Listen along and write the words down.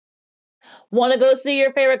Want to go see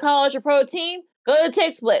your favorite college or pro team? Go to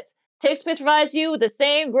TixSplits. TixSplits provides you with the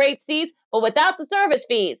same great seats, but without the service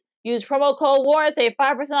fees. Use promo code WAR and save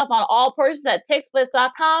 5% off on all purchases at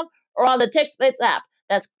TixSplits.com or on the TixSplits app.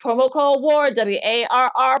 That's promo code WAR,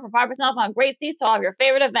 WARR, for 5% off on great seats to all of your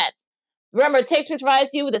favorite events. Remember, TixSplits provides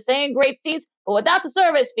you with the same great seats, but without the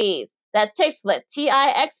service fees. That's TixSplits,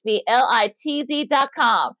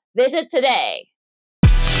 TixSplitz.com. Visit today.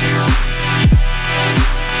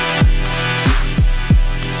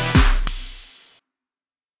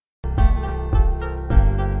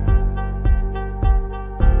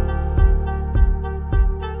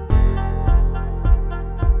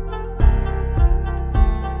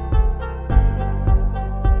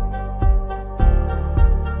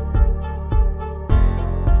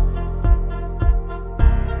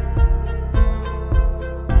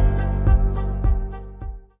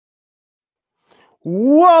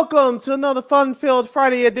 Welcome to another fun-filled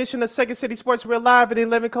Friday edition of Second City Sports. We're live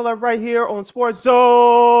in living color right here on Sports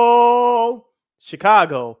Zone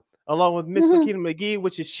Chicago, along with Miss Lakina McGee,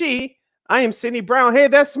 which is she. I am Sydney Brown. Hey,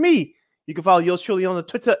 that's me. You can follow yours truly on the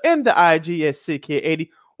Twitter and the IG at SidKid80.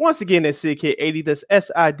 Once again, that's SidKid80. That's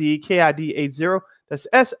SIDKID80. That's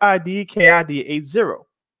SIDKID80.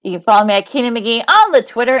 You can follow me at Keenan McGee on the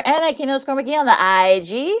Twitter and at Keenan_McGee on the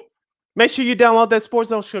IG. Make sure you download that Sports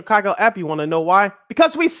Zone Chicago app. You want to know why?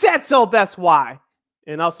 Because we said so, that's why.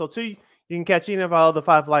 And also, too, you can catch any of our other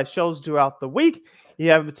 5 live shows throughout the week. You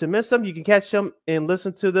happen to miss them, you can catch them and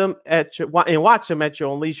listen to them and watch them at your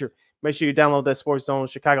own leisure. Make sure you download that Sports Zone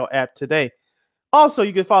Chicago app today. Also,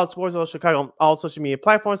 you can follow Sports Zone Chicago on all social media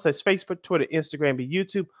platforms. That's Facebook, Twitter, Instagram, and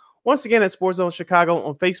YouTube. Once again, that's Sports Zone Chicago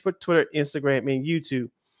on Facebook, Twitter, Instagram, and YouTube.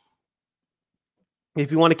 If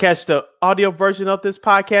you want to catch the audio version of this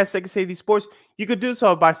podcast, Second City Sports, you could do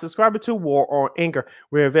so by subscribing to WAR or Anchor.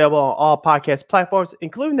 We're available on all podcast platforms,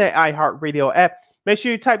 including the iHeartRadio app. Make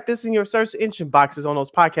sure you type this in your search engine boxes on those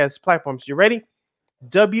podcast platforms. You ready?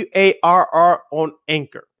 WARR on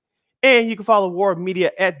Anchor. And you can follow WAR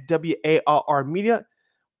Media at WARR Media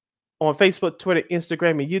on Facebook, Twitter,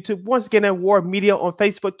 Instagram, and YouTube. Once again, at WAR Media on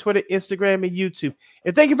Facebook, Twitter, Instagram, and YouTube.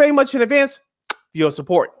 And thank you very much in advance for your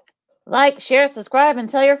support. Like, share, subscribe, and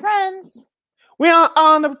tell your friends. We are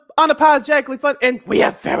unapologetically fun, and we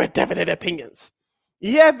have very definite opinions.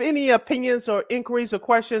 If you have any opinions or inquiries or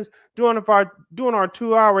questions during our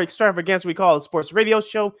 2-hour extravaganza we call a sports radio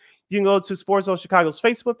show, you can go to Sports Zone Chicago's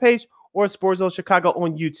Facebook page or Sports Zone Chicago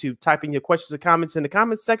on YouTube. Type in your questions or comments in the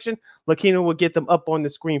comments section. Lakina will get them up on the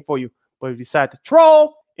screen for you. But if you decide to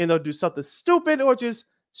troll and they'll do something stupid or just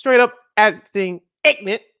straight up acting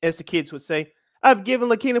ignorant, as the kids would say, I've given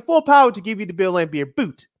Lakina full power to give you the Bill Laimbeer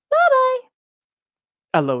boot. Bye-bye.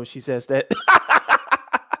 I love when she says that.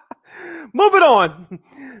 Moving on.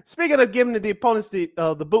 Speaking of giving the opponents the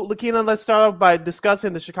boot, Lakina, let's start off by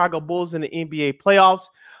discussing the Chicago Bulls in the NBA playoffs.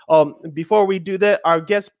 Before we do that, our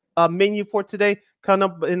guest menu for today, coming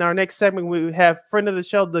up in our next segment, we have friend of the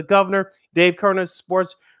show, the governor, Dave Kerner,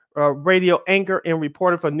 sports radio anchor and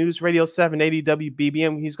reporter for News Radio 780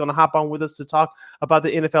 WBBM. He's going to hop on with us to talk about the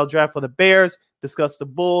NFL draft for the Bears, discuss the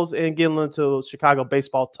Bulls, and get into Chicago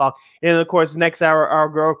baseball talk. And of course, next hour, our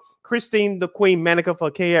girl Christine the Queen Manica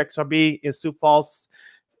for KXRB in Sioux Falls,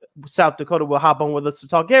 South Dakota, will hop on with us to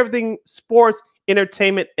talk everything sports,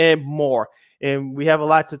 entertainment, and more. And we have a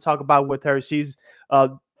lot to talk about with her. She's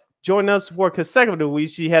joined us for consecutive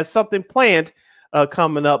weeks. She has something planned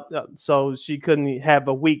coming up, so she couldn't have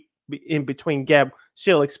a week in between gap.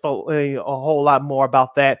 She'll explain a whole lot more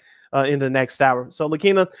about that in the next hour. So,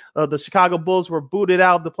 Lakina, the Chicago Bulls were booted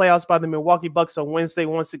out of the playoffs by the Milwaukee Bucks on Wednesday,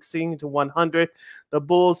 116-100. The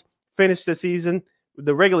Bulls finished the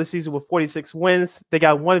regular season with 46 wins. They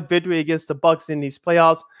got one victory against the Bucks in these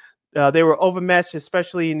playoffs. They were overmatched,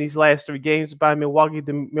 especially in these last 3 games by Milwaukee.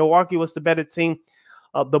 Milwaukee was the better team.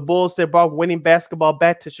 The Bulls, they brought winning basketball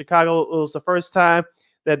back to Chicago. It was the first time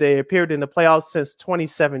that they appeared in the playoffs since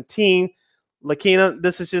 2017. Lakina,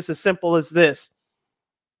 this is just as simple as this.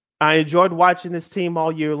 I enjoyed watching this team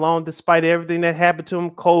all year long, despite everything that happened to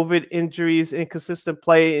them, COVID, injuries, inconsistent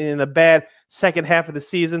play, and a bad second half of the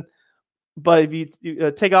season. But if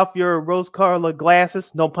you take off your rose-colored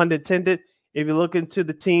glasses, no pun intended, if you look into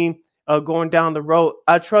the team going down the road,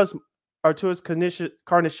 I trust Arturas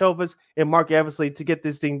Karnisovas and Mark Eversley to get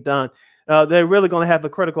this thing done. They're really going to have a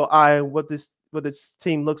critical eye on what this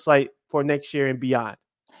team looks like for next year and beyond.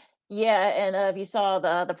 Yeah, and if you saw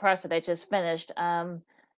the presser they just finished,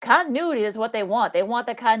 continuity is what they want. They want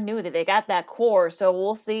the continuity. They got that core, so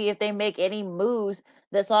we'll see if they make any moves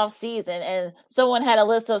this offseason. And someone had a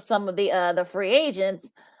list of some of the free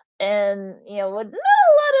agents. And, with not a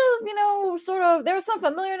lot of, sort of, there were some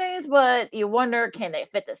familiar names, but you wonder, can they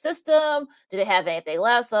fit the system? Do they have anything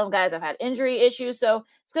left? Some guys have had injury issues. So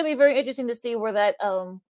it's going to be very interesting to see where that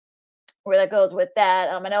goes with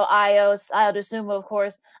that. I know Ayo Dosunmu, of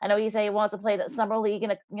course. I know he said he wants to play the summer league,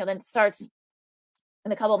 and then starts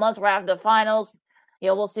in a couple months right after the finals.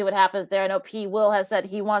 We'll see what happens there. I know P. Will has said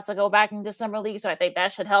he wants to go back into summer league, so I think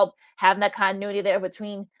that should help having that continuity there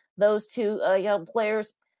between those two young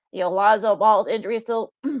players. Lonzo Ball's injury is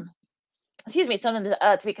still, excuse me, something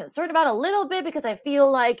to be concerned about a little bit, because I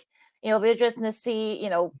feel like, it'll be interesting to see,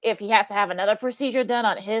 if he has to have another procedure done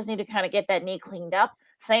on his knee to kind of get that knee cleaned up.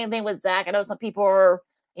 Same thing with Zach. I know some people are,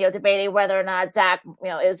 debating whether or not Zach,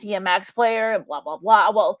 is he a max player and blah, blah,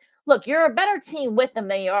 blah. Well, look, you're a better team with him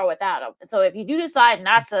than you are without him. So if you do decide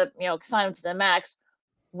not to, sign him to the max,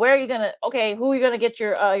 where are you gonna? Okay, who are you gonna get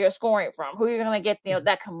your scoring from? Who are you gonna get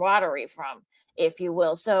that camaraderie from, if you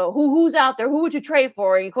will? So who's out there? Who would you trade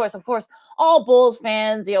for? And of course, all Bulls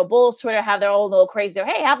fans, Bulls Twitter have their own little crazy.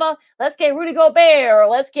 Hey, how about let's get Rudy Gobert, or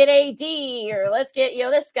let's get AD, or let's get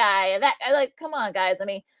this guy and that. Come on, guys. I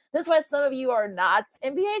mean, this is why some of you are not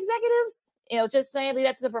NBA executives. Just saying, leave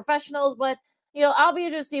that to the professionals. But I'll be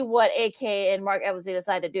interested to see what AK and Mark Evans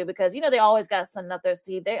decide to do, because they always got something up their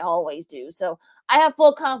sleeve. They always do. So I have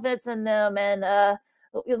full confidence in them. And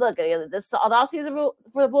look, this all season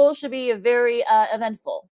for the Bulls should be very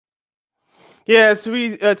eventful. Yes,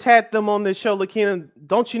 we tagged them on the show, Lakina.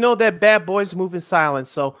 Don't you know that bad boys move in silence?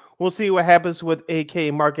 So we'll see what happens with AK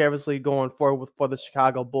and Mark Eversley going forward for the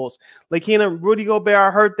Chicago Bulls. Lakina, Rudy Gobert,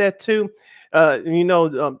 I heard that too. Now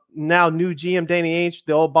new GM Danny Ainge,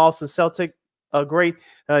 the old Boston Celtic, great.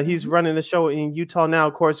 He's running the show in Utah now.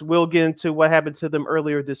 Of course, we'll get into what happened to them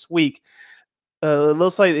earlier this week. It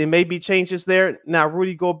looks like it may be changes there. Now,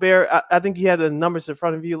 Rudy Gobert, I think you have the numbers in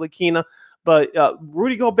front of you, Lakina. But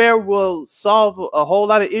Rudy Gobert will solve a whole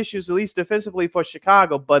lot of issues, at least defensively, for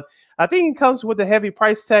Chicago. But I think it comes with a heavy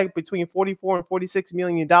price tag between $44 and $46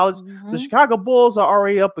 million. The Chicago Bulls are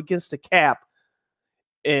already up against the cap.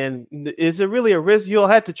 And is it really a risk you'll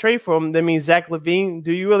have to trade for him? That means Zach LaVine.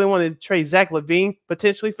 Do you really want to trade Zach LaVine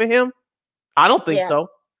potentially for him? I don't think so.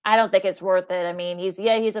 I don't think it's worth it. I mean, he's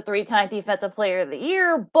a 3-time defensive player of the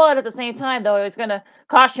year, but at the same time, though, it's going to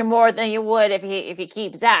cost you more than you would if you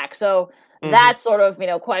keep Zach. So that's sort of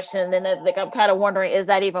question. And then I'm kind of wondering, is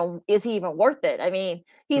he even worth it? I mean,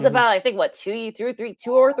 he's about, I think, what, 2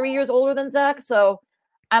 or 3 years older than Zach. So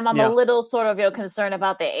I'm a little sort of concerned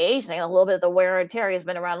about the age thing, a little bit of the wear and tear. He's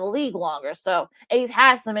been around the league longer, so he's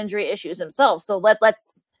had some injury issues himself. So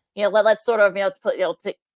let's sort of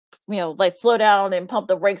like slow down and pump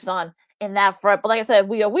the brakes on in that front. But like I said,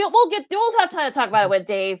 we'll have time to talk about it with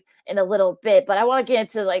Dave in a little bit. But I want to get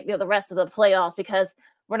into the rest of the playoffs, because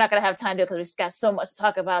we're not going to have time to, because we've got so much to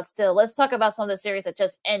talk about still. Let's talk about some of the series that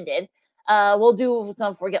just ended. We'll do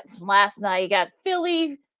some from last night. You got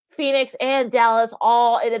Philly, Phoenix, and Dallas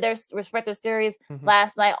all in their respective series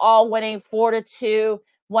last night, all winning 4-2.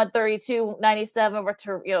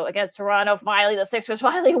 132-97 against Toronto. Finally, the Sixers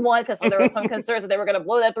finally won, because there were some concerns that they were going to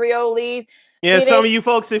blow that 3-0 lead. Yeah, Phoenix, some of you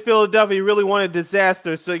folks in Philadelphia really wanted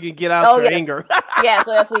disaster so you can get out your anger. Yeah,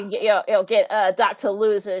 so that's we can get Doc to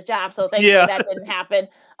lose his job. So thankfully that didn't happen.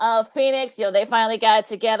 Phoenix, they finally got it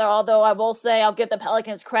together. Although I will say, I'll give the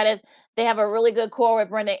Pelicans credit. They have a really good core with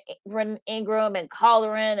Brendan Ingram and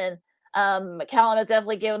Calderon, and McCallum is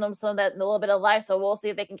definitely giving them a little bit of life. So we'll see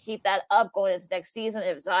if they can keep that up going into next season.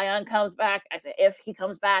 If Zion comes back, I say if he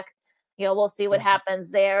comes back, we'll see what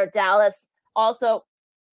happens there. Dallas also,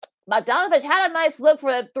 Bogdanovich had a nice look for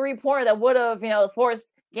a 3-pointer that would have,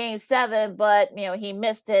 forced Game 7, but he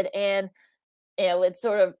missed it, and it's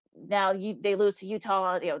sort of now they lose to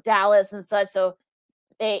Utah, Dallas and such. So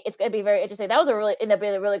it's going to be very interesting. That was ended up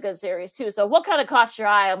being a really good series too. So what kind of caught your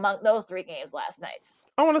eye among those 3 games last night?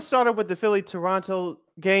 I want to start off with the Philly-Toronto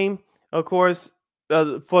game, of course,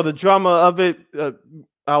 for the drama of it.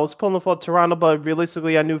 I was pulling for Toronto, but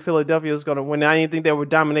realistically, I knew Philadelphia was going to win. I didn't think they would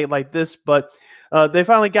dominate like this, but they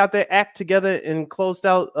finally got their act together and closed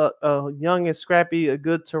out a young and scrappy, a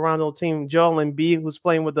good Toronto team. Joel Embiid, who's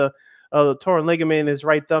playing with a torn ligament in his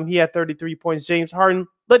right thumb. He had 33 points. James Harden,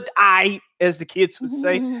 the eye, as the kids would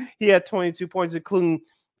say. He had 22 points, including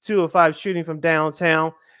 2 of 5 shooting from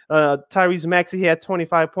downtown. Tyrese Maxey had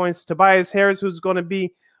 25 points. Tobias Harris, who's going to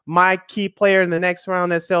be my key player in the next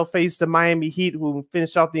round, that they'll face the Miami Heat, who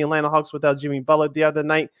finished off the Atlanta Hawks without Jimmy Butler the other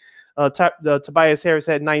night. Tobias Harris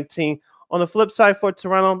had 19. On the flip side for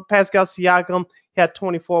Toronto, Pascal Siakam had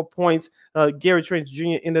 24 points. Gary Trent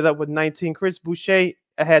Jr. ended up with 19. Chris Boucher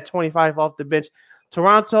had 25 off the bench.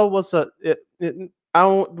 Toronto was I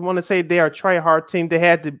don't want to say they are a try-hard team. They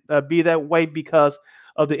had to be that way because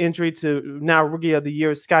of the injury to now Rookie of the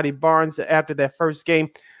Year Scotty Barnes after that first game.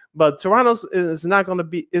 But Toronto's is not going to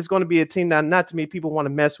be a team that not too many people want to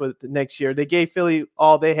mess with the next year. They gave Philly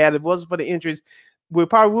all they had. If it wasn't for the injuries, we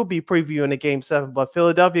probably will be previewing the Game 7. But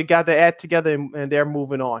Philadelphia got their act together and they're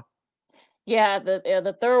moving on. Yeah,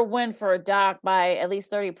 the third win for Doc by at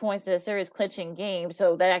least 30 points in a series clinching game.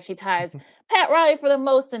 So that actually ties Pat Riley for the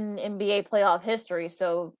most in NBA playoff history.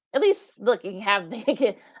 So at least look, you can have they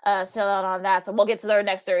can sell out on that. So we'll get to their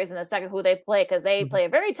next series in a second who they play because they play a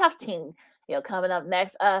very tough team, coming up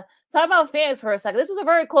next. Talk about Phoenix for a second. This was a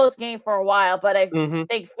very close game for a while, but I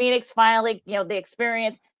think Phoenix finally, the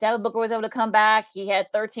experience. Devin Booker was able to come back. He had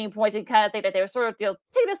 13 points. You kind of think that they were sort of taking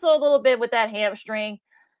this a little bit with that hamstring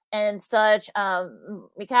and such.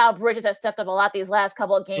 Mikal Bridges has stepped up a lot these last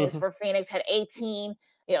couple of games for Phoenix, had 18.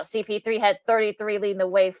 CP3 had 33 leading the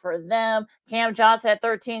way for them. Cam Johnson had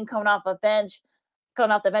 13 coming off the bench,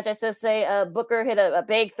 I should say. Booker hit a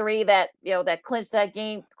big three that clinched that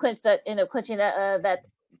game, clinching that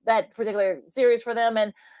particular series for them.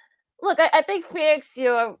 And look, I think Phoenix,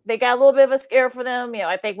 they got a little bit of a scare for them.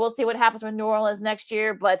 I think we'll see what happens with New Orleans next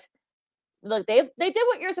year, but look, they did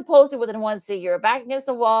what you're supposed to within one seed. You're back against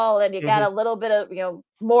the wall, and you got a little bit of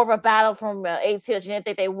more of a battle from AT that you didn't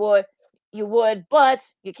think you would, but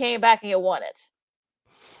you came back and you won it.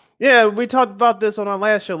 Yeah, we talked about this on our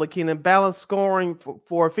last show, Lakina. Balanced scoring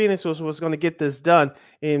for Phoenix was going to get this done.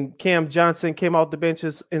 And Cam Johnson came off the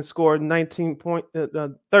benches and scored 13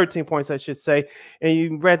 points, I should say. And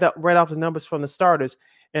you read off the numbers from the starters.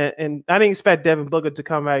 And I didn't expect Devin Booker to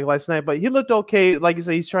come back last night, but he looked okay. Like you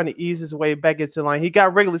said, he's trying to ease his way back into line. He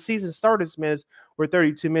got regular season starters minutes were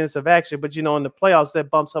 32 minutes of action, but in the playoffs, that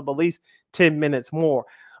bumps up at least 10 minutes more.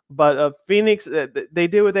 But Phoenix, they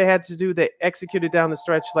did what they had to do. They executed down the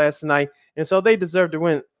stretch last night, and so they deserve to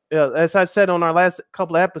win. As I said on our last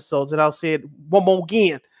couple of episodes, and I'll say it one more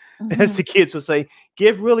again, as the kids would say,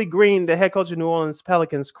 give Willie Green, the head coach of New Orleans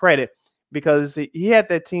Pelicans, credit because he had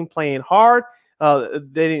that team playing hard.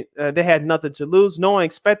 They had nothing to lose. No one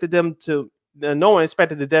expected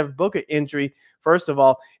the Devin Booker injury. First of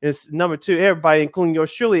all, it's number two. Everybody, including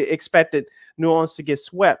yours truly, expected New Orleans to get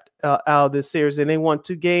swept out of this series, and they won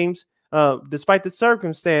 2 games despite the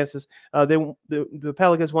circumstances. The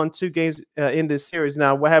Pelicans won 2 games in this series.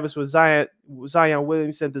 Now, what happens with Zion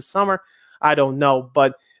Williamson this summer, I don't know,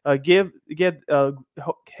 but give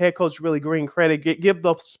head coach Willie Green credit. Give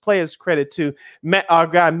those players credit too. Matt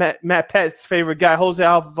Pat's favorite guy, Jose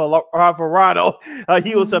Alvarado.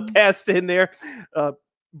 He was a pest in there.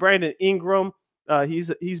 Brandon Ingram.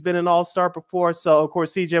 He's been an all-star before, so of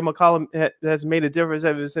course CJ McCollum has made a difference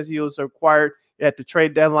ever since he was acquired at the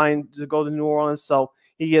trade deadline to go to New Orleans. So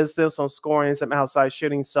he gives them some scoring and some outside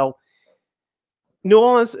shooting. So New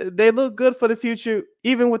Orleans, they look good for the future,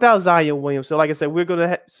 even without Zion Williams. So like I said, we're going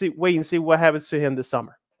to wait and see what happens to him this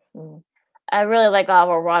summer. I really like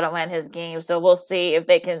Alvarado and his game, so we'll see if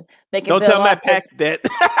they can. Don't tell Matt Pack that.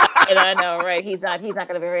 And I know, right? He's not going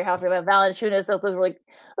to be very healthy. But Valanciunas looked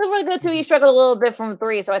really good too. He struggled a little bit from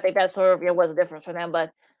 3, so I think that sort of was a difference for them.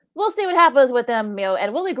 But we'll see what happens with them.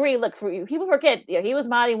 And Willie Green, look, for people forget, he was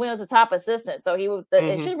Monty Williams' top assistant, so he was.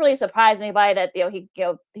 It shouldn't really surprise anybody that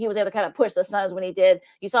he was able to kind of push the Suns when he did.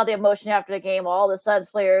 You saw the emotion after the game, all the Suns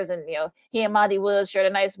players, and he and Monty Williams shared a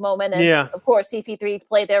nice moment. And of course, CP3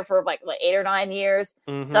 played there for like 8 or 9 years,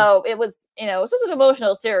 so it was it was just an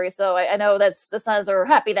emotional series. So I know that the Suns are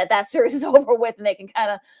happy that series is over with and they can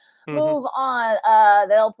kind of move on.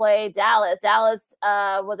 They'll play Dallas. Dallas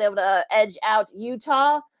was able to edge out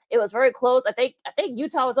Utah. It was very close. I think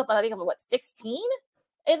Utah was up. I think 16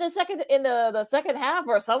 in the second half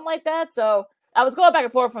or something like that. So I was going back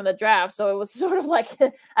and forth from the draft. So it was sort of like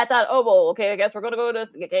I thought, oh well, okay, I guess we're gonna go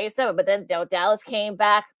to Game 7. But then Dallas came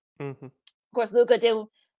back. Of course, Luka did.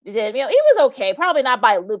 He was okay. Probably not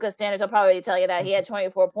by Luka standards. I'll probably tell you that he had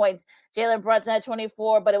 24 points. Jalen Brunson had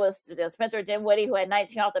 24, but it was Spencer Dinwiddie who had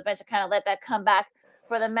 19 off the bench to kind of let that come back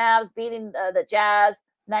for the Mavs, beating the Jazz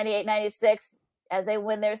 98-96 as they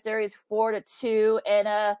win their series 4-2.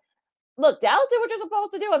 And look, Dallas did what you're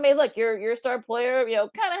supposed to do. I mean, look, your star player,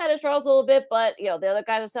 kind of had his struggles a little bit, but the other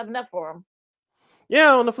guys are stepping up for him.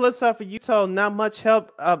 Yeah, on the flip side for Utah, not much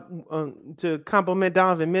help to compliment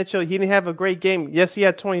Donovan Mitchell. He didn't have a great game. Yes, he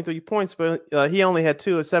had 23 points, but he only had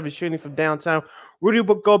 2 of 7 shooting from downtown. Rudy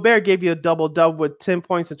Gobert gave you a double-double with 10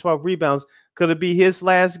 points and 12 rebounds. Could it be his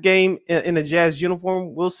last game in a Jazz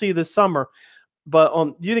uniform? We'll see this summer. But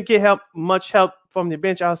you didn't get much help from the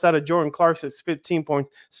bench outside of Jordan Clarkson's 15 points.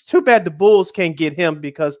 It's too bad the Bulls can't get him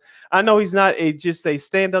because I know he's not just a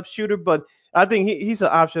stand-up shooter, but I think he's an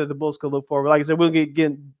option that the Bulls could look for. Like I said, we'll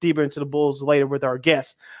get deeper into the Bulls later with our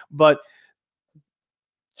guests. But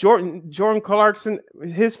Jordan Clarkson,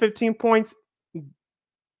 his 15 points.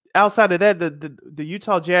 Outside of that, the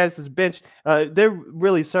Utah Jazz's bench, they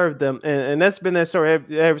really served them, and that's been their story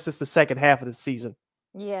ever since the second half of the season.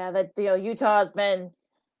 Yeah, that Utah has been.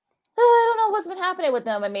 I don't know what's been happening with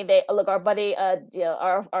them. I mean, they look, our buddy,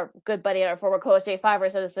 our good buddy and our former coach Jay Fiver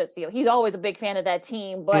says that he's always a big fan of that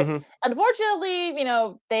team, but unfortunately,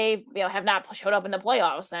 they have not showed up in the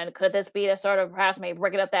playoffs. And could this be the sort of perhaps maybe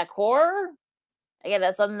breaking up that core? Again,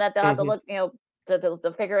 that's something that they'll have to look,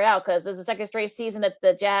 to figure out, because this is the second straight season that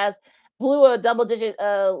the Jazz blew a double-digit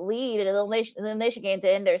lead in an elimination game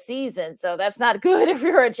to end their season. So that's not good if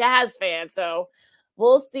you're a Jazz fan. So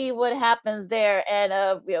we'll see what happens there.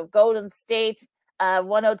 And Golden State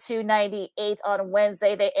 102-98 on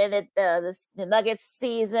Wednesday. They ended the Nuggets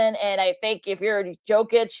season, and I think if you're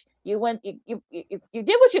Jokic, you went, you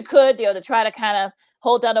did what you could, to try to kind of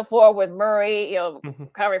hold down the floor with Murray,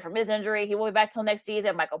 recovering from his injury. He won't be back till next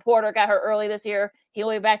season. Michael Porter got hurt early this year. He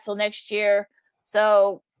won't be back till next year.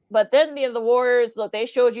 So, but then the Warriors, look, they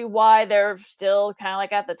showed you why they're still kind of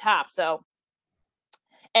like at the top. So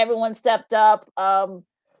everyone stepped up.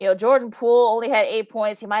 Jordan Poole only had 8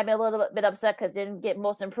 points. He might have been a little bit upset because he didn't get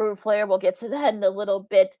most improved player. We'll get to that in a little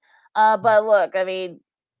bit. But look, I mean,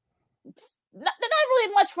 not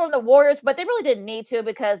really much from the Warriors, but they really didn't need to,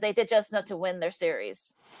 because they did just enough to win their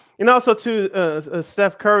series. And also, too,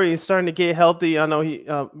 Steph Curry is starting to get healthy. I know he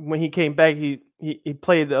when he came back, he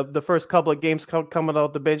played the first couple of games coming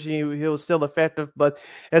off the bench. He was still effective. But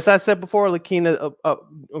as I said before, Lakina,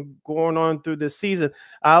 going on through this season,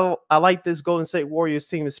 I like this Golden State Warriors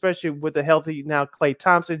team, especially with the healthy now Klay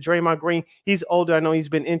Thompson, Draymond Green. He's older. I know he's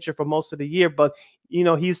been injured for most of the year, but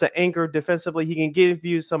he's the anchor defensively. He can give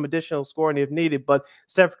you some additional scoring if needed. But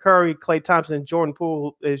Steph Curry, Klay Thompson, and Jordan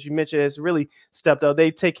Poole, as you mentioned, has really stepped up. They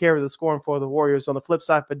take care of the scoring for the Warriors. On the flip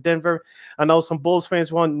side for Denver, I know some Bulls fans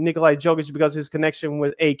want Nikola Jokic because of his connection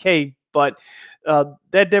with AK, but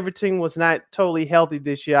that Denver team was not totally healthy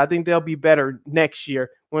this year. I think they'll be better next year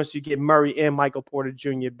once you get Murray and Michael Porter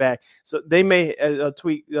Jr. back. So they may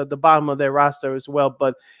tweak the bottom of their roster as well,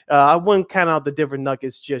 but I wouldn't count out the Denver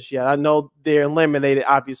Nuggets just yet. I know they're eliminated,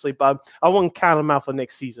 obviously, but I wouldn't count them out for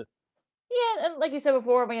next season. Yeah, and like you said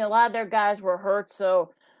before, I mean, a lot of their guys were hurt,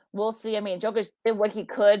 so we'll see. I mean, Jokic did what he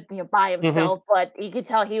could, by himself, but you could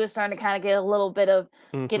tell he was starting to kind of get a little bit of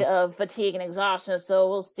fatigue and exhaustion. So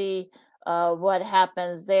we'll see what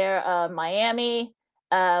happens there. Miami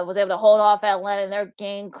was able to hold off Atlanta in their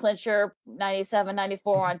game clincher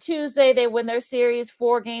 97-94 on Tuesday. They win their series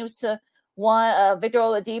 4-1. Victor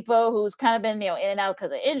Oladipo, who's kind of been in and out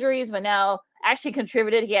because of injuries, but now actually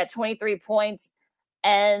contributed. He had 23 points.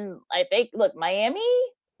 And I think, look, Miami,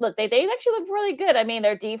 they actually look really good. I mean,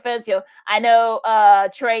 their defense, I know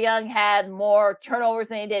Trae Young had more turnovers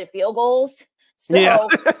than he did field goals. So yeah.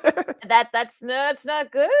 that's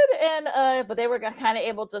not good. And but they were kind of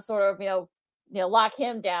able to sort of, lock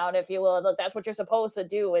him down, if you will. And look, that's what you're supposed to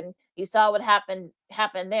do. And you saw what happened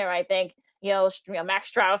there. I think, Max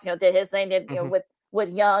Strauss, did his thing, with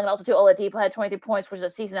Young, and also too, Oladipo had 23 points, which is a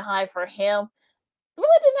season high for him.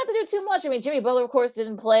 Really didn't have to do too much. I mean, Jimmy Butler, of course,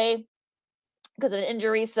 didn't play because of an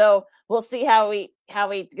injury, so we'll see how he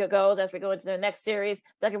goes as we go into the next series.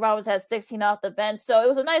 Duncan Robinson has 16 off the bench, so it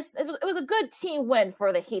was a good team win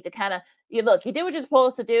for the Heat to kind of you did what you're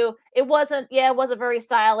supposed to do. It wasn't very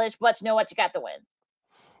stylish, but you know what, you got the win.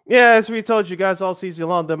 Yeah, as we told you guys all season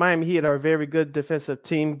long, the Miami Heat are a very good defensive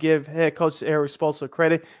team. Give head coach Erik Spoelstra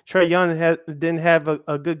credit. Trae Young didn't have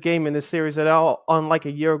a good game in this series at all, unlike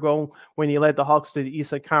a year ago when he led the Hawks to the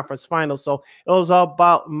Eastern Conference Finals. So it was all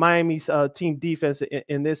about Miami's team defense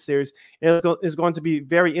in this series. It's going to be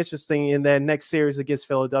very interesting in that next series against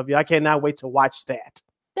Philadelphia. I cannot wait to watch that.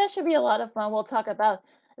 That should be a lot of fun. We'll talk about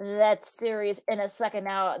that series in a second.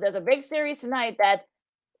 Now, there's a big series tonight that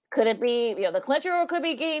could it be, the clincher, or could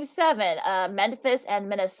be Game 7? Memphis and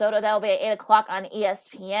Minnesota. That'll be at 8 o'clock on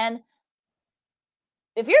ESPN.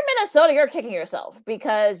 If you're Minnesota, you're kicking yourself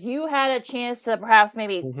because you had a chance to perhaps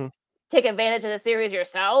maybe take advantage of the series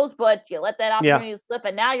yourselves, but you let that opportunity slip,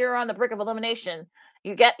 and now you're on the brink of elimination.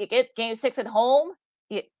 You get Game 6 at home.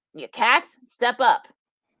 You Cats, step up.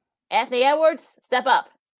 Anthony Edwards, step up.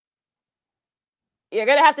 You're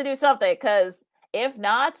going to have to do something, because if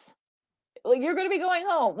not, you're going to be going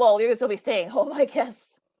home. Well, you're going to still be staying home, I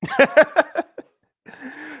guess.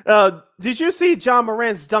 Did you see John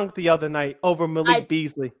Morant's dunk the other night over Malik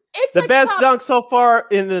Beasley? It's the like best dunk so far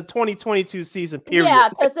in the 2022 season, period. Yeah,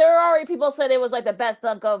 because there are already people said it was like the best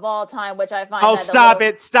dunk of all time, which I find. Oh, stop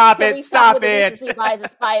it! Stop Can it! we Stop with the it!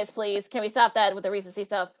 recency bias, please? Can we stop that with the recency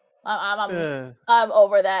stuff? I'm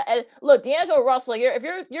over that. And look, D'Angelo Russell,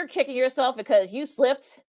 you're kicking yourself because you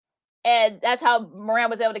slipped, and that's how Moran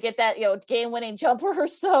was able to get that game-winning jumper.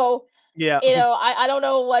 So yeah, I don't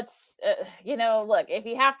know what's look,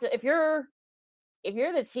 if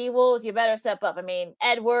you're the T-Wolves, you better step up. I mean,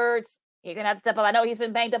 Edwards, you're gonna have to step up. I know he's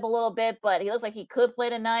been banged up a little bit, but he looks like he could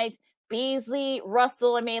play tonight. Beasley,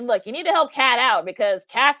 Russell. I mean, look, you need to help Cat out because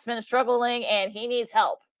Cat's been struggling and he needs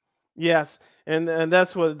help. Yes, and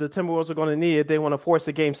that's what the Timberwolves are going to need if they want to force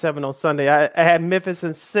a Game 7 on Sunday. I had Memphis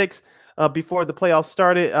in 6 before the playoffs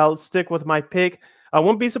started. I'll stick with my pick. I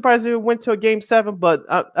wouldn't be surprised if it went to a Game 7, but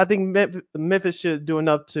I think Memphis should do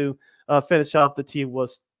enough to finish off the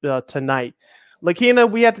T-Wolves tonight. Lakina,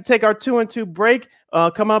 we have to take our 2-2 break.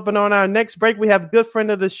 Come up and on our next break, we have a good friend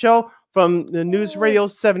of the show from the News Radio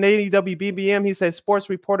 780 WBBM. He says sports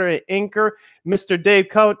reporter and anchor, Mr. Dave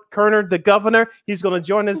Kerner, the governor. He's going to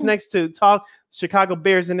join us next to talk Chicago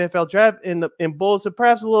Bears NFL draft in Bulls and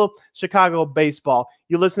perhaps a little Chicago baseball.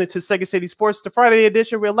 You're listening to Second City Sports, the Friday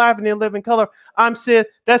edition. We're live and in living color. I'm Sid.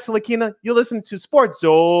 That's Lakina. You're listening to Sports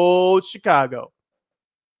Zone Chicago.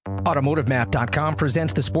 AutomotiveMap.com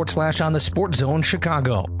presents the Sports Flash on the Sports Zone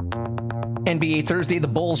Chicago. NBA Thursday, the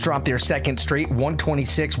Bulls dropped their second straight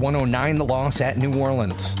 126-109, the loss at New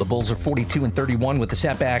Orleans. The Bulls are 42-31 with the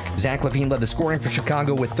setback. Zach LaVine led the scoring for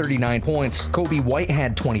Chicago with 39 points. Kobe White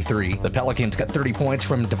had 23. The Pelicans got 30 points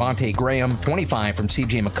from Devontae Graham, 25 from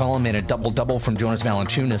CJ McCollum, and a double-double from Jonas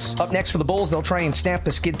Valanciunas. Up next for the Bulls, they'll try and snap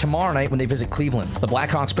the skid tomorrow night when they visit Cleveland. The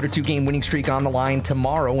Blackhawks put a 2-game winning streak on the line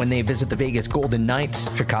tomorrow when they visit the Vegas Golden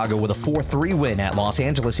Knights. Chicago with a 4-3 win at Los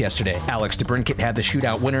Angeles yesterday. Alex DeBrincat had the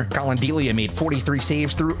shootout winner. Colin Delia made 43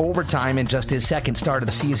 saves through overtime in just his second start of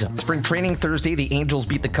the season. Spring training Thursday, the Angels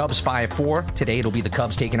beat the Cubs 5-4. Today, it'll be the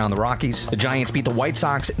Cubs taking on the Rockies. The Giants beat the White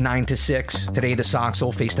Sox 9-6. Today, the Sox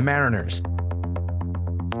will face the Mariners.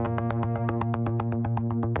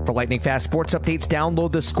 For lightning fast sports updates,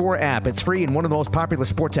 download the Score app. It's free and one of the most popular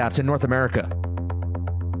sports apps in North America.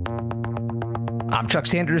 I'm Chuck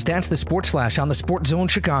Sanders. That's the Sports Flash on the Sports Zone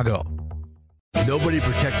Chicago. Nobody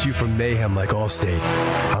protects you from mayhem like Allstate.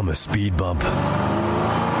 I'm a speed bump.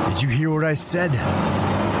 Did you hear what I said?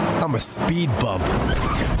 I'm a speed bump.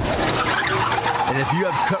 And if you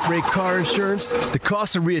have cut rate car insurance, the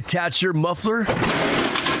cost to reattach your muffler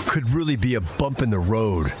could really be a bump in the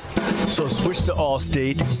road. So switch to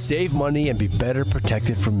Allstate, save money, and be better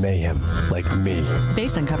protected from mayhem, like me.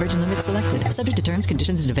 Based on coverage and limits selected, subject to terms,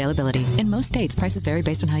 conditions, and availability. In most states, prices vary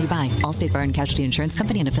based on how you buy. Allstate Bar and Casualty Insurance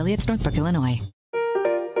Company and affiliates, Northbrook, Illinois.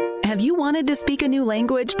 Have you wanted to speak a new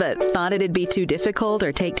language but thought it'd be too difficult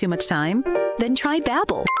or take too much time? Then try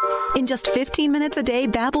Babbel. In just 15 minutes a day,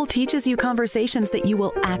 Babbel teaches you conversations that you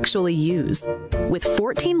will actually use. With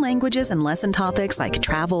 14 languages and lesson topics like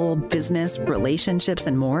travel, business, relationships,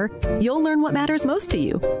 and more, you'll learn what matters most to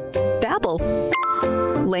you. Babbel.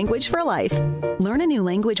 Language for life. Learn a new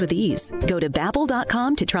language with ease. Go to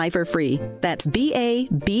Babbel.com to try for free. That's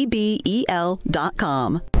BABBEL.com.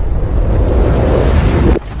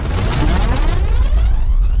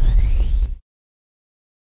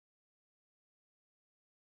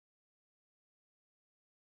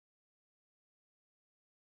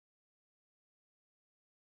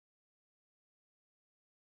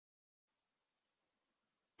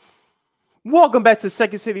 Welcome back to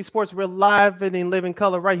Second City Sports. We're live and in living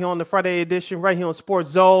color right here on the Friday edition, right here on Sports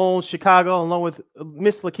Zone Chicago, along with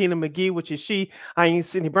Miss Lakina McGee, which is she. I ain't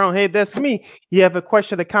Sydney Brown. Hey, that's me. You have a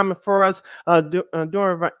question or comment for us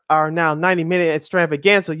during our now 90-minute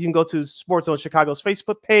extravaganza. You can go to Sports Zone Chicago's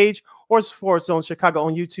Facebook page or Sports Zone Chicago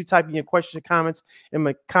on YouTube. Type in your questions and comments in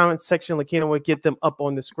the comment section. Lakina will get them up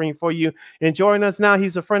on the screen for you. And joining us now,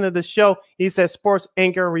 he's a friend of the show. He's a sports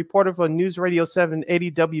anchor and reporter for News Radio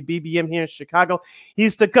 780 WBBM here in Chicago.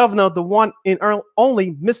 He's the governor of the one and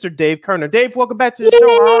only Mr. Dave Kerner. Dave, welcome back to the show.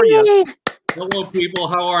 How are you? Hello, people.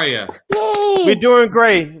 How are you? We're doing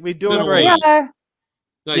great. We're doing great. Yeah.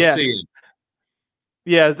 Nice seeing you.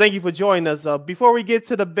 Yeah, thank you for joining us. Before we get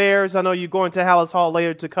to the Bears, I know you're going to Hallis Hall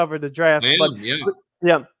later to cover the draft.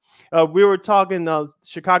 We were talking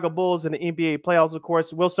Chicago Bulls and the NBA playoffs, of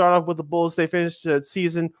course. We'll start off with the Bulls. They finished the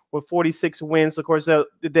season with 46 wins. Of course,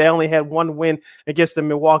 they only had one win against the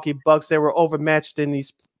Milwaukee Bucks. They were overmatched in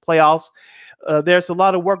these playoffs. There's a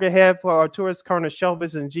lot of work ahead for Arturas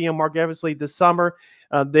Karnisovas and GM Mark Eversley this summer.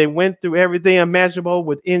 They went through everything imaginable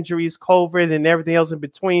with injuries, COVID, and everything else in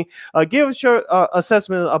between. Give us your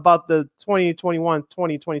assessment about the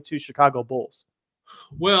 2021-2022 Chicago Bulls.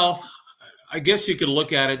 Well, I guess you could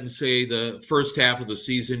look at it and say the first half of the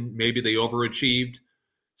season, maybe they overachieved.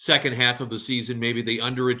 Second half of the season, maybe they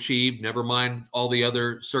underachieved. Never mind all the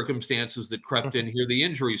other circumstances that crept in here. The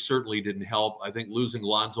injuries certainly didn't help. I think losing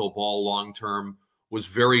Lonzo Ball long-term was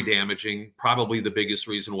very damaging, probably the biggest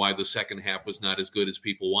reason why the second half was not as good as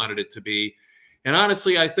people wanted it to be. And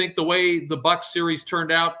honestly, I think the way the Bucks series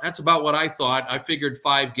turned out, that's about what I thought. I figured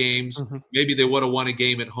 5 games. Maybe they would have won a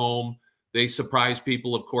game at home. They surprised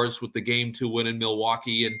people, of course, with the Game 2 win in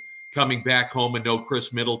Milwaukee and coming back home and no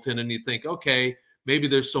Chris Middleton. And you think, okay, maybe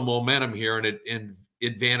there's some momentum here, and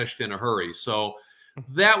it vanished in a hurry. So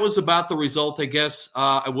that was about the result, I guess,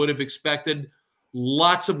 I would have expected.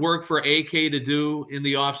 Lots of work for AK to do in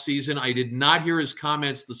the offseason. I did not hear his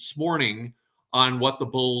comments this morning on what the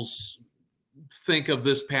Bulls think of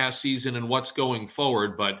this past season and what's going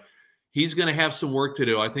forward, but he's going to have some work to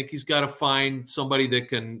do. I think he's got to find somebody that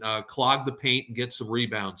can clog the paint and get some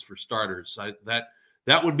rebounds for starters.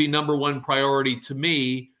 That would be number one priority to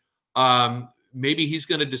me. Maybe he's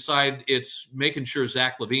going to decide it's making sure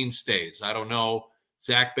Zach LaVine stays. I don't know.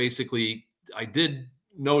 Zach basically, I did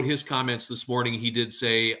note his comments this morning. He did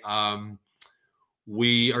say,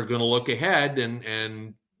 we are going to look ahead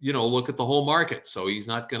and look at the whole market. So he's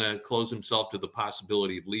not going to close himself to the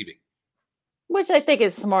possibility of leaving. Which I think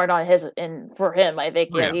is smart on his and for him. I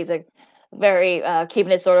think he's very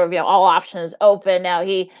keeping it sort of all options open. Now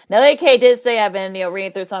AK did say, I've been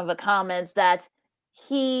reading through some of the comments, that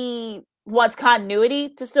he wants continuity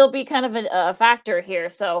to still be kind of a factor here.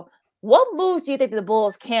 So what moves do you think the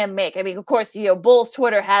Bulls can make? I mean, of course, Bulls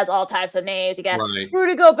Twitter has all types of names. You got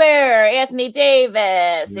Rudy Gobert, Anthony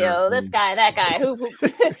Davis, this guy, that guy.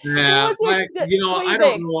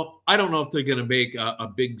 I don't know if they're going to make a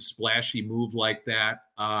big splashy move like that.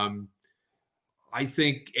 I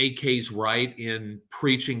think AK's right in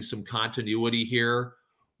preaching some continuity here,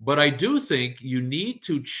 but I do think you need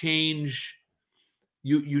to change.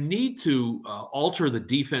 You need to alter the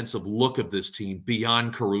defensive look of this team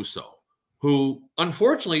beyond Caruso, who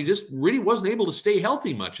unfortunately just really wasn't able to stay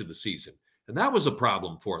healthy much of the season. And that was a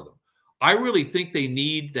problem for them. I really think they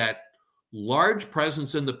need that large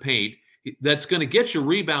presence in the paint that's going to get you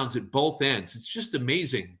rebounds at both ends. It's just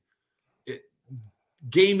amazing.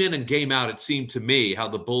 Game in and game out, it seemed to me how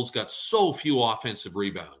the Bulls got so few offensive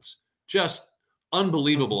rebounds. Just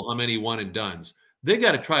unbelievable how many one and dones. They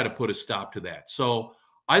got to try to put a stop to that. So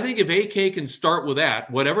I think if AK can start with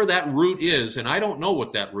that, whatever that route is, and I don't know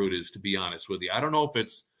what that route is, to be honest with you. I don't know if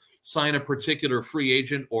it's sign a particular free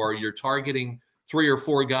agent or you're targeting 3 or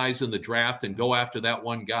 4 guys in the draft and go after that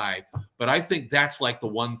one guy. But I think that's like the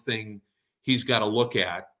one thing he's got to look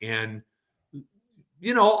at. And,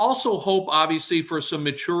 also hope, obviously, for some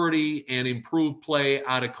maturity and improved play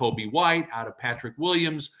out of Kobe White, out of Patrick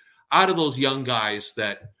Williams, out of those young guys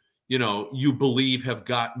that, you believe have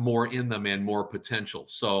got more in them and more potential.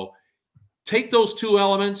 So take those 2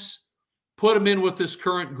 elements, put them in with this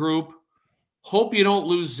current group, hope you don't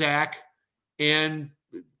lose Zach, and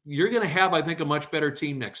you're going to have, I think, a much better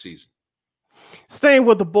team next season. Staying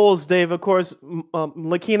with the Bulls, Dave, of course,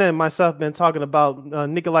 Lakina and myself have been talking about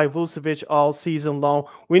Nikolai Vucevic all season long.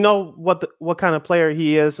 We know what kind of player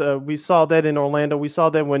he is. We saw that in Orlando. We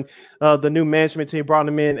saw that when the new management team brought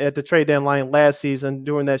him in at the trade deadline last season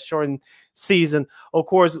during that shortened season. Of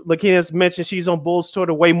course, Lakina's mentioned she's on Bulls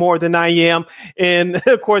Twitter way more than I am. And,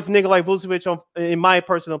 of course, Nikolai Vucevic, in my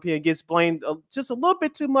personal opinion, gets blamed just a little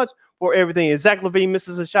bit too much for everything. If Zach LaVine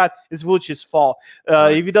misses a shot, it's Vucevic's fault.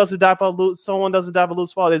 If he doesn't dive for a someone doesn't dive for a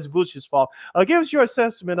loose fault, it's Vucevic's fault. Give us your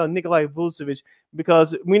assessment on Nikolai Vucevic,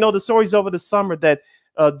 because we know the stories over the summer that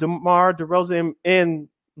DeMar DeRozan and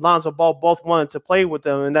Lonzo Ball both wanted to play with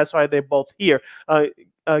them, and that's why they're both here.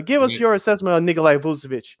 Give us your assessment on Nikolai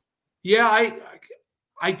Vucevic. Yeah,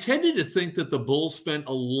 I tended to think that the Bulls spent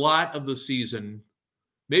a lot of the season,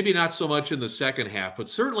 maybe not so much in the second half, but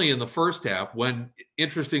certainly in the first half, when,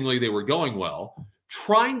 interestingly, they were going well,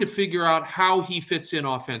 trying to figure out how he fits in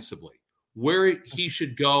offensively, where he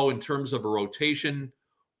should go in terms of a rotation,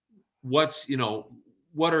 what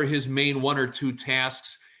are his main 1 or 2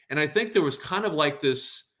 tasks. And I think there was kind of like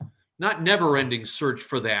this, not never-ending search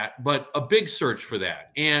for that, but a big search for that.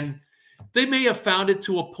 And they may have found it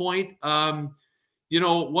to a point.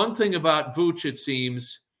 One thing about Vooch, it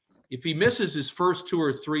seems, if he misses his first 2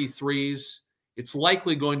 or 3 threes, it's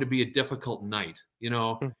likely going to be a difficult night.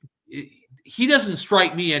 He doesn't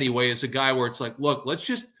strike me anyway as a guy where it's like, look, let's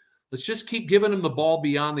just keep giving him the ball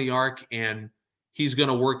beyond the arc and he's going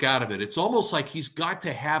to work out of it. It's almost like he's got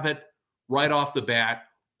to have it right off the bat.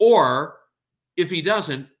 Or if he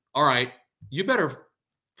doesn't, all right, you better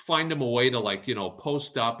find him a way to, like,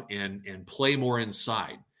 post up and play more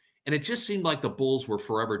inside. And it just seemed like the Bulls were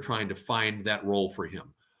forever trying to find that role for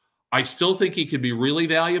him. I still think he could be really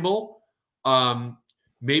valuable.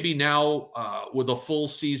 Maybe now with a full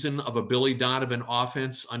season of a Billy Donovan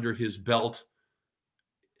offense under his belt,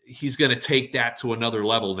 he's going to take that to another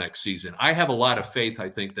level next season. I have a lot of faith. I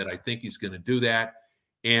think he's going to do that.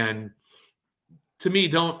 And to me,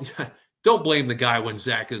 don't blame the guy when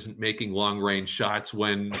Zach isn't making long range shots,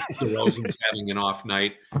 when DeRozan's having an off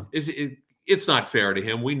night. It's not fair to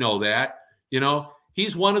him. We know that.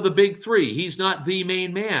 He's one of the big three. He's not the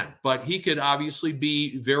main man, but he could obviously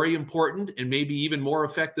be very important and maybe even more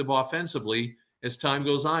effective offensively as time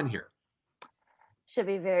goes on here. Should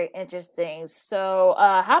be very interesting. So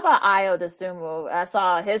how about Ayo Dosunmu? I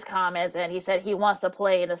saw his comments, and he said he wants to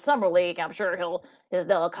play in the summer league. I'm sure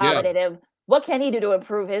they'll accommodate him. What can he do to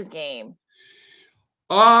improve his game?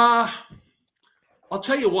 I'll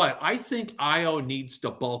tell you what. I think Ayo needs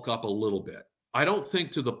to bulk up a little bit. I don't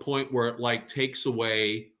think to the point where it takes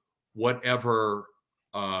away whatever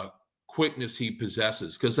quickness he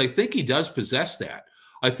possesses, because I think he does possess that.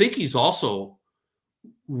 I think he's also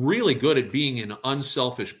really good at being an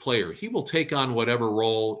unselfish player. He will take on whatever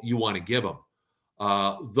role you want to give him.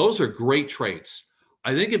 Those are great traits.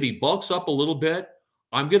 I think if he bulks up a little bit,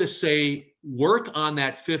 I'm going to say work on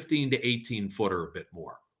that 15 to 18 footer a bit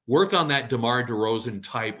more. Work on that DeMar DeRozan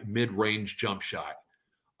type mid-range jump shot.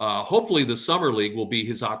 Hopefully the summer league will be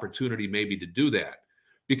his opportunity maybe to do that,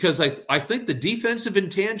 because I think the defensive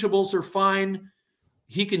intangibles are fine.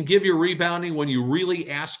 He can give you rebounding when you really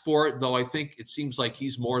ask for it, though I think it seems like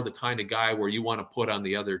he's more the kind of guy where you want to put on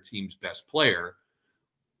the other team's best player.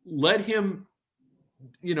 Let him,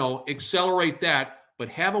 accelerate that, but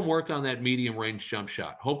have him work on that medium range jump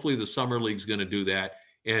shot. Hopefully the summer league's going to do that.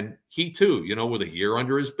 And he too, with a year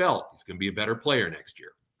under his belt, he's going to be a better player next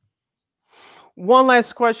year. One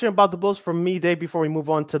last question about the Bulls from me, Dave, before we move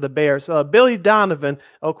on to the Bears. Billy Donovan,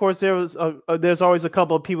 of course, there's always a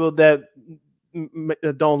couple of people that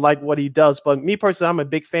don't like what he does, but me personally, I'm a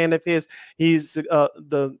big fan of his. He's a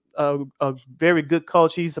very good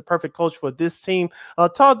coach. He's a perfect coach for this team.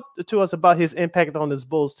 Talk to us about his impact on this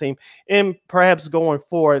Bulls team and perhaps going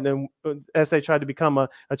forward, and as they try to become a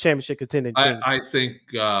championship contending team. I think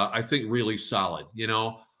really solid.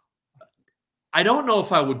 I don't know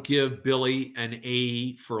if I would give Billy an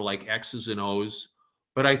A for X's and O's,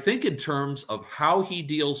 but I think in terms of how he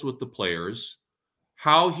deals with the players,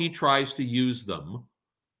 how he tries to use them,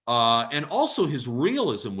 and also his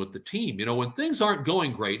realism with the team. When things aren't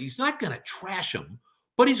going great, he's not going to trash them,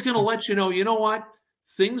 but he's going to let you know what?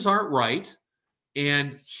 Things aren't right,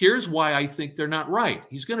 and here's why I think they're not right.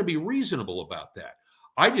 He's going to be reasonable about that.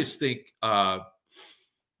 I just think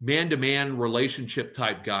man-to-man relationship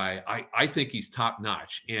type guy, I think he's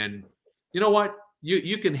top-notch. And you know what?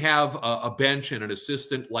 You can have a bench and an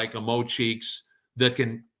assistant like a Mo Cheeks that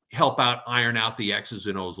can help out, iron out the X's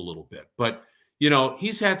and O's a little bit. But,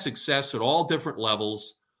 he's had success at all different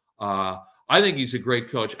levels. I think he's a great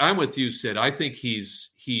coach. I'm with you, Sid. I think he's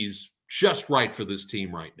just right for this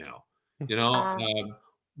team right now.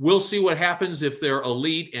 We'll see what happens if they're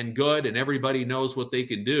elite and good and everybody knows what they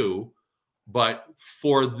can do. But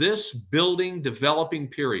for this developing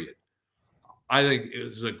period, I think it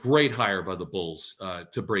was a great hire by the Bulls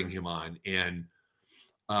to bring him on. And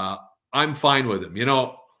I'm fine with him.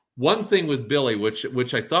 One thing with Billy,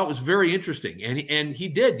 which I thought was very interesting, and he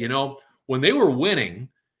did, when they were winning,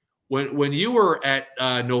 when you were at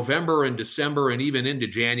November and December and even into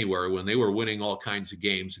January, when they were winning all kinds of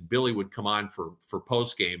games, and Billy would come on for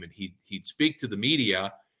post game, and he'd speak to the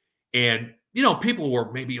media, and people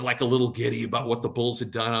were maybe a little giddy about what the Bulls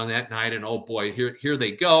had done on that night, and oh boy, here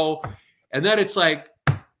they go, and then it's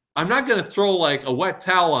I'm not going to throw a wet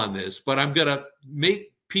towel on this, but I'm going to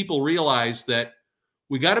make people realize that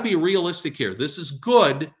we got to be realistic here. This is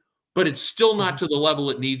good, but it's still not to the level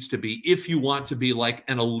it needs to be if you want to be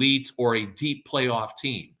an elite or a deep playoff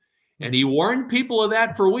team. And he warned people of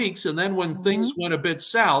that for weeks. And then when things went a bit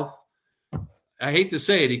south, I hate to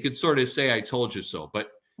say it, he could sort of say, I told you so.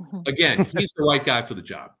 But again, he's the right guy for the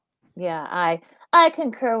job. Yeah, I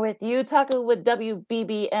concur with you. Talking with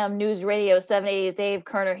WBBM News Radio 780's Dave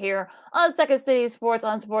Kerner here on Second City Sports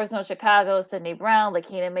on SportsZone Chicago. Sydney Brown,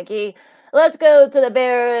 Lakina McGee. Let's go to the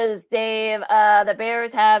Bears, Dave. The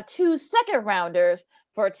Bears have 2 second-rounders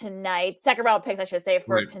for tonight. Second-round picks, I should say,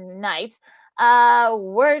 for tonight.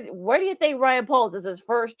 Where do you think Ryan Poles is his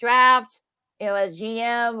first draft? as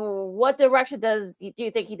GM, what direction do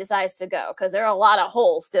you think he decides to go? Because there are a lot of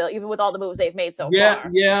holes still, even with all the moves they've made so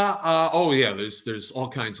far. There's all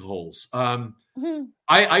kinds of holes.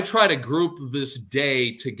 I try to group this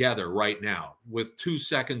day together right now with 2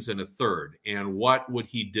 seconds and a third. And what would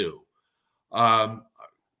he do?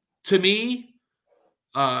 To me,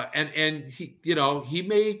 and he,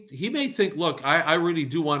 he may think, look, I really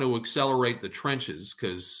do want to accelerate the trenches,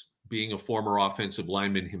 because being a former offensive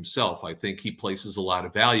lineman himself, I think he places a lot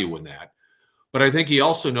of value in that. But I think he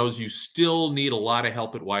also knows you still need a lot of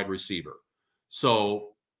help at wide receiver.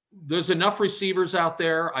 So there's enough receivers out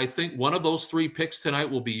there. I think one of those 3 picks tonight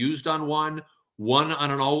will be used on one on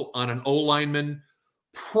an O lineman,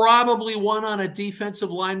 probably one on a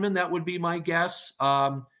defensive lineman. That would be my guess.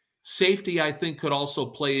 Safety, I think, could also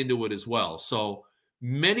play into it as well. So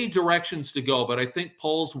many directions to go, but I think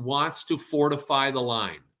Poles wants to fortify the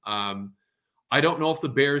line. I don't know if the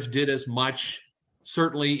Bears did as much,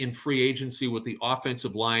 certainly in free agency, with the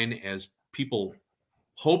offensive line as people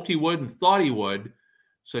hoped he would and thought he would.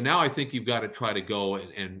 So now I think you've got to try to go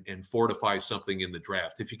and fortify something in the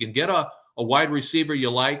draft. If you can get a wide receiver you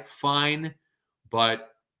like, fine. But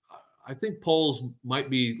I think Poles might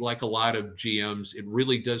be like a lot of GMs. It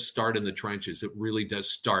really does start in the trenches. It really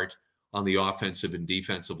does start on the offensive and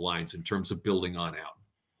defensive lines in terms of building on out.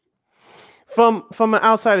 From an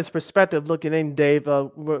outsider's perspective, looking in, Dave,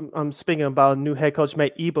 I'm speaking about new head coach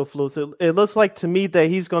Matt Eberflus. It looks like to me that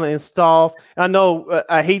he's going to install. I know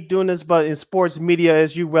I hate doing this, but in sports media,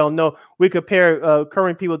 as you well know, we compare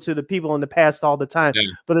current people to the people in the past all the time.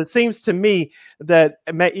 Yeah. But it seems to me that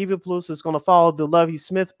Matt Eberflus is going to follow the Lovie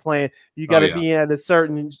Smith plan. You got to be in a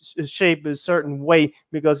certain shape, a certain way,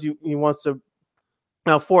 because he wants to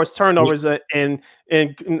force turnovers and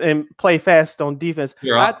play fast on defense.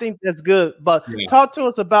 Yeah. I think that's good. But talk to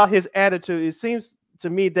us about his attitude. It seems to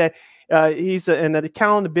me that he's an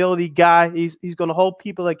accountability guy. He's going to hold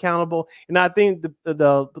people accountable. And I think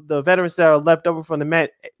the veterans that are left over from the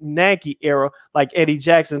Matt Nagy era, like Eddie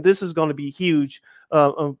Jackson, this is going to be huge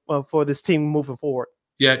for this team moving forward.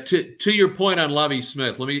 Yeah. To your point on Lovie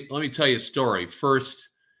Smith, let me tell you a story. First,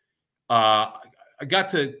 I got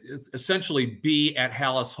to essentially be at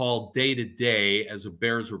Halas Hall day to day as a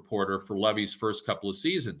Bears reporter for Lovie's first couple of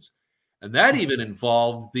seasons. And that even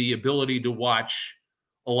involved the ability to watch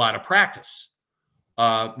a lot of practice.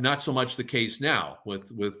 Not so much the case now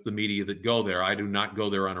with the media that go there. I do not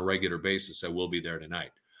go there on a regular basis. I will be there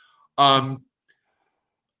tonight. I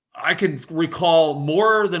can recall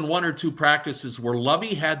more than 1 or 2 practices where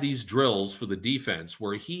Lovie had these drills for the defense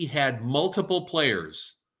where he had multiple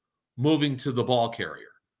players moving to the ball carrier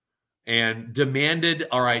and demanded,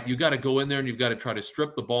 all right, you got to go in there and you've got to try to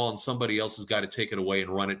strip the ball and somebody else has got to take it away and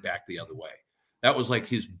run it back the other way. That was like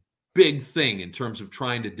his big thing in terms of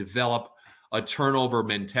trying to develop a turnover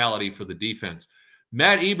mentality for the defense.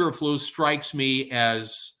 Matt Eberflus strikes me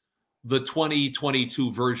as the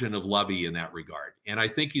 2022 version of Lovie in that regard. And I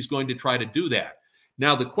think he's going to try to do that.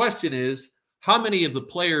 Now, the question is, how many of the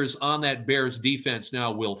players on that Bears defense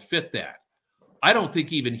now will fit that? I don't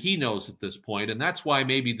think even he knows at this point, and that's why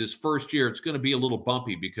maybe this first year it's going to be a little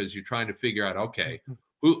bumpy because you're trying to figure out, okay,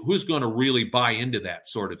 who's going to really buy into that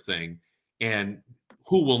sort of thing and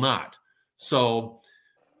who will not. So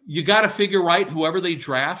you got to figure right whoever they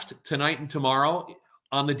draft tonight and tomorrow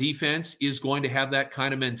on the defense is going to have that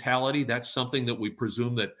kind of mentality. That's something that we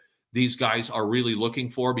presume that these guys are really looking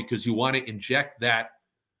for, because you want to inject that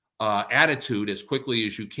attitude as quickly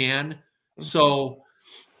as you can. So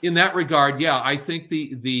in that regard, yeah, I think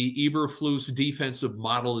the Eberflus defensive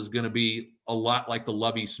model is going to be a lot like the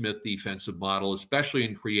Lovie Smith defensive model, especially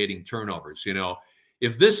in creating turnovers.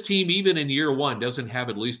 If this team, even in year one, doesn't have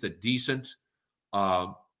at least a decent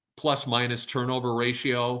plus-minus turnover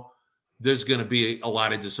ratio, there's going to be a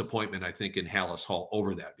lot of disappointment, I think, in Halas Hall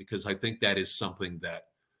over that, because I think that is something that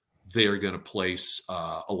they're going to place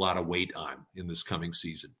a lot of weight on in this coming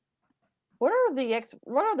season. What are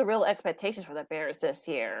the real expectations for the Bears this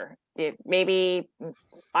year? Maybe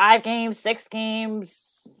 5 games, 6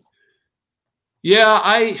 games?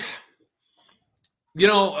 Yeah,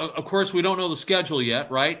 of course, we don't know the schedule yet,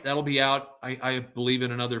 right? That'll be out, I believe,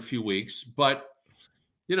 in another few weeks. But,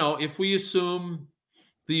 if we assume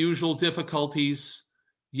the usual difficulties,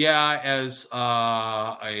 as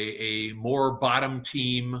a more bottom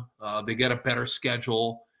team, they get a better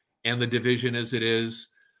schedule, and the division as it is,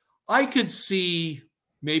 I could see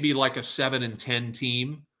maybe like a 7-10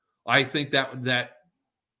 team. I think that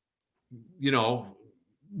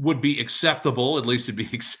would be acceptable. At least it'd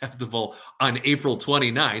be acceptable on April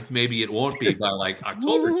 29th. Maybe it won't be by like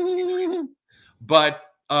October 29th. But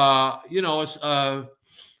it's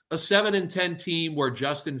a a 7-10 team where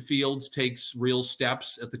Justin Fields takes real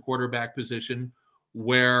steps at the quarterback position,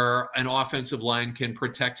 where an offensive line can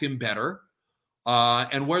protect him better,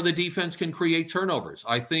 and where the defense can create turnovers.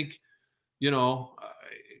 I think,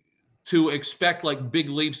 to expect like big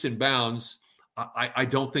leaps and bounds, I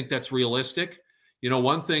don't think that's realistic.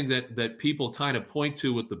 One thing that people kind of point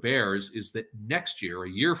to with the Bears is that next year, a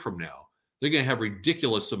year from now, they're going to have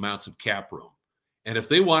ridiculous amounts of cap room. And if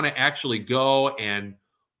they want to actually go and,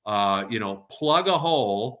 plug a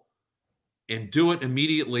hole and do it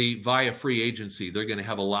immediately via free agency, they're going to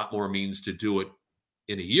have a lot more means to do it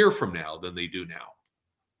in a year from now than they do now.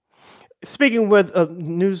 Speaking with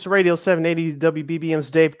News Radio 780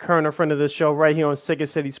 WBBM's Dave Kerner, friend of the show, right here on Second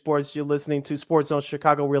City Sports. You're listening to Sports Zone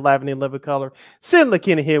Chicago. We're live in living color. Sid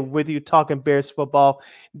LaKenna here with you, talking Bears football.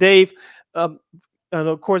 Dave, and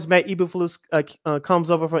of course, Matt Eberflus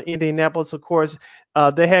comes over from Indianapolis. Of course,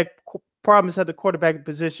 they had problems at the quarterback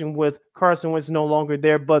position with Carson Wentz no longer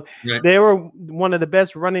there, but they were one of the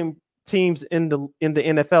best running teams in the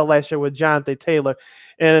NFL last year with Jonathan Taylor.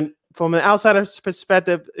 And from an outsider's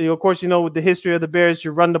perspective, of course, with the history of the Bears,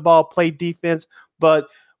 you run the ball, play defense, but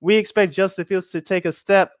we expect Justin Fields to take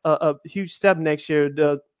a huge step next year,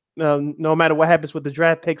 no matter what happens with the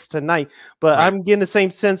draft picks tonight. But I'm getting the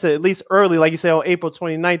same sense that at least early, like you say, on April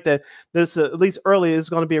 29th, that this at least early is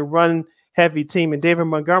going to be a run-heavy team, and David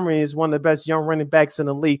Montgomery is one of the best young running backs in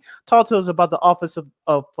the league. Talk to us about the offensive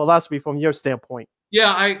philosophy from your standpoint.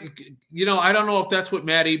 Yeah, I don't know if that's what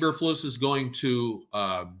Matt Eberflus is going to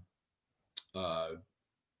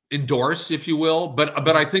endorse, if you will,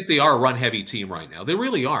 but I think they are a run-heavy team right now. They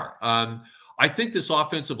really are. I think this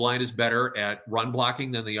offensive line is better at run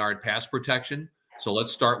blocking than they are at pass protection. So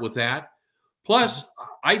let's start with that. Plus,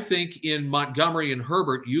 I think in Montgomery and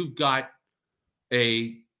Herbert, you've got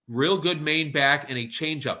a real good main back and a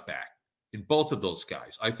change-up back in both of those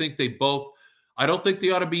guys. I think I don't think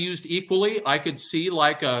they ought to be used equally. I could see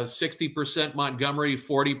like a 60% Montgomery,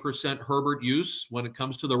 40% Herbert use when it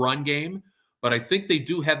comes to the run game. But I think they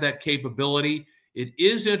do have that capability. It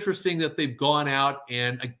is interesting that they've gone out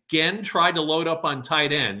and again tried to load up on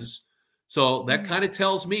tight ends. So that kind of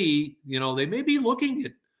tells me, they may be looking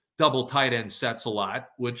at double tight end sets a lot,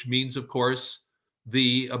 which means, of course,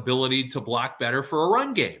 the ability to block better for a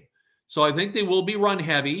run game. So I think they will be run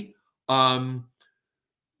heavy.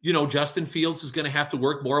 Justin Fields is going to have to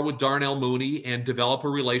work more with Darnell Mooney and develop a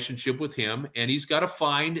relationship with him. And he's got to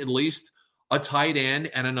find at least a tight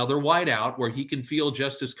end and another wideout where he can feel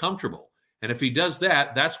just as comfortable. And if he does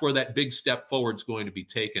that, that's where that big step forward is going to be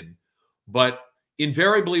taken. But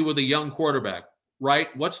invariably with a young quarterback,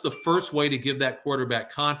 right? What's the first way to give that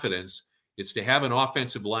quarterback confidence? It's to have an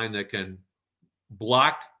offensive line that can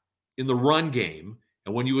block in the run game.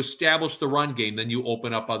 And when you establish the run game, then you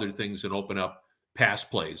open up other things and open up pass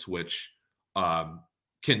plays, which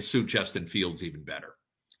can suit Justin Fields even better.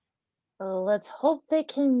 Let's hope they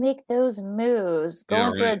can make those moves.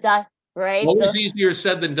 Going to the right. Always easier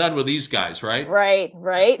said than done with these guys, right? Right.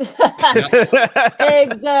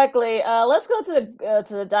 Exactly. Let's go to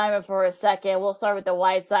the Diamond for a second. We'll start with the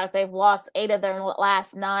White Sox. They've lost 8 of their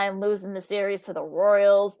last 9, losing the series to the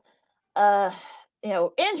Royals.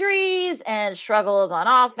 Injuries and struggles on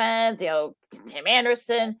offense. Tim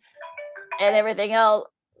Anderson and everything else.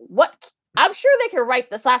 I'm sure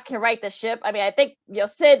the Sox can right the ship. I mean, I think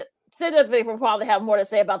Sid will probably have more to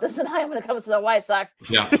say about this than I am when it comes to the White Sox.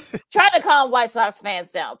 Yeah. Try to calm White Sox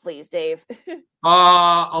fans down, please, Dave.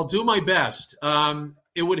 I'll do my best.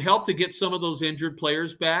 It would help to get some of those injured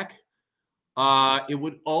players back. It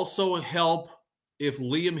would also help if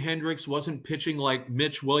Liam Hendricks wasn't pitching like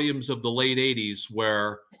Mitch Williams of the late 80s,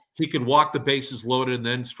 where he could walk the bases loaded and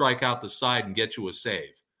then strike out the side and get you a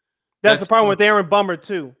save. That's the problem with Aaron Bummer,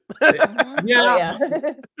 too. Yeah.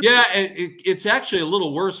 It's actually a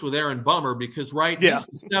little worse with Aaron Bummer because, he's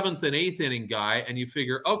the 7th and 8th inning guy, and you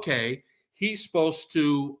figure, okay, he's supposed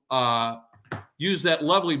to use that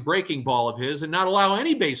lovely breaking ball of his and not allow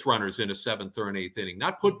any base runners in a 7th or an 8th inning,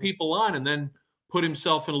 not put people on and then put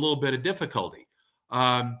himself in a little bit of difficulty.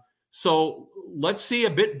 So let's see a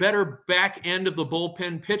bit better back end of the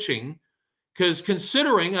bullpen pitching. Because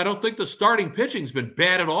considering, I don't think the starting pitching's been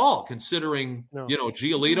bad at all, considering,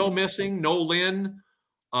 Giolito missing, no Lynn.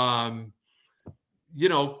 Kopech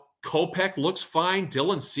looks fine.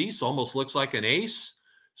 Dylan Cease almost looks like an ace.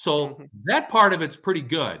 So that part of it's pretty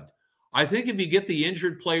good. I think if you get the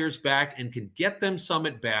injured players back and can get them some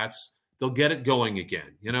at-bats, they'll get it going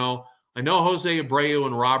again. I know Jose Abreu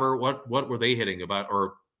and Robert, what were they hitting about?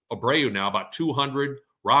 Or Abreu now, about 200.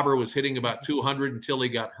 Robert was hitting about 200 until he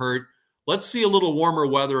got hurt. Let's see a little warmer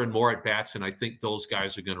weather and more at-bats, and I think those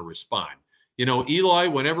guys are going to respond. Eloy,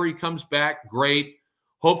 whenever he comes back, great.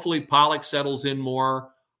 Hopefully Pollock settles in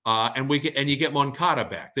more, and you get Moncada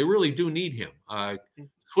back. They really do need him.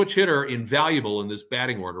 Switch hitter invaluable in this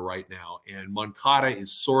batting order right now, and Moncada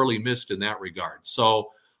is sorely missed in that regard. So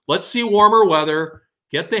let's see warmer weather,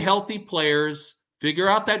 get the healthy players, figure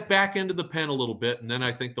out that back end of the pen a little bit, and then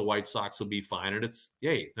I think the White Sox will be fine. And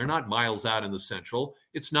they're not miles out in the Central.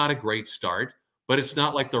 It's not a great start, but it's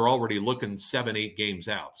not like they're already looking 7-8 games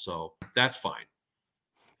out. So that's fine.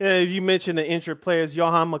 Yeah, you mentioned the injured players,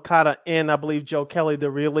 Yohan Moncada and I believe Joe Kelly, the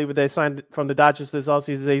reliever they signed from the Dodgers this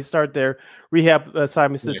offseason. They start their rehab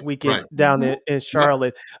assignments this weekend down in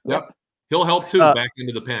Charlotte. Yep. He'll help too back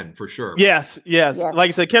into the pen for sure. Yes. Like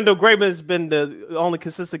I said, Kendall Graveman has been the only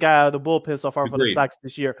consistent guy out of the bullpen so far for the Sox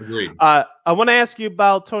this year. Agreed. I want to ask you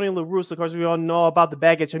about Tony La Russa. Of course, we all know about the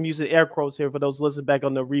baggage. I'm using air quotes here for those listening back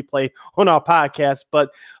on the replay on our podcast.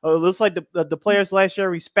 But it looks like the players last year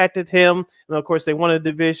respected him. And, of course, they won a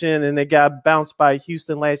division and they got bounced by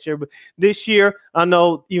Houston last year. But this year, I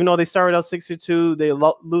know, even though they started out 6-2, they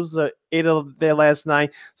lose 8 of their last 9.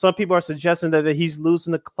 Some people are suggesting that he's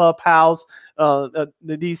losing the clubhouse.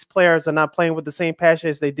 These players are not playing with the same passion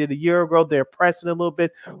as they did a year ago. They're pressing a little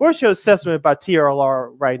bit. What's your assessment about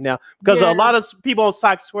TLR right now? Because a lot of people on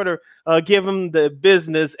Sox Twitter give him the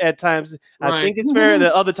business at times. Right. I think it's fair, and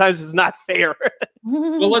at other times it's not fair.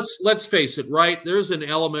 Well, let's face it, right? There's an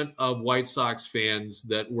element of White Sox fans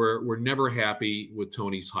that were never happy with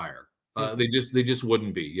Tony's hire. They just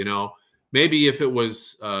wouldn't be. Maybe if it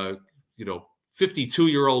was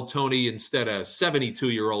 52-year-old Tony instead of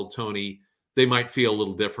 72-year-old Tony, they might feel a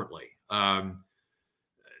little differently.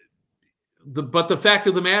 But the fact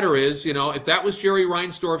of the matter is, if that was Jerry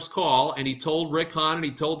Reinsdorf's call and he told Rick Hahn and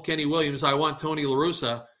he told Kenny Williams, I want Tony La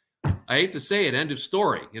Russa, I hate to say it, end of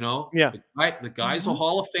story. Yeah. The guy's a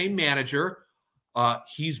Hall of Fame manager.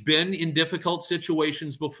 He's been in difficult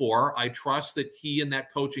situations before. I trust that he and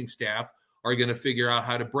that coaching staff are going to figure out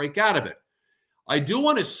how to break out of it. I do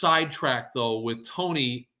want to sidetrack, though, with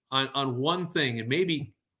Tony on one thing, and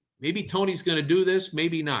maybe Tony's going to do this,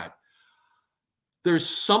 maybe not. There's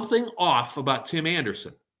something off about Tim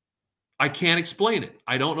Anderson. I can't explain it.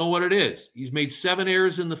 I don't know what it is. He's made 7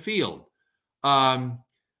 errors in the field. I'm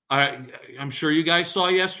sure you guys saw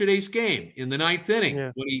yesterday's game in the 9th inning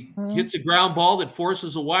when he hits a ground ball that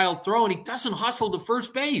forces a wild throw, and he doesn't hustle to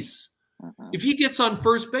first base. If he gets on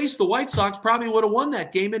first base, the White Sox probably would have won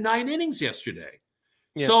that game in 9 innings yesterday.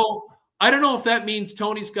 Yeah. So I don't know if that means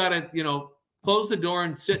Tony's got to, close the door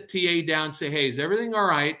and sit TA down and say, hey, is everything all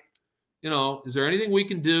right? Is there anything we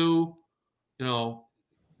can do?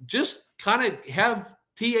 Just kind of have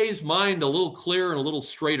TA's mind a little clearer and a little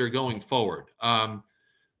straighter going forward.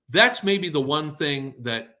 That's maybe the one thing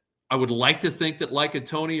that I would like to think that like a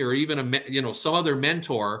Tony or even some other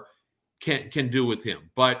mentor can do with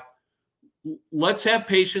him. But let's have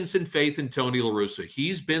patience and faith in Tony La Russa.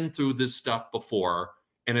 He's been through this stuff before,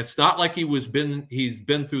 and it's not like he's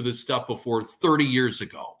been through this stuff before 30 years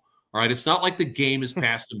ago. All right, it's not like the game has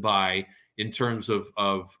passed him by in terms of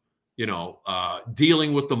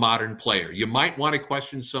dealing with the modern player. You might want to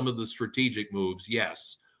question some of the strategic moves,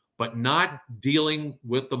 yes, but not dealing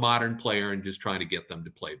with the modern player and just trying to get them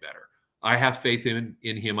to play better. I have faith in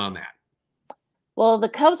him on that. Well, the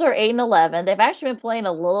Cubs are 8-11. They've actually been playing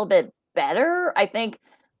a little bit better. I think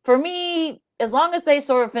for me, as long as they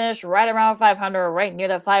sort of finish right around 500 or right near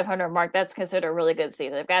the 500 mark, that's considered a really good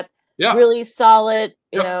season. They've got really solid,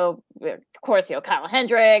 of course, Kyle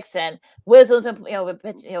Hendricks and Wisdom's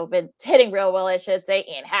been, been hitting real well, I should say.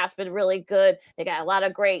 Ian Happ's been really good. They got a lot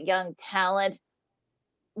of great young talent.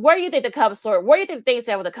 Where do you think the Cubs where do you think they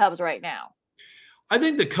stand with the Cubs right now? I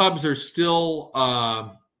think the Cubs are still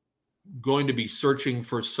going to be searching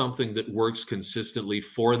for something that works consistently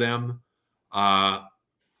for them.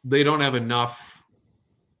 They don't have enough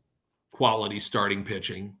quality starting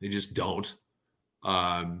pitching. They just don't.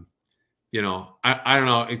 I don't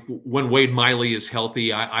know. When Wade Miley is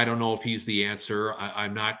healthy, I don't know if he's the answer.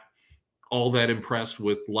 I'm not all that impressed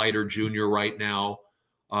with Leiter Jr. right now.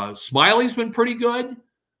 Smiley's been pretty good.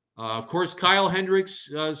 Of course, Kyle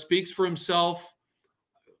Hendricks speaks for himself.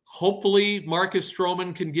 Hopefully, Marcus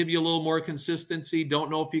Stroman can give you a little more consistency.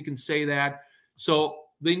 Don't know if you can say that. So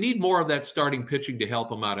they need more of that starting pitching to help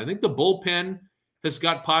them out. I think the bullpen has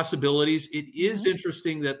got possibilities. It is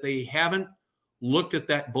interesting that they haven't looked at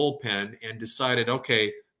that bullpen and decided,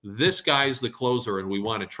 okay, this guy's the closer and we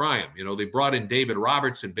want to try him. They brought in David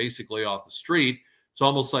Robertson basically off the street. It's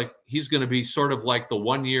almost like he's going to be sort of like the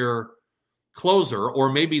one-year closer,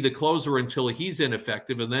 or maybe the closer until he's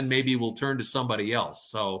ineffective, and then maybe we'll turn to somebody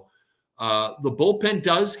else. So the bullpen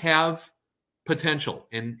does have potential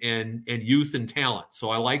and youth and talent. So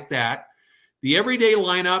I like that. The everyday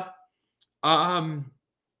lineup,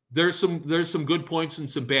 there's some good points and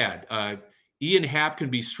some bad. Ian Happ can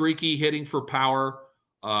be streaky, hitting for power.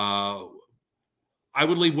 I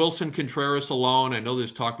would leave Wilson Contreras alone. I know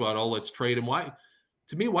there's talk about, oh, let's trade him. Why?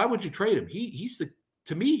 To me, why would you trade him? He's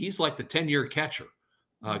like the 10-year catcher.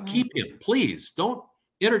 Keep him, please. Don't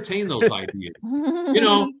entertain those ideas.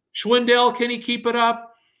 Schwindel, can he keep it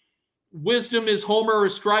up? Wisdom is homer or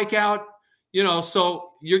strikeout.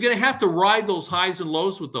 So you're going to have to ride those highs and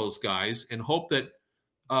lows with those guys and hope that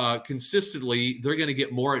consistently they're going to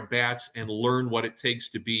get more at bats and learn what it takes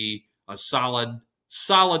to be a solid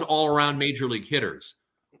all-around major league hitters.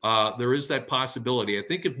 There is that possibility. I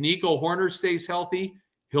think if Nico Horner stays healthy,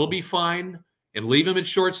 he'll be fine, and leave him at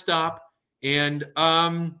shortstop. And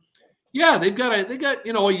they've got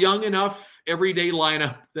a young enough everyday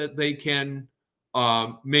lineup that they can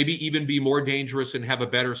maybe even be more dangerous and have a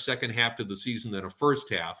better second half to the season than a first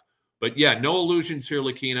half. But yeah, no illusions here,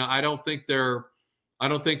 Lakina. I don't think they're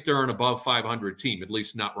an above 500 team, at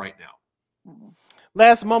least not right now.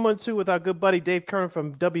 Last moment, too, with our good buddy Dave Kern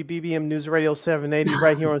from WBBM News Radio 780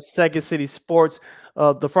 right here on Second City Sports.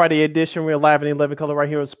 The Friday edition, we're live in 11 color right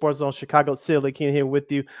here on Sports Zone Chicago. Silly King here with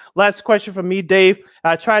you. Last question from me, Dave.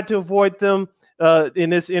 I tried to avoid them in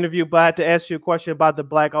this interview, but I had to ask you a question about the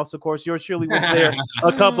Blackhawks. Of course, yours surely was there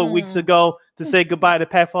a couple of weeks ago to say goodbye to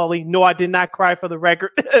Pat Foley. No, I did not cry, for the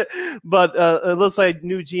record. But it looks like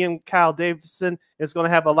new GM Kyle Davidson is going to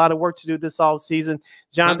have a lot of work to do this offseason.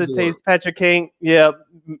 Jonathan Toews, Patrick Kane, we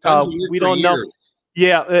don't know.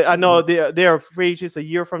 Yeah, I know they're free agents a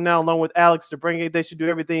year from now, along with Alex DeBrincat. They should do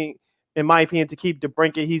everything, in my opinion, to keep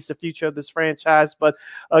DeBrincat. He's the future of this franchise. But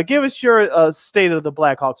give us your state of the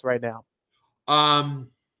Blackhawks right now.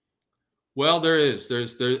 Well, there's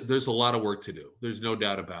a lot of work to do. There's no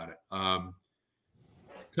doubt about it.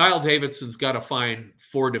 Kyle Davidson's got to find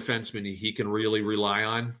 4 defensemen he can really rely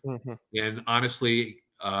on. Mm-hmm. And honestly,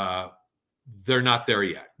 they're not there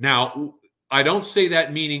yet. Now, I don't say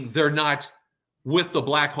that meaning they're not with the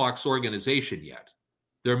Blackhawks organization yet.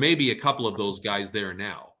 There may be a couple of those guys there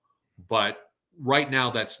now, but right now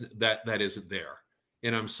that isn't there.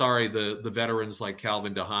 And I'm sorry, the veterans like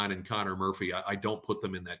Calvin DeHaan and Connor Murphy, I don't put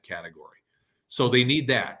them in that category. So they need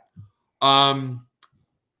that.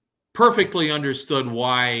 Perfectly understood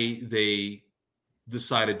why they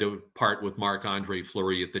decided to part with Marc-Andre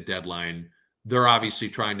Fleury at the deadline. They're obviously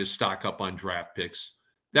trying to stock up on draft picks.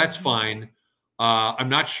 That's fine. I'm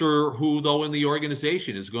not sure who, though, in the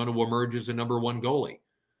organization is going to emerge as a number 1 goalie.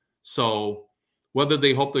 So whether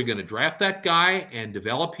they hope they're going to draft that guy and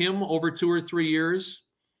develop him over 2 or 3 years,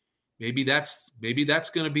 maybe that's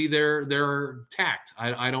going to be their tact.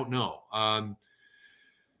 I don't know. And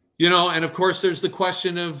of course, there's the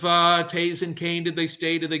question of Toews and Kane. Did they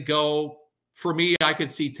stay? Did they go? For me, I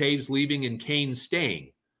could see Toews leaving and Kane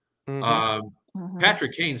staying.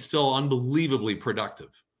 Patrick Kane's still unbelievably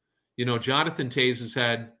productive. Jonathan Toews has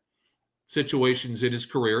had situations in his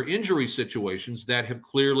career, injury situations, that have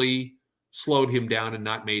clearly slowed him down and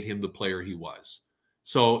not made him the player he was.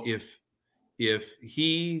 So if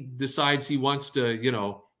he decides he wants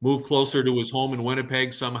to, move closer to his home in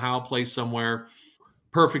Winnipeg somehow, play somewhere,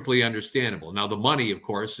 perfectly understandable. Now, the money, of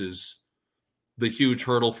course, is the huge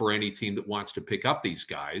hurdle for any team that wants to pick up these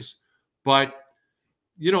guys. But,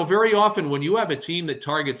 very often when you have a team that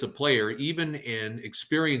targets a player, even an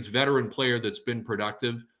experienced veteran player that's been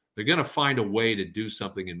productive, they're going to find a way to do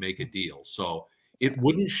something and make a deal. So it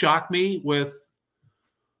wouldn't shock me with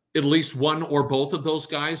at least one or both of those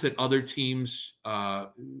guys that other teams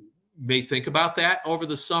may think about that over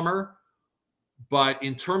the summer. But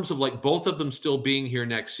in terms of both of them still being here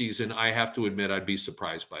next season, I have to admit I'd be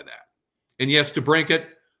surprised by that. And yes, DeBrincat,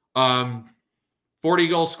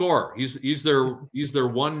 40-goal scorer. He's their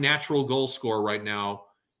one natural goal scorer right now.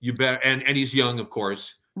 You bet, and he's young, of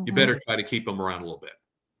course. You better try to keep him around a little bit.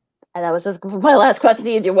 And that was just my last question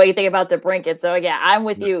to you. What do you think about DeBrincat? So yeah, I'm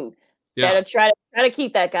with you. Better try to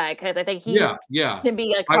keep that guy, because I think he can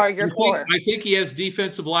be a part of your core. I think he has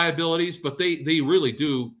defensive liabilities, but they really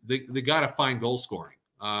do. They got to find goal scoring.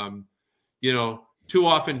 Too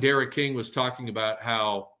often Derek King was talking about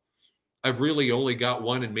how I've really only got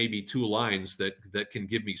 1 and maybe 2 lines that can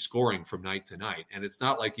give me scoring from night to night. And it's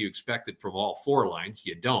not like you expect it from all 4 lines.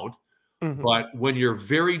 You don't. Mm-hmm. But when you're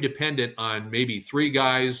very dependent on maybe 3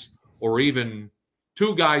 guys or even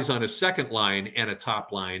 2 guys on a second line and a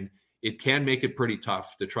top line, it can make it pretty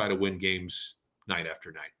tough to try to win games night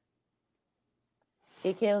after night.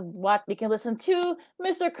 You can listen to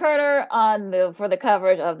Mr. Kerner for the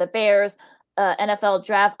coverage of the Bears NFL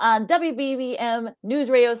draft on WBBM News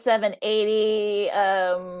Radio 780.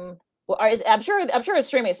 I'm sure it's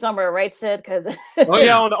streaming somewhere, right, Sid? Because on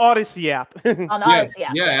the Odyssey app. On the Odyssey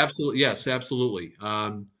app. Yeah, absolutely. Yes, absolutely.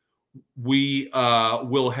 We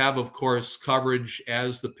will have, of course, coverage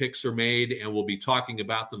as the picks are made, and we'll be talking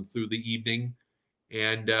about them through the evening.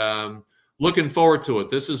 And looking forward to it.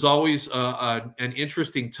 This is always an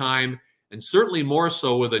interesting time, and certainly more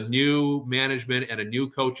so with a new management and a new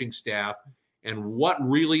coaching staff, and what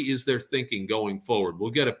really is their thinking going forward.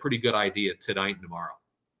 We'll get a pretty good idea tonight and tomorrow.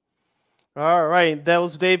 All right, that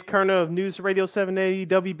was Dave Kerner of News Radio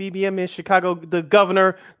 780 WBBM in Chicago, the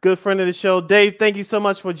governor, good friend of the show. Dave, thank you so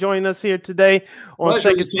much for joining us here today on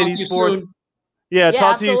Second City Sports. Yeah,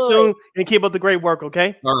 talk to you soon, and keep up the great work,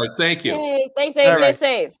 okay? All right, thank you. Hey, thanks, Dave. Stay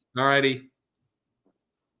safe. All righty.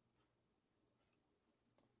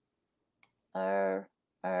 All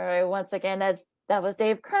right, once again, that was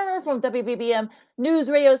Dave Kerner from WBBM News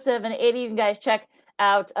Radio 780. You can guys check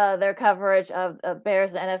out their coverage of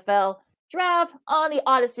Bears and NFL draft on the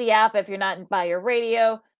Odyssey app if you're not by your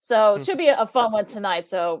radio. So it should be a fun one tonight.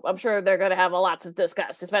 So I'm sure they're going to have a lot to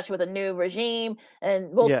discuss, especially with a new regime, and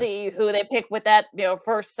we'll see who they pick with that,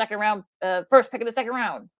 first pick of the second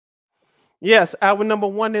round. Yes, hour number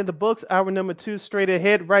 1 in the books, hour number 2 straight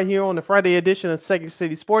ahead right here on the Friday edition of Second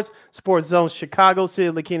City Sports Zone Chicago.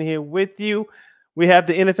 Sid Lakina here with you. We have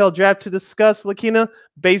the NFL draft to discuss, Lakina,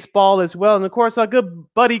 baseball as well. And, of course, our good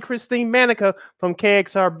buddy Christine Manica from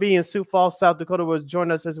KXRB in Sioux Falls, South Dakota, will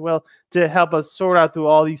join us as well to help us sort out through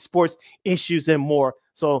all these sports issues and more.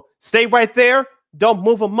 So stay right there. Don't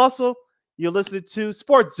move a muscle. You're listening to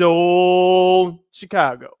Sports Zone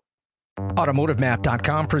Chicago.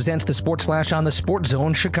 AutomotiveMap.com presents the Sports Flash on the Sports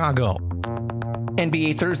Zone Chicago.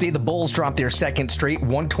 NBA Thursday, the Bulls dropped their second straight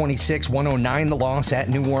 126-109 the loss at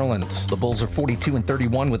New Orleans. The Bulls are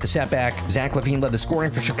 42-31 with the setback. Zach LaVine led the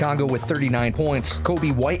scoring for Chicago with 39 points.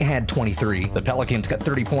 Kobe White had 23. The Pelicans got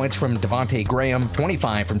 30 points from Devontae Graham,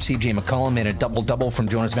 25 from CJ McCollum, and a double-double from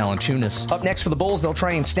Jonas Valanciunas. Up next for the Bulls, they'll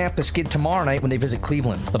try and snap the skid tomorrow night when they visit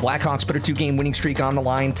Cleveland. The Blackhawks put a 2-game winning streak on the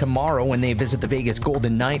line tomorrow when they visit the Vegas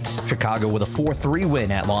Golden Knights. Chicago with a 4-3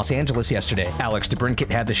 win at Los Angeles yesterday. Alex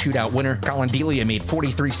DeBrincat had the shootout winner. Colin Delia made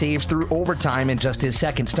 43 saves through overtime in just his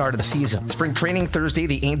second start of the season. Spring training Thursday,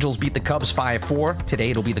 the Angels beat the Cubs 5-4. Today,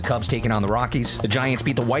 it'll be the Cubs taking on the Rockies. The Giants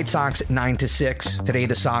beat the White Sox 9-6. Today,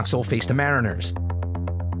 the Sox will face the Mariners.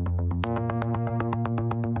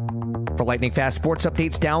 For lightning fast sports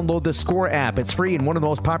updates, download the Score app. It's free and one of the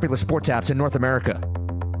most popular sports apps in North America.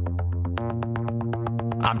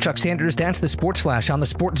 I'm Chuck Sanders. That's the Sports Flash on the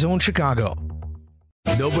Sports Zone Chicago.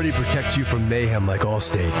 Nobody protects you from mayhem like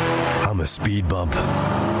Allstate. I'm a speed bump.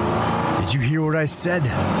 Did you hear what I said?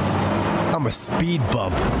 I'm a speed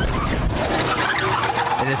bump.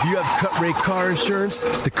 And if you have cut rate car insurance,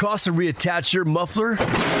 the cost to reattach your muffler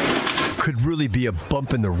could really be a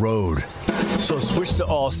bump in the road. So switch to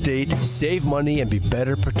Allstate, save money, and be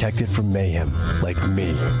better protected from mayhem, like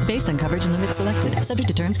me. Based on coverage and limits selected, subject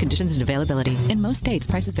to terms, conditions, and availability. In most states,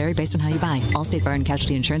 prices vary based on how you buy. Allstate Bar and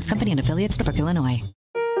Casualty Insurance Company and affiliates, Norfolk, Illinois.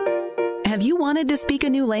 Have you wanted to speak a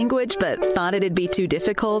new language but thought it'd be too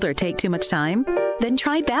difficult or take too much time? Then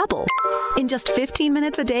try Babbel. In just 15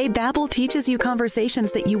 minutes a day, Babbel teaches you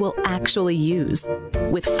conversations that you will actually use.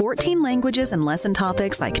 With 14 languages and lesson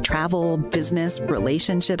topics like travel, business,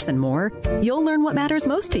 relationships, and more, you'll learn what matters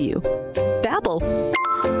most to you. Babbel.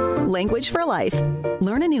 Language for life.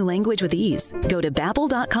 Learn a new language with ease. Go to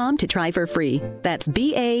Babbel.com to try for free. That's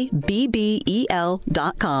BABBEL.com.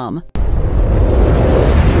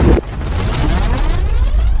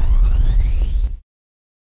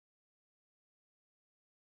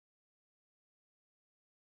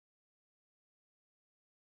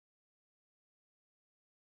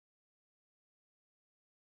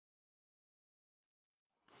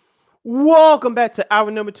 Welcome back to hour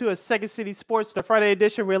number 2 of Second City Sports, the Friday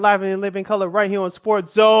edition. We're live and in living color right here on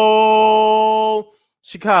Sports Zone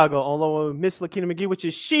Chicago, along with Miss Lakina McGee, which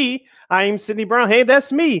is she. I am Sydney Brown. Hey,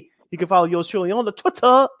 that's me. You can follow yours truly on the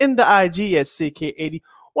Twitter and the IG at SidK80.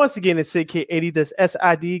 Once again, it's SidK80. That's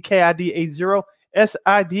SIDKID80.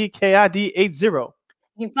 SIDKID80.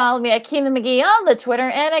 You can follow me at Keena McGee on the Twitter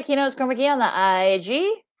and at Keena_McGee on the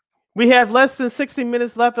IG. We have less than 60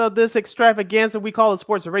 minutes left of this extravaganza we call a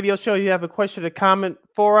sports radio show. You have a question or comment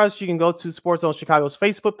for us, you can go to Sports Zone Chicago's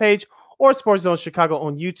Facebook page or Sports Zone Chicago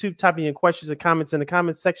on YouTube. Type in your questions and comments in the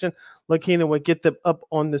comments section. Lakina will get them up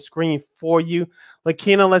on the screen for you.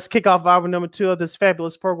 Lakina, let's kick off hour number 2 of this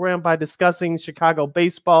fabulous program by discussing Chicago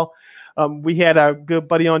baseball. We had our good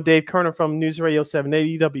buddy on, Dave Kerner from News Radio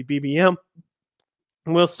 780 WBBM.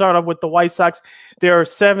 We'll start off with the White Sox. They are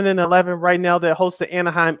 7-11 right now. They host the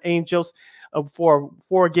Anaheim Angels for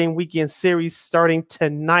a 4-game weekend series starting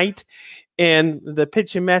tonight. And the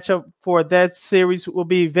pitching matchup for that series will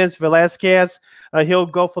be Vince Velasquez. He'll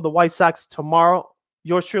go for the White Sox tomorrow.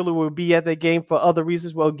 Yours truly will be at that game for other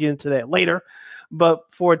reasons. We'll get into that later. But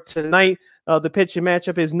for tonight, the pitching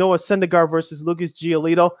matchup is Noah Syndergaard versus Lucas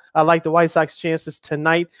Giolito. I like the White Sox chances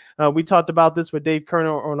tonight. We talked about this with Dave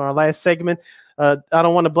Kerner on our last segment. I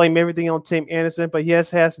don't want to blame everything on Tim Anderson, but he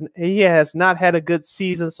has not had a good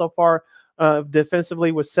season so far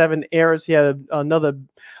defensively with 7 errors. He had another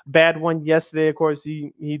bad one yesterday. Of course,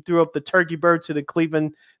 he threw up the turkey bird to the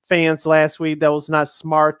Cleveland fans last week. That was not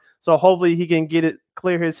smart. So hopefully he can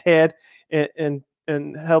clear his head and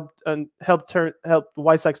help the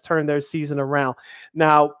White Sox turn their season around.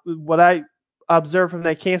 Now, what I observed from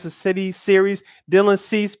that Kansas City series, Dylan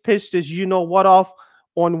Cease pitched his off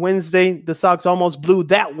on Wednesday. The Sox almost blew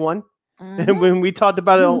that one. Mm-hmm. And when we talked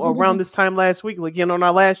about it around this time last week, again on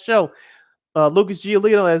our last show, Lucas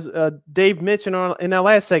Giolito, as Dave mentioned in our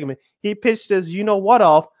last segment, he pitched his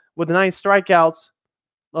off with 9 strikeouts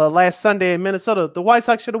last Sunday in Minnesota. The White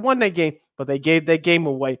Sox should have won that game, but they gave that game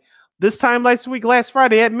away. This time last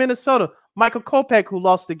Friday at Minnesota, Michael Kopech, who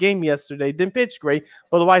lost the game yesterday, didn't pitch great,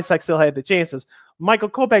 but the White Sox still had the chances. Michael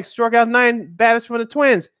Kopech struck out 9 batters from the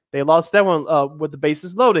Twins. They lost that one with the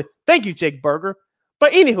bases loaded. Thank you, Jake Berger.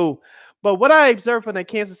 But anywho, what I observed from that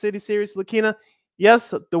Kansas City series, Lakina,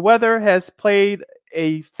 yes, the weather has played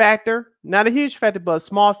a factor, not a huge factor, but a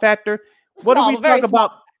small factor. What do we talk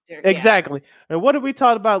about? Exactly. And what did we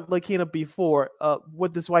talk about, Lakina, before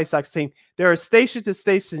with this White Sox team? They're a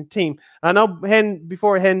station-to-station team. I know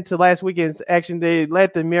before heading to last weekend's action, they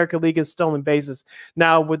led the American League in stolen bases.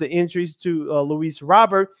 Now, with the injuries to Luis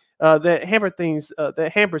Robert, that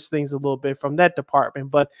hampers things a little bit from that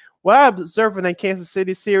department. But what I observed in that Kansas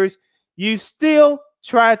City series, you still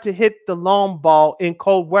try to hit the long ball in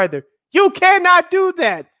cold weather. You cannot do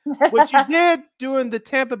that. What you did during the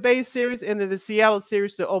Tampa Bay series and the Seattle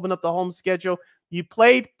series to open up the home schedule, you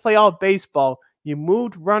played playoff baseball. You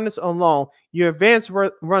moved runners along. You advanced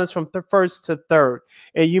runners from first to third,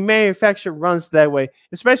 and you manufactured runs that way,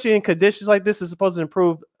 especially in conditions like this. Is supposed to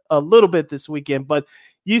improve a little bit this weekend, but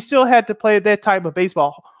you still had to play that type of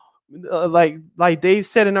baseball. Like Dave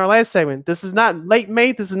said in our last segment, this is not late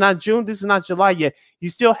May, this is not June, this is not July yet. You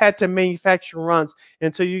still had to manufacture runs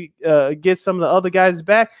until you get some of the other guys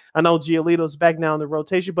back. I know Giolito's back now in the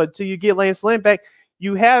rotation, but until you get Lance Lynn back,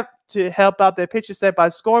 you have to help out that pitcher set by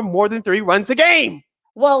scoring more than 3 runs a game.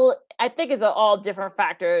 Well, I think it's all different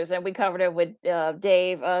factors, and we covered it with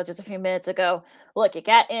Dave just a few minutes ago. Look, you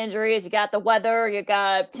got injuries, you got the weather, you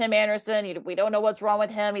got Tim Anderson. We don't know what's wrong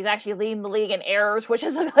with him. He's actually leading the league in errors, which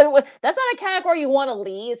is that's not a category you want to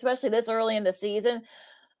lead, especially this early in the season.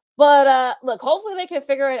 But look, hopefully they can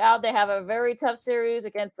figure it out. They have a very tough series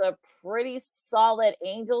against a pretty solid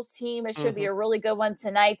Angels team. It should be a really good one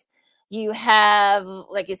tonight. You have,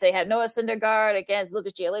 like you say, Noah Syndergaard against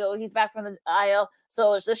Lucas Giolito. He's back from the IL,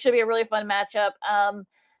 so this should be a really fun matchup.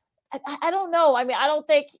 I don't know. I mean, I don't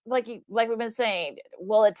think, like we've been saying,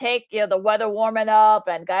 will it take the weather warming up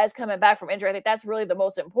and guys coming back from injury? I think that's really the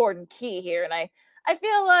most important key here. And I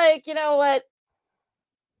feel like, you know what?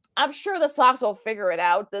 I'm sure the Sox will figure it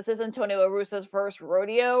out. This isn't Tony La Russa's first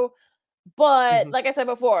rodeo, but like I said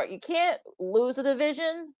before, you can't lose a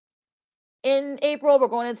division in April. We're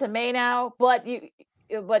going into May now, but you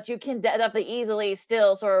can definitely easily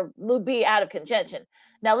still sort of be out of contention.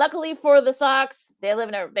 Now, luckily for the Sox, they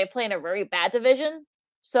play in a very bad division,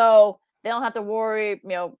 so they don't have to worry.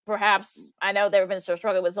 Perhaps I know they've been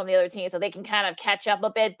struggling with some of the other teams, so they can kind of catch up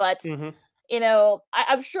a bit. But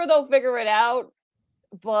I'm sure they'll figure it out.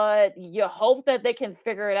 But you hope that they can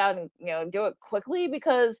figure it out and do it quickly,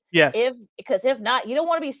 because if not, you don't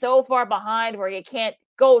want to be so far behind where you can't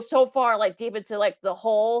go so far deep into the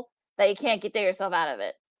hole that you can't get yourself out of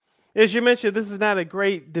it. As you mentioned, this is not a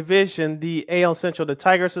great division, the AL Central. The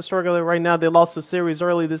Tigers are struggling right now. They lost the series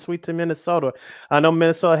early this week to Minnesota. I know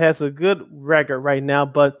Minnesota has a good record right now,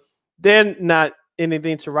 but they're not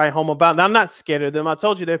anything to write home about. Now, I'm not scared of them. I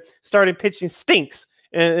told you their starting pitching stinks,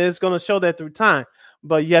 and it's going to show that through time.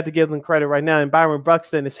 But you have to give them credit right now. And Byron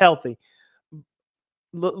Buxton is healthy.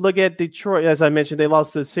 Look at Detroit. As I mentioned, they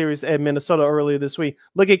lost the series at Minnesota earlier this week.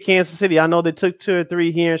 Look at Kansas City. I know they took 2 or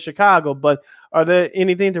 3 here in Chicago, but are there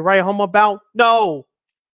anything to write home about? No.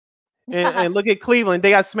 And look at Cleveland. They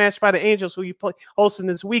got smashed by the Angels, who you hosting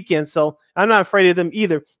this weekend. So I'm not afraid of them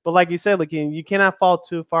either. But like you said, you cannot fall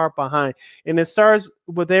too far behind. And it starts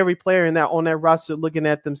with every player on that roster looking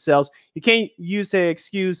at themselves. You can't use the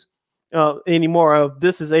excuse anymore of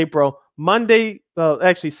this is April.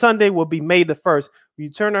 Sunday will be May the 1st. We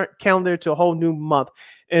turn our calendar to a whole new month,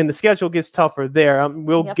 and the schedule gets tougher there.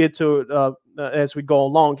 We'll get to it as we go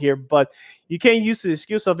along here, but you can't use the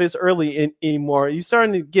excuse of it's early anymore. You're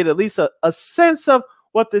starting to get at least a sense of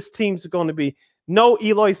what this team's going to be. No,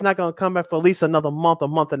 Eloy's not going to come back for at least another month, a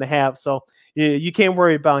month and a half, so you can't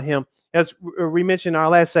worry about him. As we mentioned in our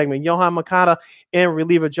last segment, Yohan Moncada and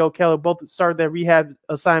reliever Joe Kelly both started their rehab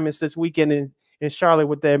assignments this weekend in Charlotte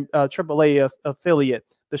with their AAA affiliate,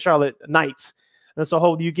 the Charlotte Knights. And so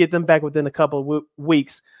hopefully you get them back within a couple of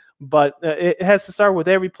weeks. But it has to start with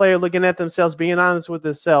every player looking at themselves, being honest with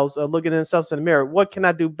themselves, looking at themselves in the mirror. What can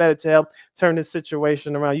I do better to help turn this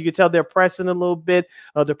situation around? You can tell they're pressing a little bit.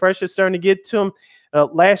 The pressure's starting to get to them.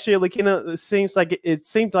 Last year, Lakina, it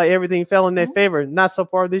seemed like everything fell in their favor. Not so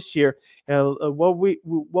far this year. What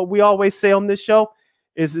we always say on this show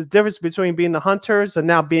is the difference between being the hunters and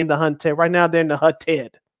now being the hunted. Right now, they're in the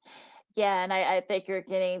hunted. Yeah, and I think you're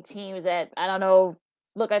getting teams that, I don't know.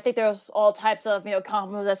 Look, I think there's all types of,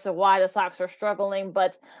 compliments as to why the Sox are struggling,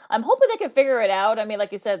 but I'm hoping they can figure it out. I mean,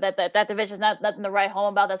 like you said, that division is nothing to write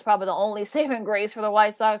home about. That's probably the only saving grace for the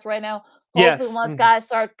White Sox right now. Hopefully, once guys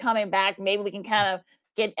start coming back, maybe we can kind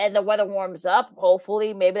of and the weather warms up.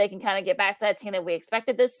 Hopefully, maybe they can kind of get back to that team that we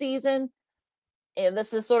expected this season. And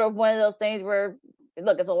this is sort of one of those things where,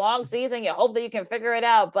 look, it's a long season. You hope that you can figure it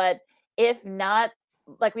out, but if not,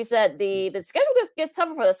 like we said, the schedule just gets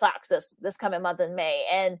tougher for the Sox this coming month in May.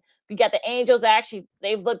 And we got the Angels. Actually,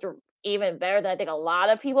 they've looked even better than I think a lot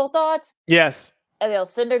of people thought. Yes. And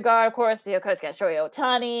Syndergaard, of course, because got Shohei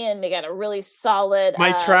Ohtani, and they got a really solid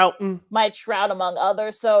Mike Trout, among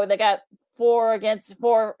others. So they got four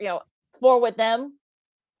with them.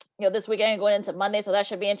 This weekend going into Monday, so that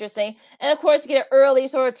should be interesting. And of course, you get an early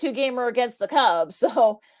sort of 2-gamer against the Cubs.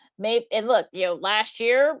 So maybe, and look, last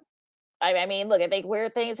year, I mean, look, I think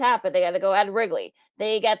weird things happen. They got to go at Wrigley.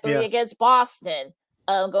 They got 3 against Boston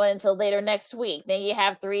going into later next week. Then you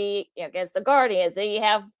have 3 against the Guardians. Then you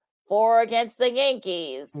have 4 against the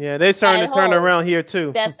Yankees. Yeah, they're starting to turn around here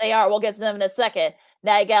too. Yes, they are. We'll get to them in a second.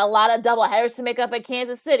 Now you got a lot of double headers to make up in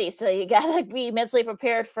Kansas City, so you got to be mentally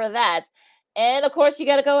prepared for that. And of course, you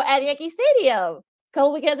got to go at Yankee Stadium a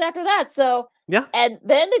couple weekends after that. So yeah, and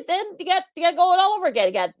then you got going all over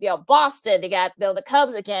again. You got Boston. You got the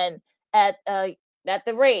Cubs again at the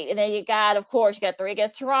rate, and then you got 3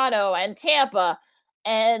 against Toronto and Tampa,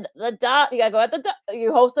 and you gotta go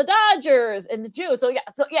you host the Dodgers in June. So yeah,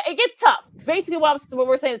 it gets tough. Basically, what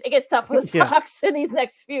we're saying is it gets tough for the Sox in these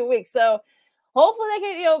next few weeks. So hopefully they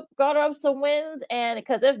can garner up some wins, and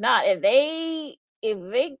because if not, if they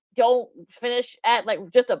don't finish at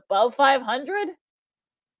just above 500,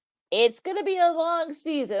 it's gonna be a long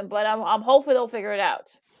season. But I'm hopefully they'll figure it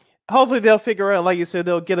out. Hopefully they'll figure out, like you said,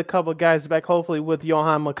 they'll get a couple of guys back, hopefully with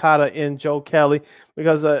Yohan Moncada and Joe Kelly,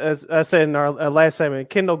 because as I said in our last segment,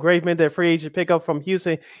 Kendall Graveman, their free agent pickup from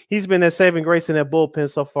Houston, he's been that saving grace in that bullpen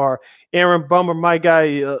so far. Aaron Bummer, my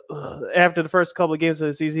guy, after the first couple of games of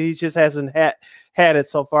the season, he just hasn't had it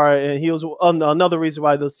so far, and he was another reason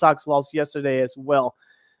why the Sox lost yesterday as well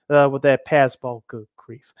with that pass ball. Good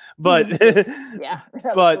grief. But yeah,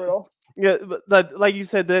 but brutal. Yeah, but like you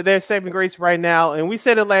said, they're saving grace right now, and we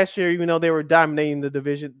said it last year. Even though they were dominating the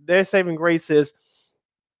division, their saving grace is,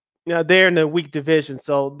 they're in a weak division,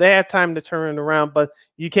 so they have time to turn it around. But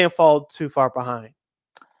you can't fall too far behind.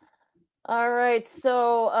 All right,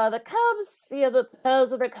 so the Cubs, the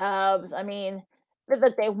Cubs are the Cubs. I mean,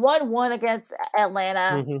 they won 1 against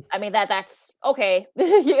Atlanta. Mm-hmm. I mean that's okay.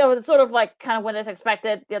 It's sort of like kind of when it's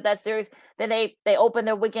expected. That series. Then they opened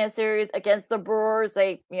their weekend series against the Brewers.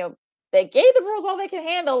 They gave the Brewers all they can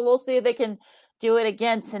handle. We'll see if they can do it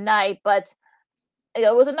again tonight. But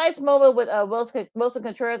it was a nice moment with Wilson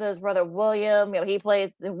Contreras and his brother William.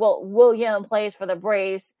 William plays for the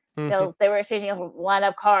Braves. Mm-hmm. They were exchanging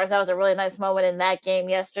lineup cards. That was a really nice moment in that game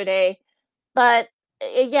yesterday. But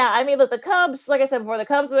yeah, I mean, look, the Cubs, like I said before, the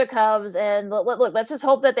Cubs are the Cubs, and look, let's just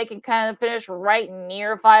hope that they can kind of finish right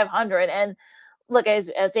near 500. And look,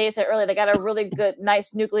 as Dave said earlier, they got a really good,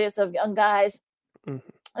 nice nucleus of young guys. Mm-hmm.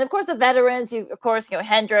 And of course, the veterans,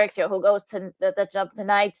 Hendricks, who goes to the jump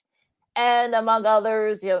tonight, and among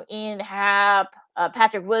others, Ian Happ,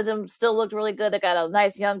 Patrick Wisdom still looked really good. They got a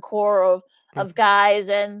nice young core of guys,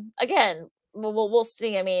 and again, we'll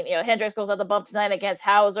see. I mean, Hendricks goes out the bump tonight against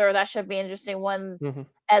Hauser. That should be an interesting one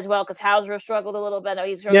as well, because Hauser struggled a little bit. No,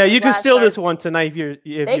 he's you can steal this one tonight if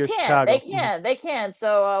you're Chicago. They can.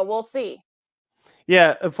 So we'll see.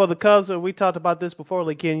 Yeah, for the Cubs, we talked about this before.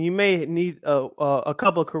 Like, you may need a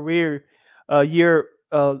couple of career year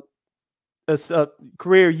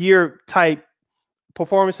type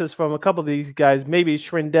performances from a couple of these guys, maybe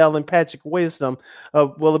Shrindell and Patrick Wisdom,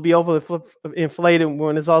 will it be inflated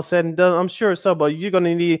when it's all said and done? I'm sure so, but you're going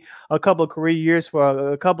to need a couple of career years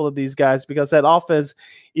for a couple of these guys because that offense,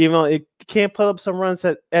 even though it can't put up some runs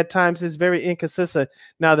at times, is very inconsistent.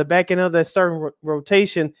 Now, the back end of that starting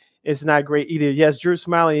rotation is not great either. Yes, Drew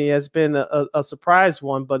Smiley has been a surprise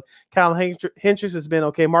one, but Kyle Hendricks has been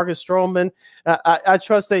okay. Marcus Stroman, I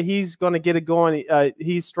trust that he's going to get it going.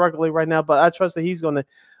 He's struggling right now, but I trust that he's going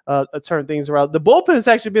to turn things around. The bullpen has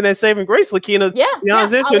actually been that saving grace, Lakina. Yeah. No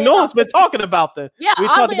one's been talking about that. Yeah, we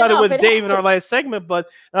talked about it with Dave in our last segment, but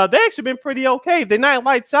they actually been pretty okay. They're not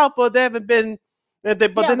lights out, but they haven't been.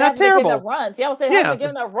 They're not terrible. Runs. Yeah, I would say they haven't been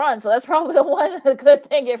giving up runs, so that's probably the one good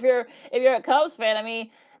thing if you're a Cubs fan. I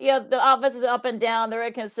mean, the offense is up and down. They're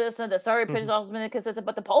inconsistent. The starting pitch has also been inconsistent,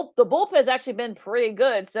 but the bullpen has actually been pretty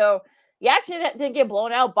good. So you actually didn't get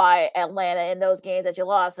blown out by Atlanta in those games that you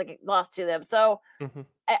lost to them. So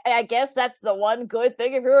I guess that's the one good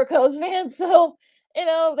thing if you're a Cubs fan. So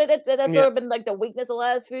that's sort of been like the weakness the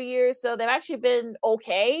last few years. So they've actually been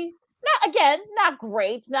okay. Not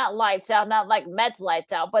great, not lights out, not like Mets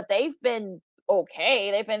lights out, but they've been okay.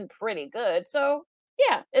 They've been pretty good. So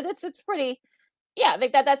yeah, it's pretty. Yeah, I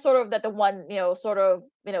think that's sort of the one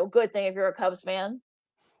good thing if you're a Cubs fan.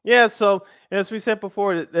 Yeah, so as we said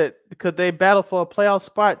before, that could they battle for a playoff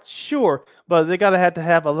spot? Sure, but they gotta have to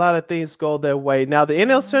have a lot of things go their way. Now the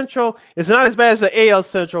NL Central is not as bad as the AL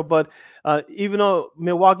Central, but even though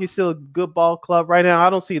Milwaukee's still a good ball club right now, I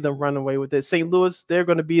don't see them running away with it. St. Louis, they're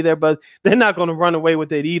going to be there, but they're not going to run away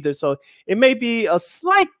with it either. So it may be a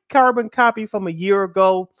slight carbon copy from a year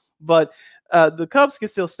ago, but the Cubs can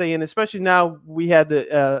still stay in, especially now we had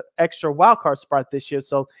the extra wild card spot this year.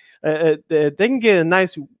 So they can get a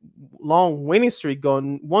nice long winning streak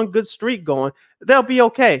going, one good streak going. They'll be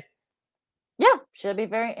okay. Yeah, should be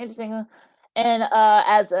very interesting. And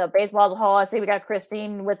as baseball as a whole, I see we got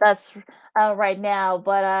Christine with us right now.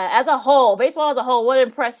 But as a whole, baseball as a whole, what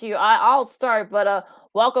impressed you? I'll start. But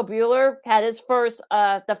Walker Buehler had his first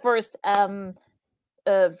shutout,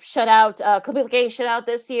 complete game shutout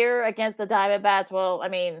this year against the Diamondbacks. Well, I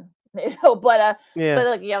mean, but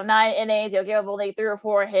 9 innings, give up only 3 or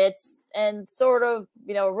 4 hits, and sort of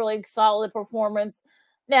really solid performance.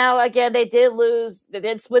 Now, again, they did lose. They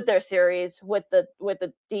did split their series with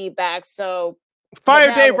the D-backs. So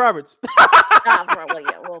fire Dave Roberts. Probably,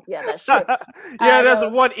 yeah, that's true. There's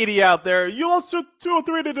one idiot out there. You lost 2 or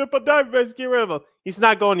 3 to the Diamondbacks. Get rid of him. He's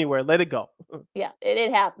not going anywhere. Let it go. Yeah,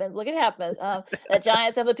 it happens. Look, it happens. The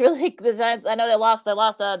Giants have looked really. The Giants. I know they lost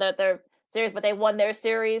their series, but they won their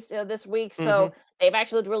series this week. So they've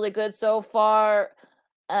actually looked really good so far.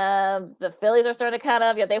 The Phillies are starting to kind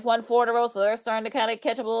of, they've won 4 in a row, so they're starting to kind of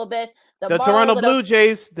catch up a little bit. The Toronto Blue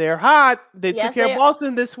Jays, they're hot. They took care of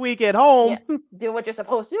Boston this week at home. Yeah. Do what you're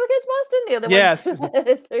supposed to do against Boston. Yes.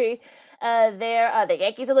 3. The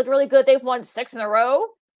Yankees have looked really good. They've won 6 in a row.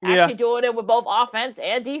 Actually doing it with both offense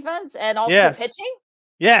and defense, and also pitching.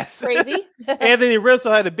 Yes. Crazy. Anthony Rizzo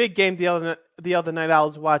had a big game the other night I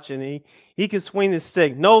was watching. He could swing his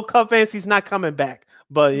stick. No Cub fans, he's not coming back.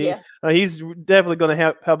 But he's definitely going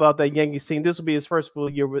to help out that Yankees team. This will be his first full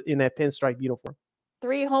year in that pinstripe uniform.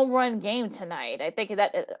 3 home run game tonight. I think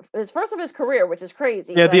that his first of his career, which is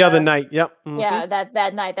crazy. Yeah, the other night. Yep. Yeah,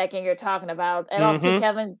 that night, that game you're talking about. And also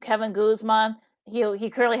Kevin Guzman. He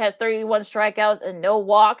currently has 31 strikeouts and no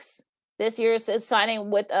walks. This year is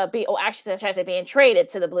signing with being traded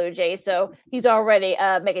to the Blue Jays. So he's already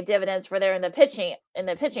making dividends for there in the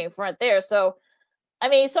pitching front there. So I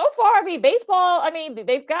mean, so far, baseball,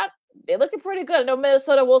 they're looking pretty good. I know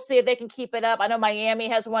Minnesota, we'll see if they can keep it up. I know Miami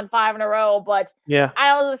has won 5 in a row, but I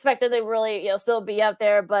don't expect them to really, still be up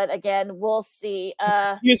there. But again, we'll see.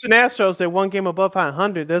 Houston Astros, they're 1 game above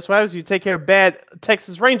 500. That's why you take care of bad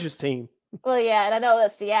Texas Rangers team. Well, yeah, and I know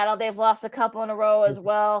that Seattle, they've lost a couple in a row as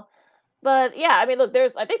well. But yeah, I mean, look,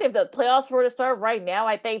 I think the playoffs were to start right now.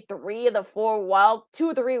 I think 2 of the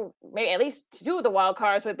 3, maybe at least 2 of the wild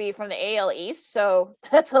cards would be from the AL East. So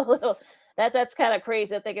that's that's kind of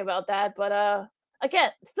crazy to think about that. But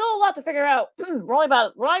again, still a lot to figure out. we're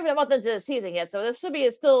not even a month into the season yet, so this should be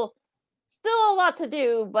still a lot to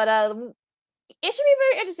do. But it should be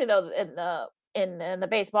very interesting though in the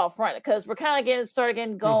baseball front, because we're kind of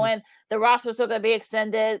getting going. The roster's still going to be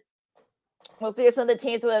extended. We'll see if some of the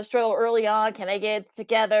teams who have struggled early on, can they get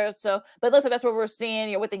together? So, but it looks like that's what we're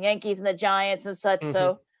seeing with the Yankees and the Giants and such.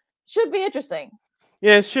 So, should be interesting.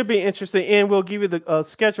 Yeah, it should be interesting. And we'll give you the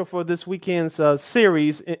schedule for this weekend's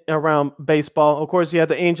series around baseball. Of course, you have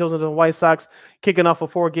the Angels and the White Sox kicking off a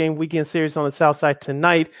 4-game weekend series on the South Side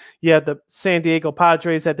tonight. You have the San Diego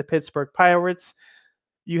Padres at the Pittsburgh Pirates.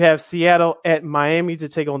 You have Seattle at Miami to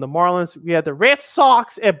take on the Marlins. We have the Red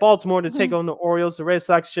Sox at Baltimore to take on the Orioles. The Red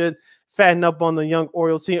Sox should fatten up on the young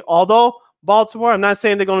Orioles team. Although Baltimore, I'm not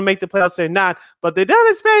saying they're going to make the playoffs. They're not, but they're not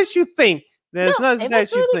as bad as you think. It's not as bad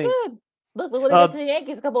as you think. Good. Look what they did to the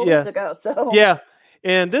Yankees a couple of weeks ago. So yeah,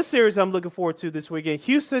 and this series I'm looking forward to this weekend.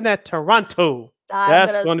 Houston at Toronto.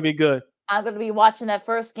 That's going to be good. I'm going to be watching that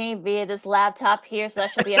first game via this laptop here, so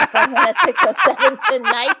that should be a fun one at 6:07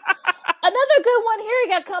 tonight. Another good one here you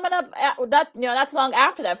got coming up. Not too long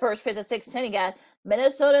after that first pitch at 6:10. You got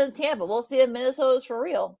Minnesota and Tampa. We'll see if Minnesota's for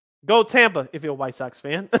real. Go Tampa if you're a White Sox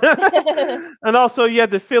fan. And also you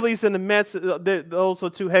have the Phillies and the Mets. They're also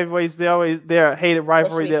two heavyweights. They're a hated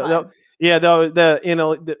rivalry. The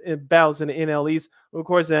battles in the NL East. Of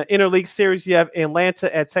course, in the interleague series, you have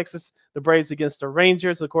Atlanta at Texas, the Braves against the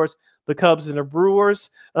Rangers. Of course, the Cubs and the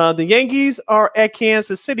Brewers. The Yankees are at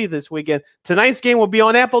Kansas City this weekend. Tonight's game will be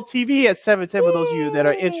on Apple TV at 7:10 for those of you that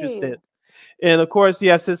are interested. And, of course,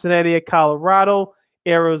 you have Cincinnati at Colorado,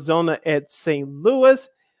 Arizona at St. Louis,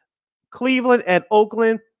 Cleveland at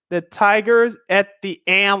Oakland, the Tigers at the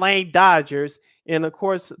LA Dodgers, and, of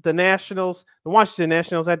course, the Washington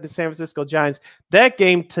Nationals at the San Francisco Giants. That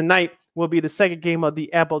game tonight will be the second game of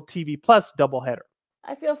the Apple TV Plus doubleheader.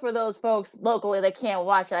 I feel for those folks locally that can't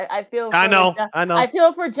watch it. I know. I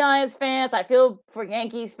feel for Giants fans. I feel for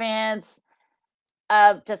Yankees fans.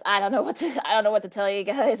 I don't know what to tell you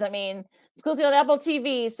guys. I mean, it's exclusively on Apple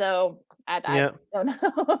TV, so I don't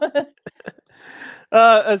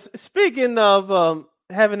know. Speaking of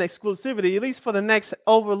having exclusivity, at least for the next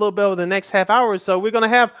half hour or so, we're gonna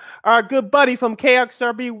have our good buddy from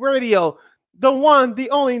KXRB Radio, the one, the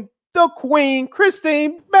only, the Queen,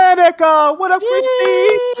 Christine Manica. What up,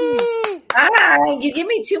 Christine? You give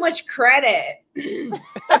me too much credit.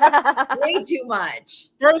 Way too much.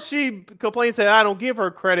 First she complains that I don't give her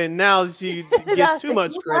credit. Now she gets too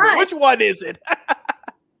much credit. Which one is it?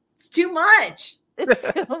 It's too much. It's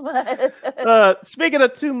too much. Speaking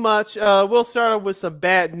of too much, we'll start off with some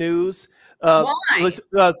bad news. Why?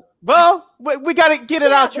 Well, we got to get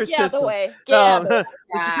it out your system. The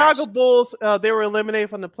Chicago Bulls, they were eliminated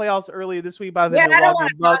from the playoffs earlier this week by the Milwaukee Bucks. I don't want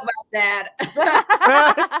to talk about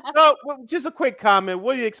that. No, just a quick comment.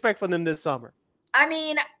 What do you expect from them this summer? I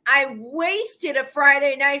mean, I wasted a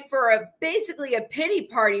Friday night for basically a pity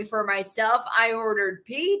party for myself. I ordered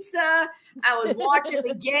pizza. I was watching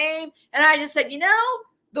the game, and I just said,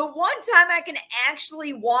 the one time I can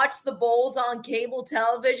actually watch the Bulls on cable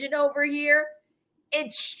television over here,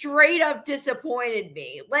 it straight up disappointed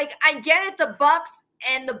me. Like, I get it, the Bucks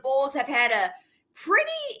and the Bulls have had a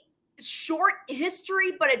pretty short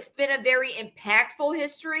history, but it's been a very impactful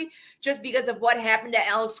history just because of what happened to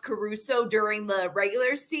Alex Caruso during the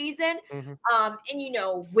regular season. And,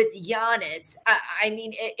 with Giannis, I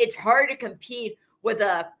mean, it's hard to compete with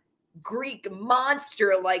a Greek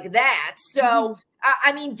monster like that. So,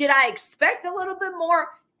 I mean, did I expect a little bit more?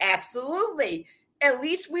 Absolutely. At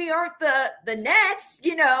least we aren't the Nets,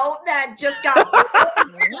 that just got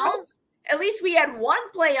At least we had one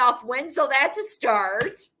playoff win, so that's a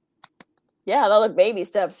start. Yeah, those are baby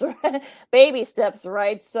steps, right? Baby steps,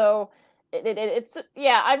 right? So it's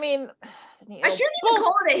I mean, I shouldn't even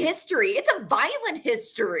call it a history. It's a violent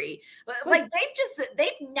history. Like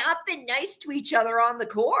they've not been nice to each other on the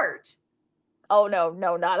court. Oh no,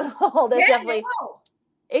 not at all. There's definitely no.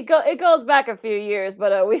 It goes back a few years,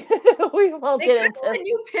 but we won't get into the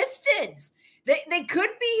new Pistons. They could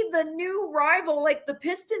be the new rival like the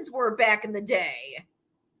Pistons were back in the day.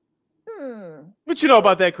 What you know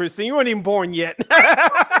about that, Christine? You weren't even born yet.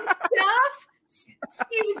 Stuff.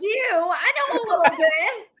 Excuse you. I know a little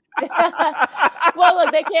bit. Well,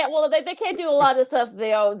 look, they can't do a lot of stuff.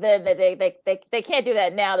 They can't do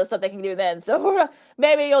that now. The stuff they can do then. So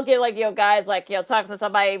maybe you'll get guys talking to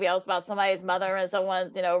somebody about somebody's mother and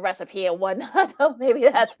someone's recipe and whatnot. Maybe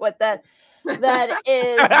that's what that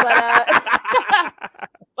is. But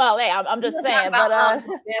well, hey, I'm just saying. But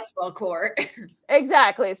basketball court.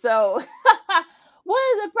 Exactly. So. What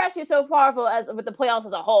has impressed you so far with the playoffs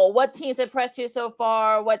as a whole? What teams impressed you so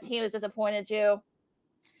far? What team has disappointed you?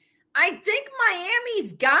 I think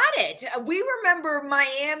Miami's got it. We remember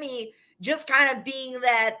Miami just kind of being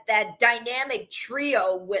that dynamic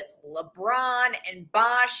trio with LeBron and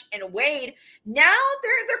Bosh and Wade. Now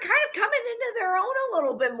they're kind of coming into their own a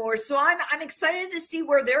little bit more. So I'm excited to see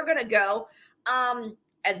where they're going to go.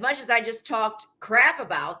 As much as I just talked crap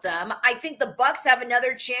about them, I think the Bucks have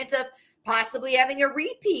another chance of possibly having a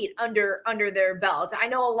repeat under their belt. I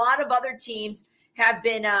know a lot of other teams have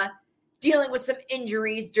been dealing with some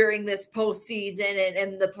injuries during this postseason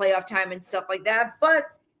and the playoff time and stuff like that. But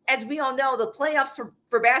as we all know, the playoffs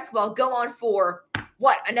for basketball go on for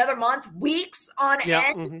another month, weeks on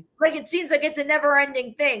end? Mm-hmm. Like, it seems like it's a never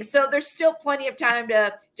ending thing. So there's still plenty of time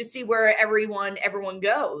to see where everyone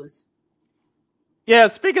goes. Yeah,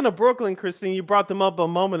 speaking of Brooklyn, Christine, you brought them up a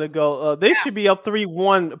moment ago. They should be up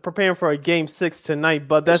 3-1 preparing for a Game 6 tonight,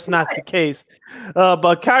 but that's not the case.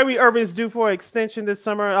 But Kyrie Irving is due for an extension this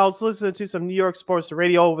summer. I was listening to some New York sports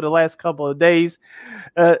radio over the last couple of days.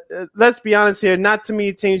 Let's be honest here, not too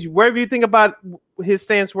many teams. Wherever you think about his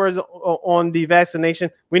stance was on the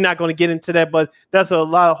vaccination, we're not going to get into that, but that's a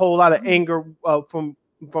whole lot of anger from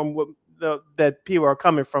what that people are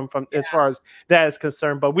coming from as far as that is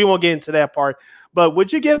concerned. But we won't get into that part. But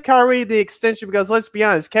would you give Kyrie the extension? Because let's be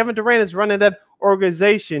honest, Kevin Durant is running that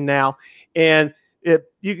organization now, and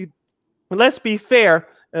let's be fair.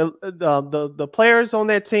 The players on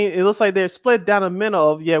that team, it looks like they're split down the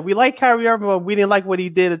middle of, we like Kyrie Irving, but we didn't like what he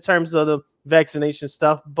did in terms of the vaccination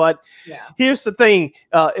stuff. But here's the thing: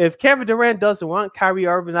 if Kevin Durant doesn't want Kyrie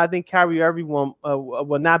Irving, I think Kyrie Irving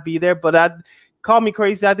will not be there. But call me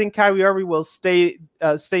crazy, I think Kyrie Irving will stay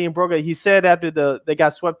in Brooklyn. He said after they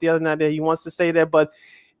got swept the other night that he wants to stay there. But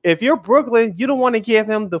if you're Brooklyn, you don't want to give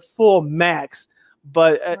him the full max.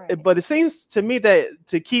 But it seems to me that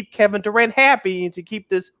to keep Kevin Durant happy and to keep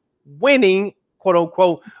this winning, quote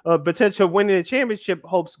unquote, potential winning the championship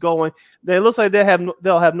hopes going, then it looks like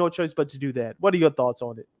they'll have no choice but to do that. What are your thoughts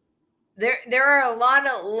on it? There are a lot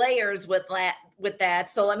of layers with that.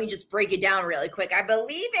 So let me just break it down really quick. I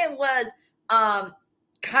believe it was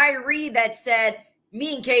Kyrie that said,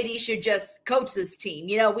 me and KD should just coach this team.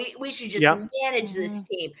 We should just manage this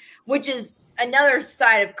team, which is another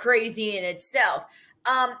side of crazy in itself.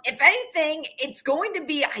 If anything,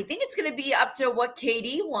 I think it's going to be up to what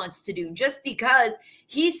KD wants to do, just because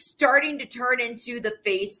he's starting to turn into the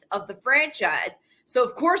face of the franchise. So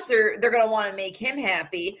of course they're going to want to make him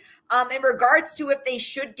happy. In regards to if they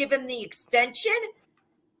should give him the extension,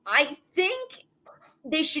 I think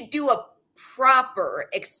they should do a proper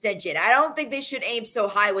extension. I don't think they should aim so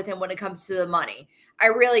high with him when it comes to the money. I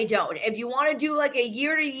really don't. If you want to do like a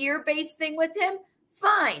year-to-year based thing with him,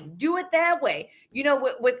 fine, do it that way.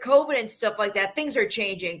 With COVID and stuff like that, things are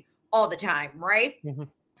changing all the time, right? Mm-hmm.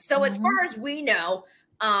 So as far as we know,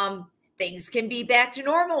 things can be back to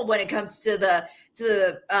normal when it comes to the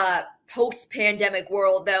post-pandemic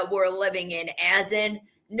world that we're living in, as in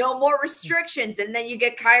no more restrictions, and then you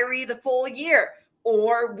get Kyrie the full year.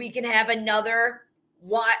 Or we can have another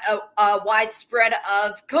widespread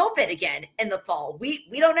of COVID again in the fall. We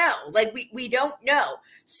don't know. We don't know.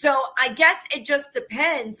 So I guess it just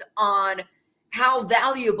depends on how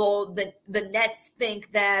valuable the Nets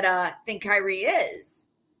think Kyrie is.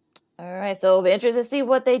 All right, so it'll be interesting to see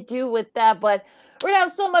what they do with that. But we're gonna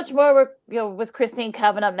have so much more, with Christine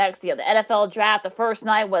coming up next. The NFL draft, the first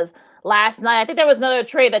night was last night. I think there was another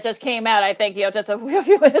trade that just came out, I think, just a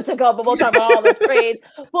few minutes ago, but we'll talk about all the trades.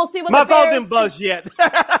 We'll see what my the Bears phone didn't buzz yet.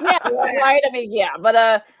 Right. I mean,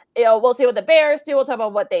 but we'll see what the Bears do. We'll talk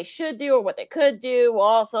about what they should do or what they could do. We'll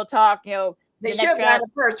also talk, they should have got a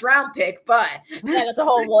first round pick, but that's a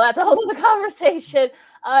whole other conversation.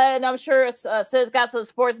 And I'm sure Sis got some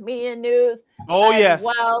sports media news. Oh, yes.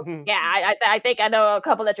 Well, I think I know a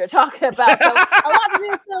couple that you're talking about. So a lot to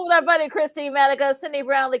do still with our buddy Christine Matica, Cindy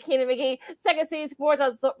Brown, Lakina McGee, Second City Sports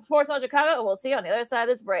on Chicago. And we'll see you on the other side of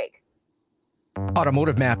this break.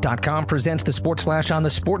 AutomotiveMap.com presents the Sports Flash on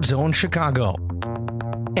the Sports Zone Chicago.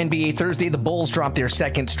 NBA Thursday, the Bulls dropped their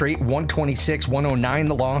second straight 126-109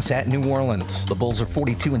 the loss at New Orleans. The Bulls are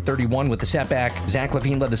 42-31 with the setback. Zach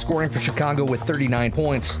LaVine led the scoring for Chicago with 39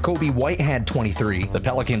 points. Kobe White had 23. The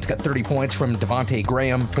Pelicans got 30 points from Devontae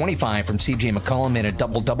Graham, 25 from CJ McCollum, and a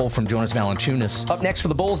double-double from Jonas Valanciunas. Up next for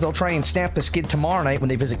the Bulls, they'll try and snap the skid tomorrow night when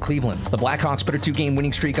they visit Cleveland. The Blackhawks put a 2-game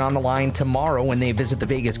winning streak on the line tomorrow when they visit the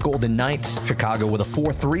Vegas Golden Knights. Chicago with a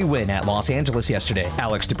 4-3 win at Los Angeles yesterday.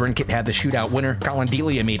 Alex DeBrincat had the shootout winner. Colin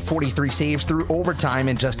Delia made 43 saves through overtime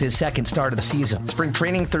in just his second start of the season. Spring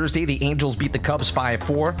training Thursday, the Angels beat the Cubs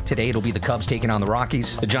 5-4. Today, it'll be the Cubs taking on the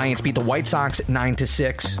Rockies. The Giants beat the White Sox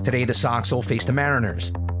 9-6. Today, the Sox will face the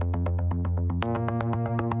Mariners.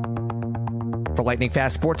 For lightning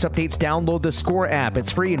fast sports updates, download the Score app.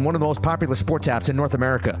 It's free and one of the most popular sports apps in North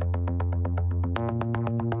America.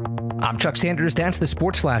 I'm Chuck Sanders. That's the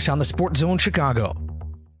Sports Flash on the Sports Zone Chicago.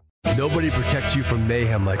 Nobody protects you from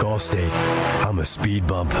mayhem like Allstate. I'm a speed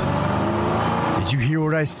bump. Did you hear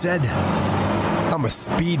what I said? I'm a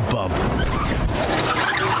speed bump.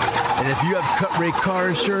 And if you have cut rate car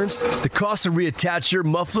insurance, the cost to reattach your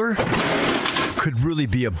muffler could really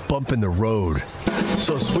be a bump in the road.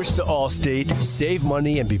 So switch to Allstate, save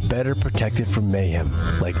money, and be better protected from mayhem,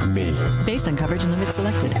 like me. Based on coverage and limits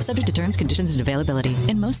selected, subject to terms, conditions, and availability.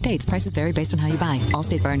 In most states, prices vary based on how you buy.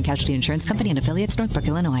 Allstate Bar and Casualty Insurance Company and affiliates, Northbrook,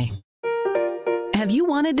 Illinois. Have you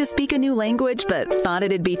wanted to speak a new language but thought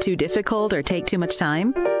it'd be too difficult or take too much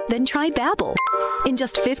time? Then try Babbel. In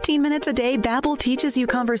just 15 minutes a day, Babbel teaches you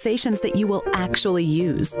conversations that you will actually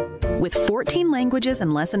use. With 14 languages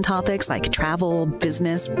and lesson topics like travel,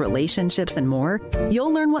 business, relationships, and more,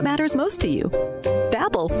 you'll learn what matters most to you.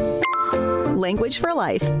 Babbel. Language for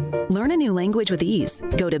life. Learn a new language with ease.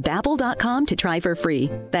 Go to Babbel.com to try for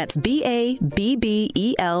free. That's BABBEL.com.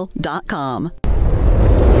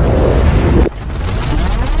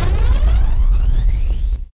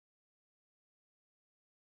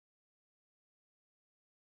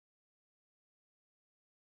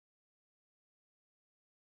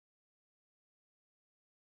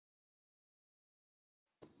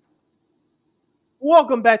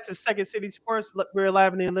 Welcome back to Second City Sports. We're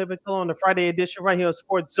live in the on the Friday edition right here on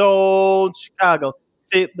Sports Zone Chicago.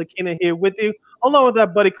 Sid Lakina here with you, along with our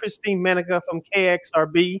buddy Christine Manica from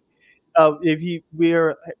KXRB. We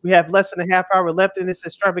have less than a half hour left in this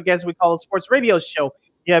extravaganza we call a sports radio show.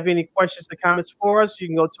 If you have any questions or comments for us, you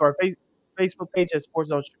can go to our Facebook page at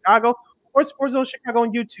Sports Zone Chicago or Sports Zone Chicago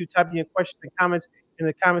on YouTube. Type in your questions and comments in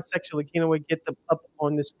the comment section. Lakina will get them up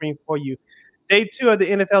on the screen for you. Day 2 of the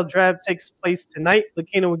NFL draft takes place tonight.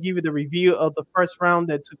 Lakina will give you the review of the first round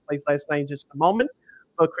that took place last night in just a moment.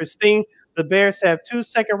 But Christine, the Bears have 2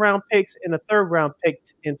 second-round picks and a third-round pick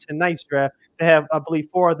in tonight's draft. They have, I believe,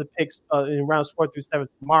 4 of the picks in rounds 4 through 7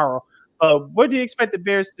 tomorrow. What do you expect the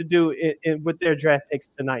Bears to do with their draft picks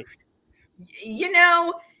tonight? You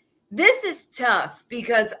know, this is tough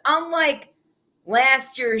because unlike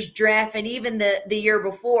last year's draft and even the year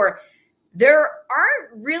before, there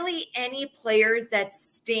aren't really any players that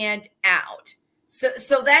stand out.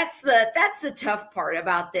 So that's the tough part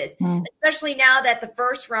about this, especially now that the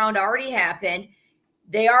first round already happened.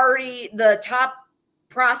 The top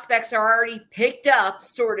prospects are already picked up,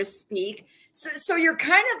 so to speak. So you're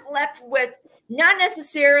kind of left with not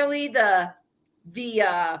necessarily the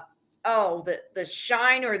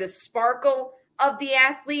shine or the sparkle of the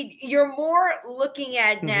athlete. You're more looking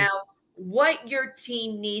at now what your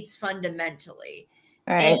team needs fundamentally.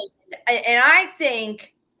 Right. And I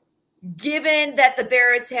think given that the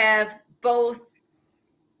Bears have both,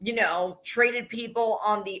 traded people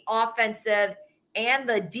on the offensive and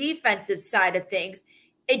the defensive side of things,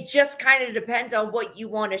 it just kind of depends on what you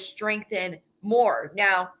want to strengthen more.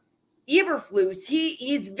 Now, Eberflus,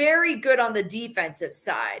 he's very good on the defensive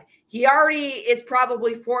side. He already is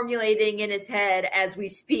probably formulating in his head as we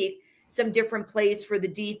speak some different plays for the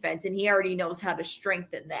defense, and he already knows how to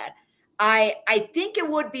strengthen that. I think it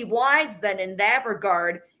would be wise then in that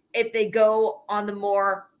regard if they go on the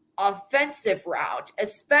more offensive route,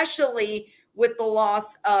 especially with the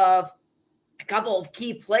loss of a couple of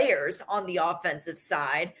key players on the offensive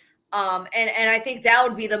side. And I think that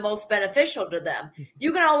would be the most beneficial to them.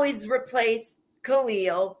 You can always replace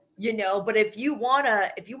Khalil, but if you want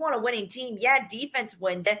a winning team, defense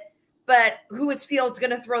wins it. But who is Fields going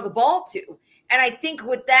to throw the ball to? And I think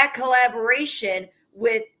with that collaboration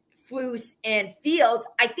with Flus and Fields,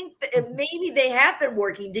 I think that maybe they have been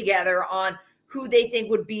working together on who they think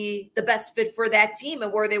would be the best fit for that team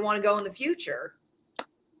and where they want to go in the future.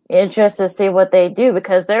 Interested to see what they do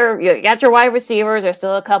because you got your wide receivers. There's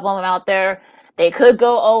still a couple of them out there. They could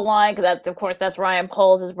go O-line because that's Ryan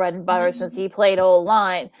Poles' bread and butter since he played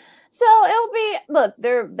O-line. So it'll be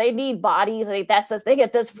they need bodies. I think that's the thing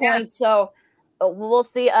at this point. Yeah. So we'll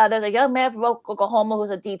see. There's a young man from Oklahoma who's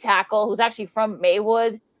a D tackle who's actually from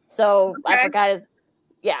Maywood. So okay. I forgot his.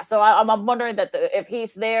 Yeah. So I'm wondering that if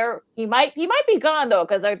he's there, he might be gone though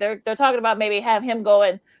because they're talking about maybe have him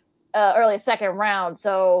going early second round.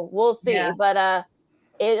 So we'll see. Yeah. But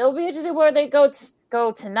it'll be interesting where they go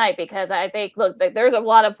tonight because I think there's a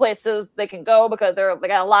lot of places they can go because they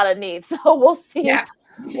got a lot of needs. So we'll see. Yeah.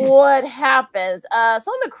 What happens? Some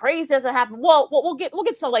of the craziest that happened. Well, we'll get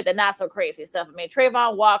some like the not so crazy stuff. I mean,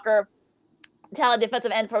 Trayvon Walker, talented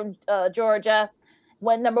defensive end from Georgia,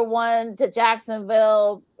 went number 1 to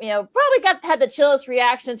Jacksonville. Probably had the chillest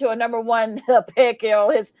reaction to a number 1 pick.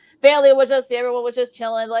 His family was everyone was just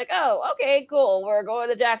chilling, like, oh, okay, cool, we're going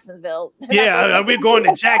to Jacksonville. Yeah, we're going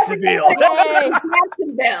to Jacksonville.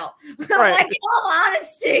 Jacksonville. Right. Like, in all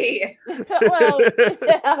honesty. Well,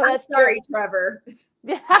 yeah, I'm sorry, Trevor.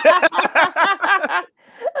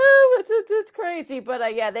 It's crazy, but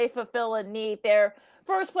they fulfill a need. Their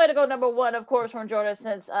first play to go number 1, of course, from Georgia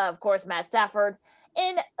since, of course, Matt Stafford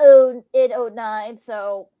in 09.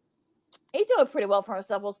 So He's doing pretty well for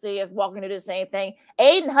himself. We'll see if Walker can do the same thing.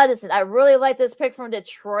 Aiden Hudson, I really like this pick from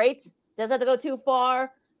Detroit. Doesn't have to go too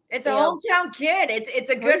far. It's a hometown kid. It's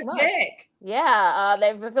a good pick. Yeah,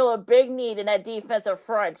 they feel a big need in that defensive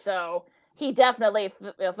front, so he definitely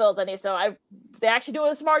fills a need. So they're actually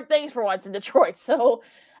doing smart things for once in Detroit. So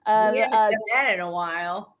we haven't said that in a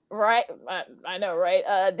while. Right, I know, right?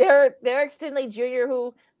 Derek Stingley Jr.,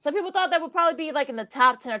 who some people thought that would probably be like in the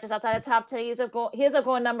top 10 or just outside the top 10. He ends up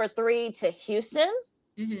going number 3 to Houston.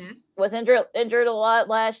 Mm-hmm. Was injured a lot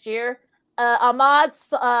last year. Sauce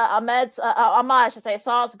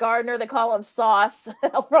Gardner, they call him Sauce,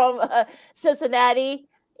 from Cincinnati.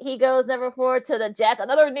 He goes number 4 to the Jets.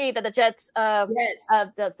 Another need that the Jets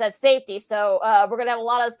said safety. So we're gonna have a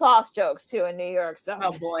lot of Sauce jokes too in New York. So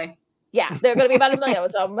oh boy. Yeah, they're going to be about $1 million.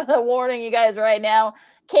 So I'm warning you guys right now.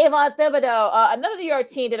 Kayvon Thibodeau, another New York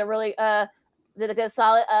team did a good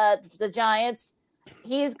solid. The Giants.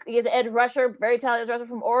 He's an edge rusher, very talented rusher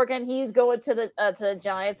from Oregon. He's going to the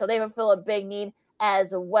Giants, so they will fill a big need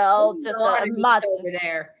as well. Just a monster over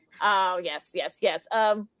there. Oh yes.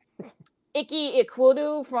 Ike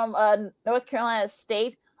Ekwonu from North Carolina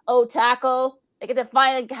State. Tackle. They get to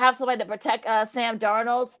finally have somebody to protect Sam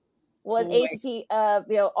Darnold. Was ACC,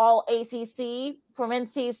 all ACC from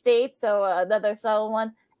NC State, so another solid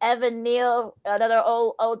one. Evan Neal, another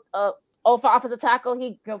old offensive tackle.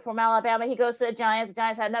 He from Alabama. He goes to the Giants. The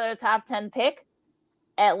Giants had another top 10 pick.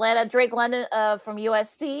 Atlanta, Drake London from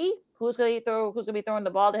USC. Who's going to be throwing the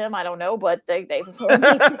ball to him? I don't know, but they there.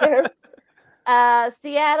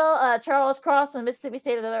 Seattle, Charles Cross from Mississippi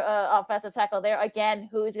State, another offensive tackle there. Again,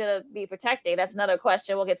 who's going to be protecting? That's another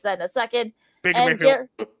question. We'll get to that in a second.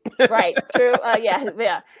 Right, true.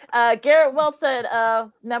 Garrett Wilson,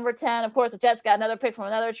 number 10. Of course, the Jets got another pick from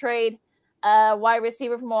another trade. Wide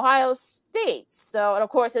receiver from Ohio State. So, and of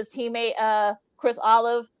course, his teammate, Chris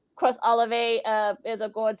Olave, is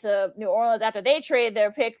going to New Orleans after they trade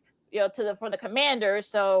their pick, for the Commanders.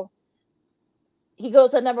 So he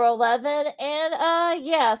goes to number 11,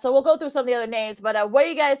 and so we'll go through some of the other names. But what do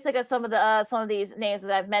you guys think of some of these names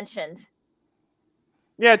that I've mentioned?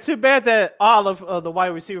 Yeah, too bad that Olive, the wide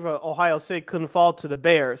receiver of Ohio State, couldn't fall to the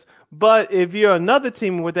Bears. But if you're another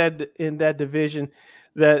team with that in that division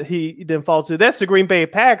that he didn't fall to, that's the Green Bay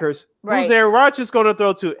Packers. Right. Who's Aaron Rodgers going to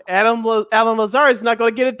throw to? Alan Lazard is not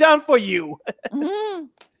going to get it done for you. Mm-hmm.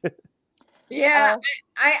 Yeah,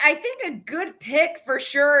 I think a good pick for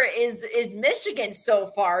sure is Michigan so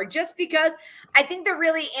far, just because I think they're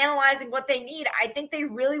really analyzing what they need. I think they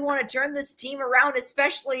really want to turn this team around,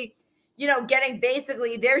 especially, getting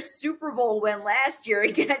basically their Super Bowl win last year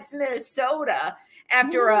against Minnesota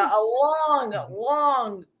after a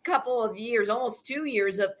long couple of years, almost 2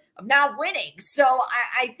 years of not winning. So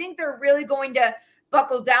I think they're really going to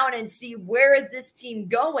buckle down and see where is this team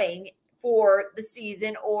going for the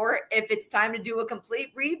season, or if it's time to do a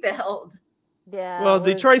complete rebuild. Yeah. Well,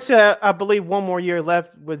 Detroit said, I believe, one more year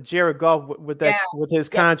left with Jared Goff with his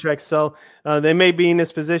contract. So they may be in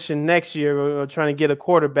this position next year trying to get a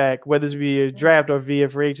quarterback, whether it's via draft or via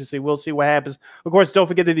free agency. We'll see what happens. Of course, don't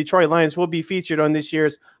forget the Detroit Lions will be featured on this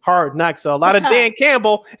year's Hard Knocks. So a lot of Dan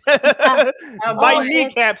Campbell biting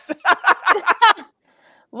kneecaps.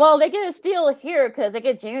 Well, they get a steal here because they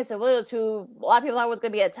get Jameson Williams, who a lot of people thought was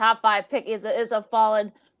going to be a top 5 pick, is a fallen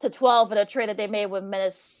to 12 in a trade that they made with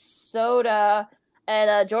Minnesota.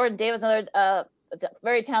 And Jordan Davis, another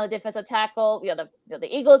very talented defensive tackle. The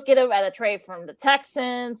Eagles get him at a trade from the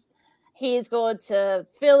Texans. He's going to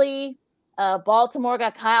Philly. Baltimore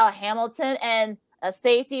got Kyle Hamilton and a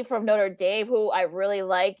safety from Notre Dame, who I really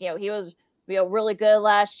like. He was really good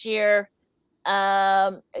last year.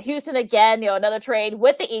 Houston again, another trade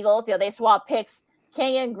with the Eagles. They swap picks.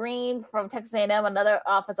 Kenyon Green from Texas A&M, another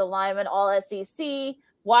offensive lineman, all SEC.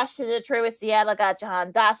 Washington trade with Seattle, got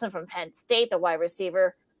Jahan Dotson from Penn State, the wide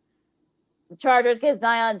receiver. The Chargers get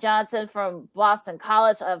Zion Johnson from Boston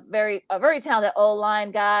College, a very talented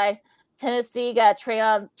O-line guy. Tennessee got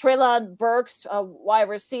Treylon Burks, a wide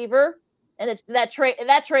receiver, and that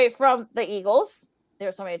trade from the Eagles. There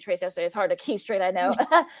were so many trades yesterday; it's hard to keep straight. I know.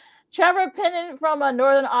 Trevor Penning from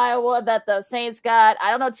Northern Iowa that the Saints got. I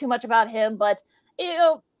don't know too much about him, but he's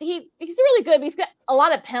really good. He's got a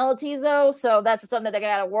lot of penalties though, so that's something that they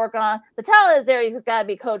got to work on. The talent is there. He's got to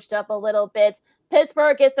be coached up a little bit.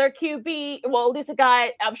 Pittsburgh gets their QB. Well, at least a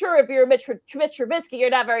guy. I'm sure if you're Mitch Trubisky, you're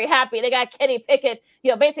not very happy. They got Kenny Pickett,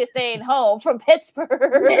 basically staying home from Pittsburgh.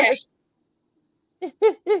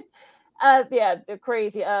 They're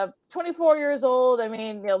crazy. 24 years old. I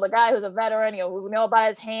mean, the guy who's a veteran, we know about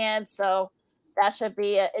his hands, so that should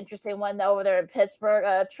be an interesting one over there in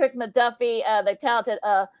Pittsburgh. Trick McDuffie, the talented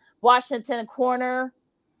Washington corner.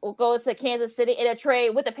 goes to Kansas City in a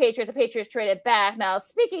trade with the Patriots. The Patriots traded back. Now,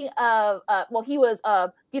 speaking of, he was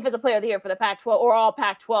Defensive Player of the Year for the Pac-12 or all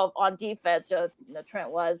Pac-12 on defense.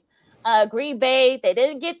 Trent was. Green Bay, they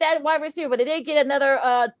didn't get that wide receiver, but they did get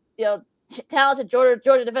another, talented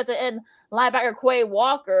Georgia defensive end linebacker Quay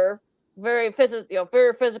Walker. Very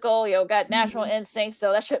physical. Got natural instincts.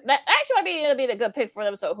 So that actually might be a good pick for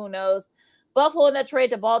them. So who knows? Buffalo in that trade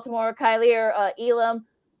to Baltimore, Kyler Elam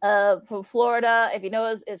from Florida. If you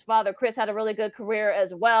know his father, Chris, had a really good career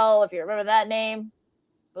as well. If you remember that name.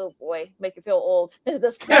 Oh, boy. Make you feel old.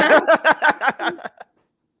 This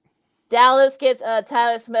Dallas gets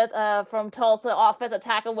Tyler Smith from Tulsa, offensive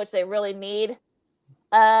tackle, which they really need.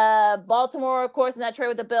 Baltimore, of course, in that trade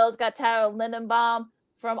with the Bills, got Tyler Lindenbaum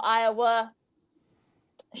from Iowa.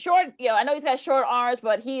 Short, I know he's got short arms,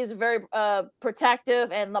 but he's very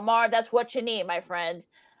protective. And Lamar, that's what you need, my friend.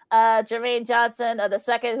 Jermaine Johnson, the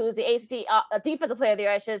second, who's the ACC Defensive Player of the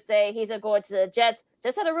Year, I should say. He's going to the Jets.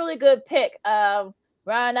 Jets had a really good pick.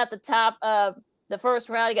 Rounding out the top, the first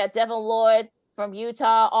round, you got Devin Lloyd from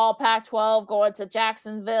Utah, all Pac-12, going to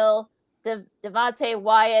Jacksonville. Devontae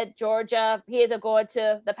Wyatt, Georgia. He is going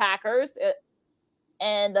to the Packers.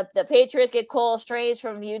 And the Patriots get Cole Strange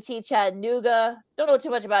from UT Chattanooga. Don't know too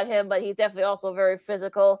much about him, but he's definitely also very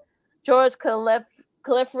physical. George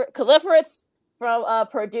Kaliferitz from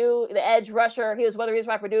Purdue, the edge rusher. He was one of the reasons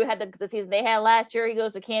why Purdue had the season they had last year. He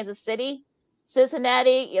goes to Kansas City.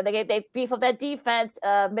 Cincinnati, they beef up that defense.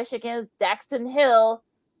 Michigan's Daxton Hill.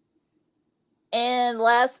 And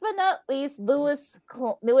last but not least, Lewis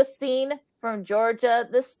Cine from Georgia,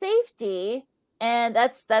 the safety. And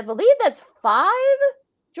I believe that's 5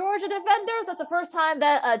 Georgia defenders. That's the first time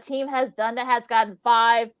that a team has done that, has gotten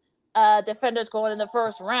 5 defenders going in the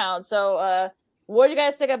first round. So what do you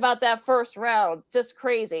guys think about that first round? Just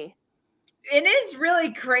crazy. It is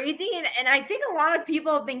really crazy. And I think a lot of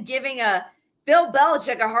people have been giving Bill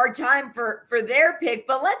Belichick a hard time for their pick.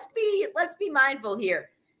 But let's be mindful here.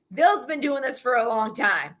 Bill's been doing this for a long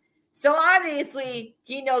time. So obviously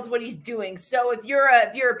he knows what he's doing. So if you're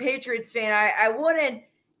a Patriots fan, I wouldn't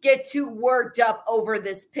get too worked up over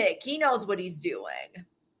this pick. He knows what he's doing.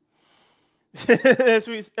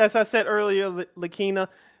 As I said earlier, Lakina,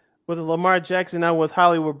 with Lamar Jackson now with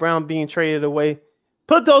Hollywood Brown being traded away,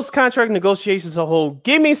 put those contract negotiations on hold.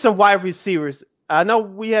 Give me some wide receivers. I know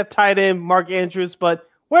we have tight end Mark Andrews, but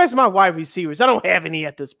where's my wide receivers? I don't have any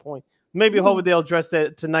at this point. Maybe hopefully they'll address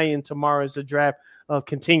that tonight and tomorrow as the draft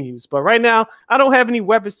continues. But right now, I don't have any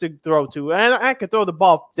weapons to throw to. And I can throw the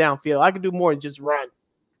ball downfield. I can do more than just run.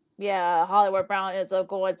 Yeah, Hollywood Brown is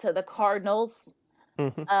going to the Cardinals.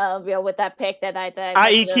 Mm-hmm. With that pick that I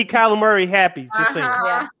keep Kyler Murray happy. Just saying.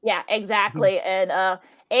 Yeah, exactly. And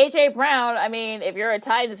AJ Brown, I mean, if you're a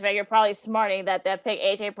Titans fan, you're probably smarting that pick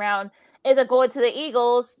AJ Brown isn't going to the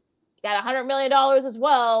Eagles. Got $100 million as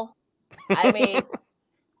well. I mean,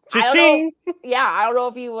 I don't know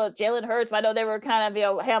if he was Jalen Hurts. I know they were kind of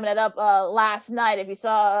hamming it up last night if you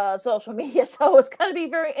saw social media. So it's going to be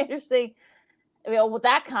very interesting, with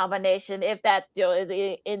that combination, if that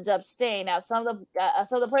it ends up staying. Now, some of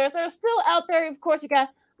the players that are still out there, of course, you got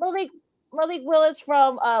Malik Willis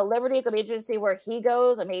from Liberty. It's going to be interesting to see where he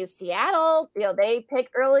goes. I mean, Seattle, they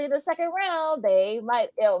picked early in the second round. They might,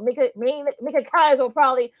 Mika Kimes will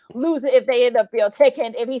probably lose it if they end up,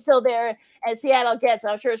 taking, if he's still there and Seattle gets,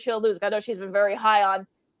 I'm sure she'll lose. I know she's been very high on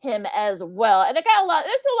him as well. And there's still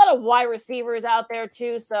a lot of wide receivers out there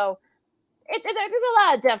too. So there's a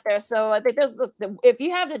lot of depth there. So I think if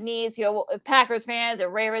you have the needs, Packers fans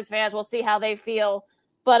and Ravens fans, we'll see how they feel.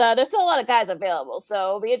 But there's still a lot of guys available. So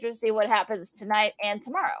it'll be interesting to see what happens tonight and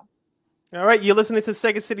tomorrow. All right. You're listening to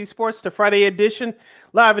Second City Sports, the Friday edition,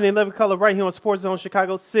 live in 11 color right here on Sports Zone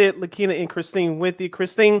Chicago. Sid, Lakina, and Christine with you.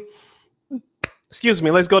 Christine, excuse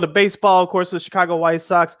me. Let's go to baseball. Of course, the Chicago White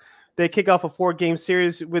Sox, they kick off a 4-game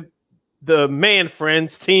series with the Man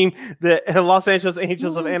Friends team, the Los Angeles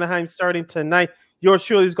Angels of Anaheim, starting tonight. Yours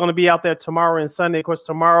truly is going to be out there tomorrow and Sunday. Of course,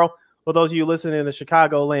 tomorrow, for those of you listening in the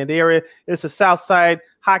Chicagoland area, it's a Southside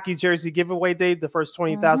hockey jersey giveaway day. The first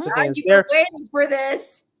 20,000 fans there. Waiting for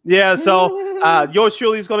this. Yeah, so yours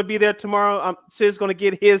truly is going to be there tomorrow. Sid's going to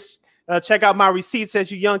get his. Check out my receipts,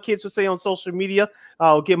 as you young kids would say on social media.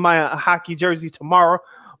 I'll get my hockey jersey tomorrow.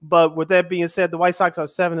 But with that being said, the White Sox are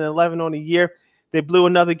 7-11 on the year. They blew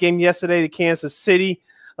another game yesterday to Kansas City.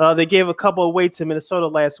 They gave a couple away to Minnesota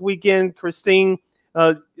last weekend. Christine,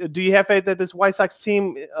 do you have faith that this White Sox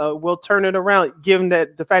team will turn it around, given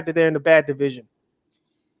that the fact that they're in a bad division?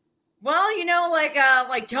 Well,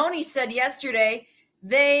 like Tony said yesterday,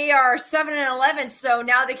 They are 7-11, so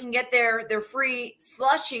now they can get their free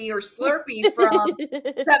slushy or Slurpee from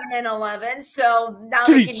 7-11. So now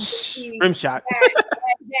they can rim shot.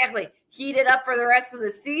 Exactly. Heat it up for the rest of the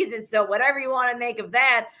season. So whatever you want to make of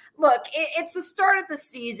that. Look, it's the start of the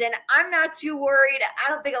season. I'm not too worried. I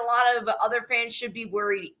don't think a lot of other fans should be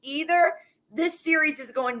worried either. This series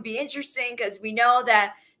is going to be interesting because we know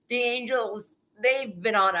that the Angels, they've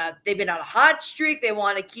been on a hot streak. They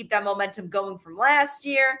want to keep that momentum going from last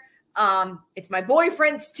year. It's my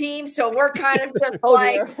boyfriend's team, so we're kind of just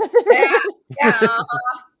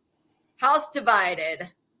house divided.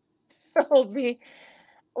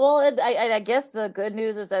 Well, I guess the good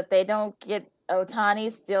news is that they don't get Ohtani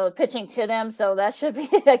still pitching to them, so that should be.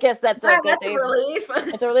 I guess that's a relief.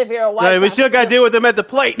 It's a relief here. Right, we still got to deal with them at the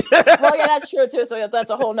plate. Well, yeah, that's true too. So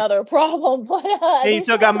that's a whole nother problem. But and you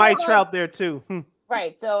still got Mike Trout there too.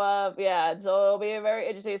 Right. So so it'll be a very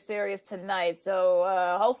interesting series tonight. So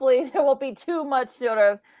hopefully there won't be too much sort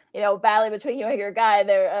of battling between you and your guy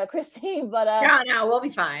there, Christine. But no, we'll be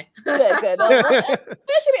fine. Good.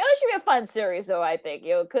 It should be a fun series, though. I think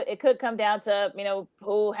it could come down to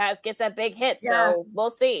who gets that big hit. Yeah. So we'll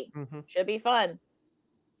see. Should be fun.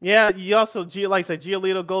 Yeah, you also like I said,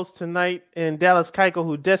 Giolito goes tonight, and Dallas Keuchel,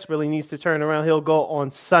 who desperately needs to turn around, he'll go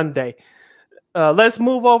on Sunday. Let's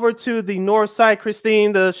move over to the north side,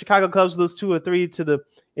 Christine. The Chicago Cubs lose 2-3 to the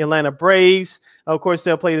Atlanta Braves. Of course,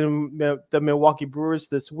 they'll play the Milwaukee Brewers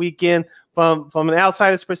this weekend. From an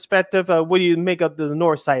outsider's perspective, what do you make of the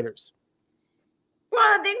Northsiders? Well,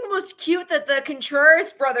 I think it was cute that the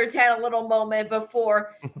Contreras brothers had a little moment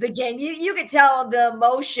before the game. You could tell the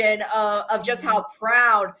emotion of just how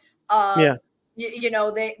proud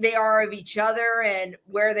they are of each other and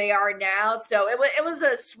where they are now. So it was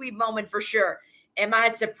a sweet moment for sure. Am I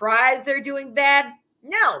surprised they're doing bad?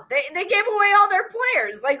 No, they gave away all their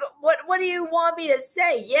players. Like, what do you want me to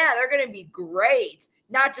say? Yeah, they're going to be great.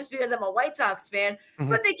 Not just because I'm a White Sox fan,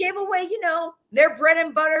 but they gave away, their bread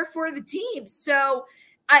and butter for the team. So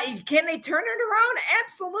can they turn it around?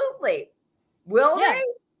 Absolutely. Will they?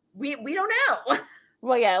 We don't know.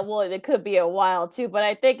 Well, yeah, it could be a while too, but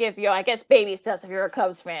I think I guess baby steps if you're a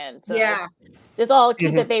Cubs fan. So just all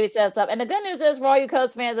keep the baby steps up. And the good news is for all you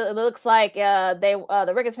Cubs fans, it looks like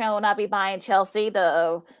the Ricketts family will not be buying Chelsea,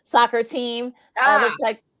 the soccer team. Looks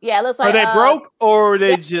like are they broke or are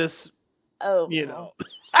they just well,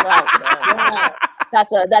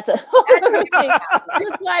 that's a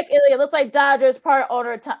it looks like Dodgers part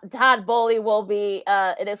owner Todd Bowley will be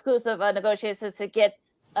in exclusive negotiations to get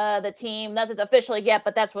the team. Nothing's officially yet,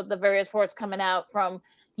 but that's what the various reports coming out from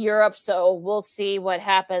Europe. So we'll see what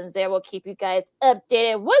happens there. We'll keep you guys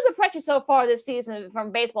updated. What's the pressure so far this season from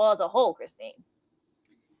baseball as a whole, Christine?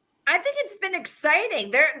 I think it's been exciting.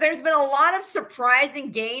 There's been a lot of surprising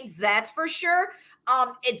games, that's for sure.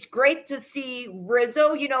 It's great to see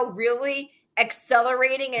Rizzo, really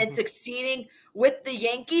accelerating and succeeding with the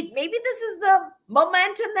Yankees. Maybe this is the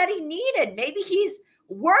momentum that he needed. Maybe he's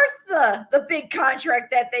worth the big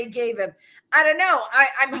contract that they gave him. I don't know.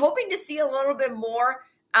 I'm hoping to see a little bit more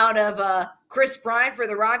out of Chris Bryant for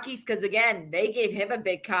the Rockies because, again, they gave him a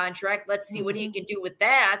big contract. Let's see what he can do with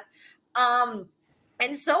that.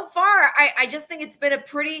 And so far, I just think it's been a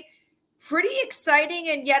pretty exciting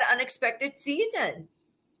and yet unexpected season.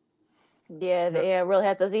 Yeah, really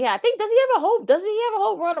has. Does he have a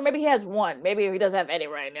whole run, or maybe he has one? Maybe he doesn't have any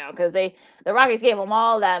right now because the Rockies gave him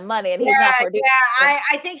all that money and he's not producing. Yeah,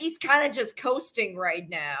 I think he's kind of just coasting right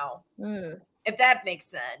now. If that makes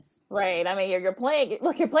sense. Right. I mean, you're playing at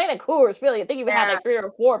Coors Philly. I think you have like 3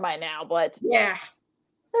 or 4 by now, but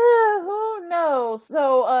who knows?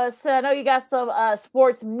 So I know you got some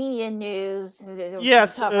sports media news.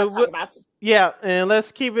 Yes. And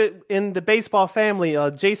let's keep it in the baseball family.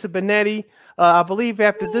 Jason Benetti, I believe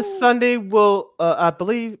after this Sunday will,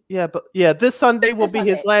 this Sunday will be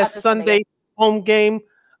his last Sunday home game,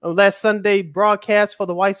 last Sunday broadcast for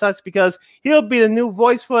the White Sox because he'll be the new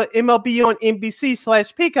voice for MLB on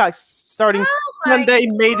NBC/Peacock starting Sunday,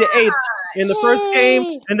 May the 8th. In the first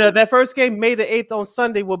game, that first game, May the 8th on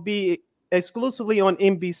Sunday, will be exclusively on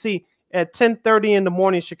NBC at 10:30 in the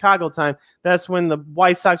morning Chicago time. That's when the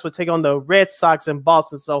White Sox will take on the Red Sox in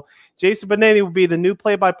Boston. So Jason Benetti will be the new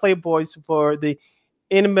play-by-play voice for the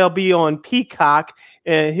MLB on Peacock,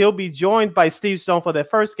 and he'll be joined by Steve Stone for that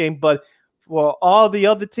first game. But for all the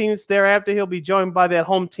other teams thereafter, he'll be joined by that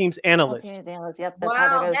home team's analyst. Yep, that's how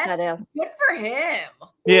they're going to set him. Good for him.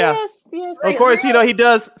 Yeah. Yes. Of course, he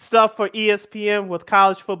does stuff for ESPN with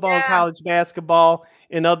college football and college basketball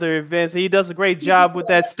and other events. He does a great job with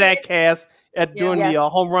that StatCast during the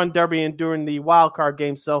home run derby and during the wild card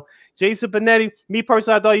game. So Jason Benetti, me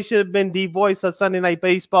personally, I thought he should have been the voice of Sunday Night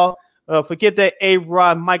Baseball. Forget that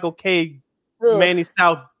A-Rod, Michael K, Manny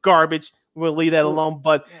South garbage. We'll leave that alone.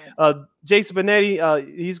 But Jason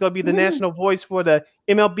Benetti, he's going to be the national voice for the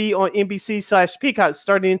MLB on NBC/Peacock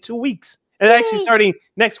starting in 2 weeks. And actually starting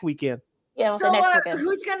next weekend. Yeah, so next weekend.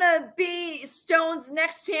 Who's going to be Stone's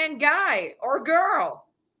next-hand guy or girl?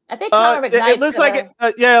 I think Connor McKnight's it looks like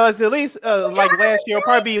at least like last year, it'll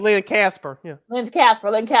probably be Lynn Casper. Yeah, Lynn Casper,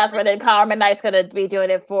 and then Connor McKnight's going to be doing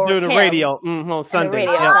it for the radio on Sunday.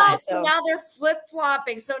 So now they're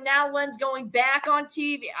flip-flopping. So now Lynn's going back on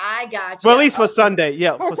TV. I got you. Well, at least for Sunday,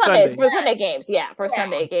 for Sunday games,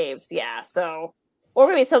 Sunday games, So, or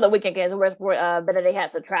maybe some of the weekend games where Benetti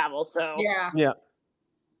has to travel. So yeah.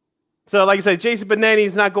 So, like I said, Jason Benetti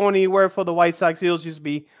is not going anywhere for the White Sox. He'll just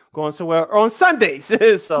be going somewhere on Sundays.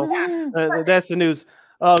 So that's the news.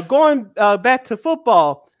 Going back to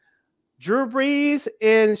football, Drew Brees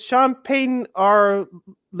and Sean Payton are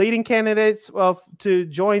leading candidates to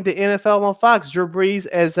join the NFL on Fox. Drew Brees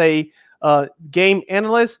as a game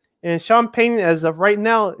analyst, and Sean Payton, as of right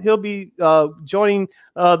now, he'll be joining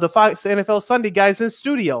the Fox NFL Sunday guys in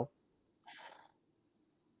studio.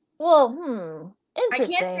 Well,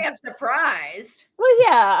 interesting. I can't say I'm surprised. Well,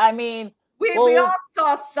 yeah, I mean, we all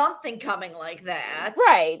saw something coming like that,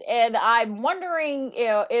 right? And I'm wondering,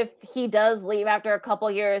 if he does leave after a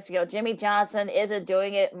couple years. Jimmy Johnson isn't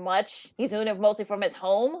doing it much. He's doing it mostly from his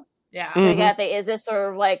home. Yeah. So is this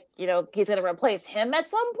sort of like, he's going to replace him at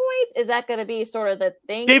some point? Is that going to be sort of the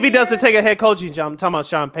thing? If he doesn't take a head coaching job, I'm talking about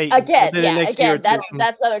Sean Payton again.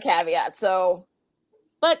 That's another caveat. So,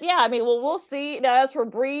 but yeah, I mean, we'll see. Now, as for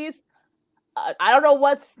Brees, I don't know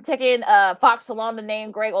what's taking Fox so long to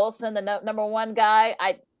name Greg Olsen the number one guy.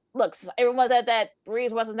 Everyone said that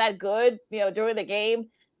Brees wasn't that good, during the game,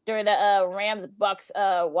 during the Rams-Bucks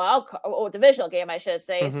divisional game, I should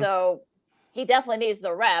say. Mm-hmm. So he definitely needs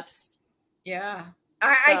the reps. Yeah.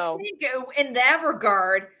 I think in that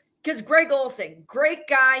regard, because Greg Olsen, great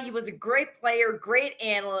guy. He was a great player, great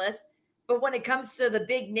analyst. But when it comes to the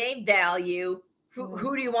big name value,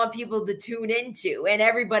 who do you want people to tune into? And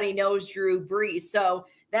everybody knows Drew Brees. So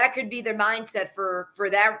that could be their mindset for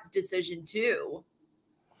that decision too.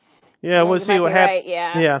 Yeah, we'll see what happens. Right,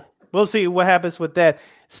 yeah, we'll see what happens with that.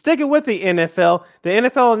 Sticking with the NFL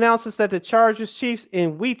announces that the Chargers Chiefs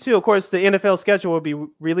in Week 2, of course, the NFL schedule will be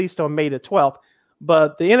released on May the 12th.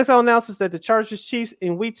 But the NFL announces that the Chargers Chiefs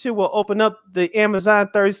in Week 2 will open up the Amazon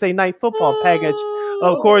Thursday Night Football package.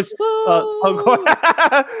 Of course,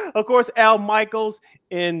 Al Michaels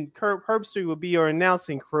and Kirk Herbstreit will be your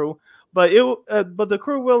announcing crew, but the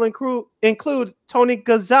crew will include Tony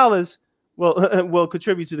Gonzalez will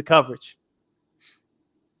contribute to the coverage.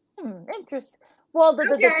 Interesting. Well,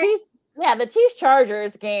 the Chiefs, the Chiefs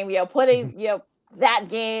Chargers game, putting that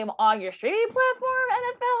game on your streaming platform,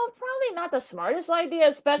 NFL, probably not the smartest idea,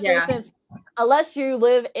 especially since unless you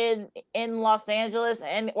live in Los Angeles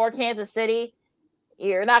or Kansas City,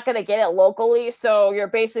 you're not going to get it locally. So you're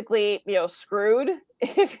basically, screwed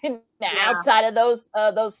if you're outside of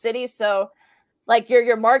those cities. So like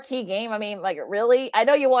your marquee game, I mean, like really, I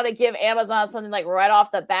know you want to give Amazon something like right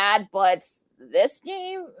off the bat, but this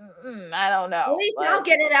game, I don't know. At least I'll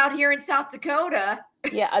get it out here in South Dakota.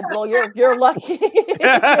 Yeah, well, you're lucky.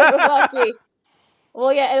 You're lucky.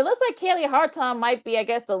 Well, yeah, and it looks like Kaylee Harton might be, I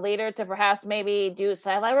guess, the leader to perhaps maybe do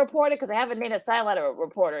sideline reporter, because I haven't named a sideline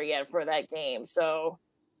reporter yet for that game. So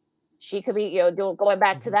she could be, going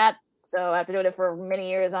back to that. So after doing it for many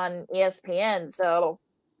years on ESPN. So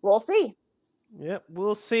we'll see. Yep,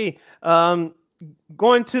 we'll see.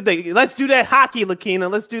 Going to let's do that hockey, Lakina.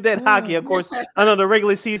 Let's do that hockey. Of course, I know the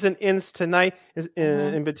regular season ends tonight.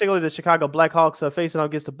 In particular, the Chicago Blackhawks are facing off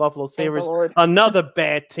against the Buffalo Sabres, another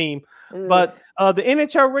bad team. But the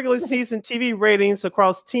NHL regular season TV ratings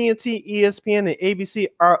across TNT, ESPN, and ABC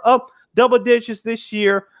are up double digits this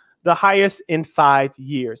year, the highest in 5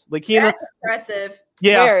 years. Lakina, that's impressive.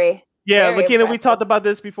 Yeah. Very. Yeah, Lakina, we talked about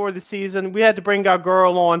this before the season. We had to bring our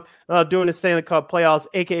girl on during the Stanley Cup playoffs,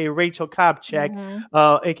 a.k.a. Rachel Kopchak,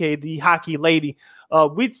 a.k.a. the hockey lady.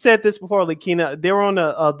 We said this before, Lakina. They were on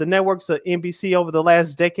the networks of NBC over the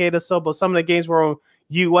last decade or so, but some of the games were on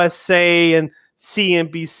USA and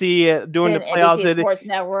CNBC during the playoffs. NBC Sports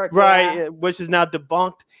Network. Right, which is now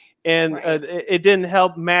debunked. And it didn't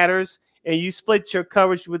help matters. And you split your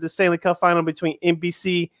coverage with the Stanley Cup final between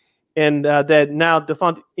NBC and that now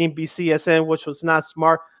defunct NBCSN, which was not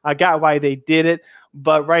smart. I got why they did it,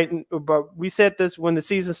 but we said this when the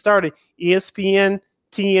season started. ESPN,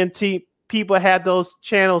 TNT, people had those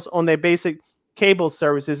channels on their basic cable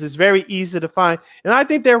services. It's very easy to find, and I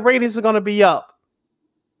think their ratings are going to be up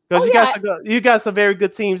because you got some very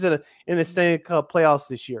good teams in the Stanley Cup playoffs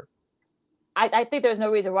this year. I think there's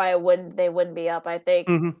no reason why they wouldn't be up. I think,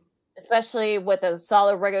 especially with a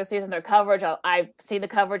solid regular season, their coverage. I've seen the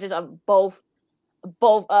coverages of both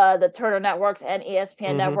the Turner networks and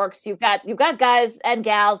ESPN networks. You've got guys and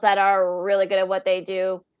gals that are really good at what they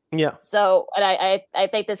do. Yeah. So, and I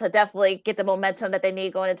think this will definitely get the momentum that they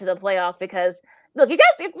need going into the playoffs because you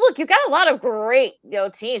got a lot of great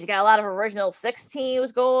teams. You got a lot of original 6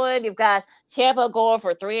 teams going. You've got Tampa going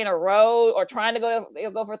for 3 in a row or trying to go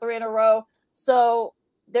for 3 in a row. So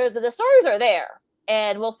there's the stories are there,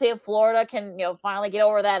 and we'll see if Florida can finally get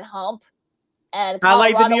over that hump. And I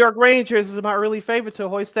like the New York Rangers as my early favorite to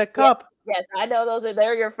hoist that cup. Yes, I know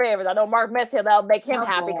they're your favorites. I know Mark Messier, that'll make him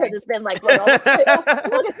happy because it's been it's been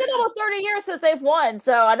almost 30 years since they've won.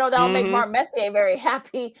 So I know that'll make Mark Messier very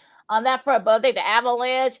happy on that front. But I think the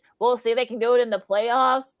Avalanche, we'll see if they can do it in the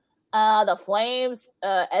playoffs. The Flames,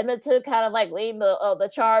 Edmonton kind of leading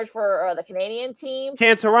the charge for the Canadian team.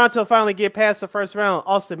 Can Toronto finally get past the first round?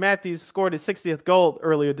 Austin Matthews scored his 60th goal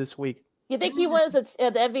earlier this week. You think he wins the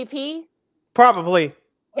MVP? Probably.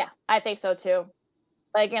 Yeah, I think so too.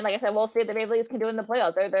 But again, like I said, we'll see if the Maple Leafs can do it in the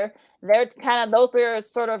playoffs. They're kind of those players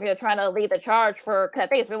sort of trying to lead the charge for. I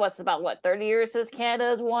think it's been about 30 years since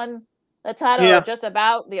Canada's won the title, or just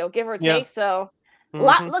about give or take. Yeah. So,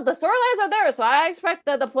 look, the storylines are there. So I expect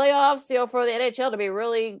the playoffs for the NHL to be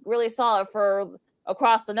really, really solid for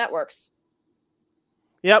across the networks.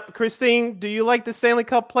 Yep, Christine, do you like the Stanley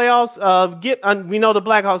Cup playoffs? We know the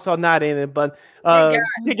Blackhawks are not in it, but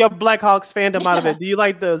take your Blackhawks fandom out of it. Do you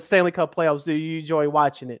like the Stanley Cup playoffs? Do you enjoy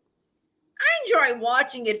watching it? I enjoy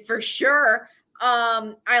watching it for sure.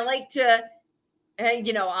 I like to,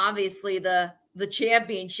 obviously the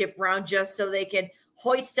championship round just so they can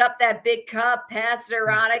hoist up that big cup, pass it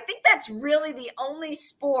around. I think that's really the only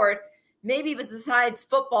sport, maybe besides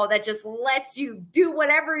football, that just lets you do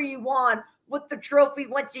whatever you want with the trophy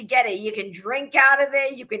once you get it. You can drink out of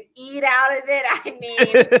it. You can eat out of it. I mean,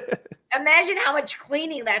 imagine how much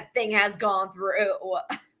cleaning that thing has gone through.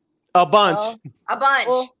 A bunch. A bunch.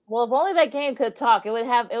 Well, if only that game could talk, it would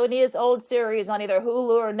need its own series on either Hulu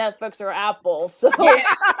or Netflix or Apple. So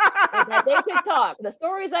that they could talk. The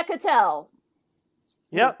stories that could tell.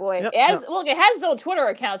 Yeah. Boy. It has its own Twitter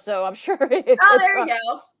account, so I'm sure there you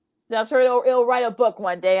go. I'm sure it'll write a book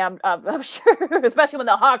one day. I'm sure, especially when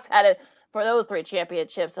the Hawks had it for those 3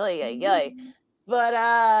 championships. But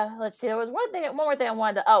let's see. There was one more thing I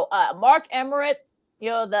wanted to. Mark Emmert,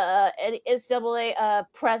 the NCAA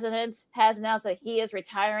president, has announced that he is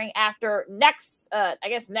retiring after next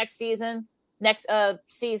season,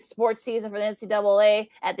 sports season for the NCAA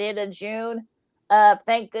at the end of June.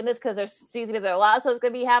 Thank goodness, because there seems to be a lot of stuff's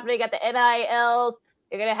going to be happening. You got the NILs.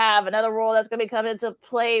 You're going to have another rule that's going to be coming into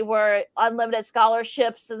play where unlimited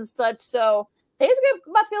scholarships and such. So things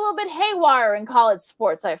are about to get a little bit haywire in college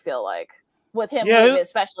sports, I feel like, with him leaving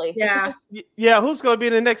especially. Yeah. Yeah, who's going to be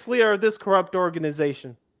the next leader of this corrupt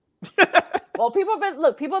organization? Well, people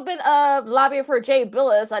have been lobbying for Jay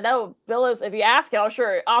Billis. I know Billis, if you ask him, I'm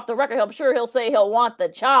sure off the record, I'm sure he'll say he'll want the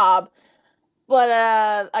job.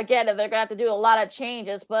 But again, they're going to have to do a lot of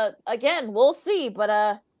changes. But again, we'll see. But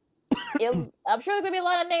I'm sure there's going to be a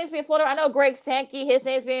lot of names being floated. I know Greg Sankey, his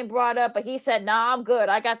name's being brought up, but he said, "Nah, I'm good.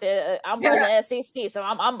 I'm running the SEC, so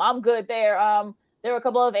I'm good there." There were a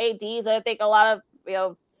couple of ADs I think a lot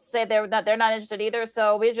of say they're not interested either.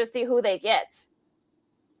 So we just see who they get.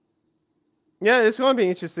 Yeah, it's going to be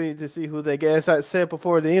interesting to see who they get. As I said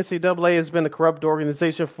before, the NCAA has been a corrupt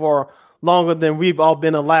organization for longer than we've all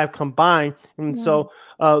been alive combined. And so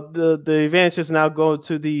the advantages now go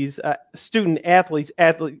to these students, I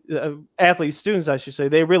should say.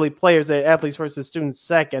 They're really players. They're athletes versus students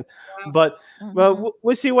second. But we'll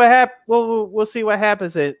see what happens. We'll see what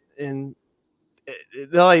happens. And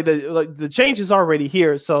the change is already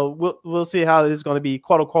here. So we'll see how it is going to be,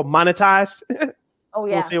 quote unquote, monetized. Oh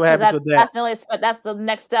yeah, we'll see what happens with that. That's the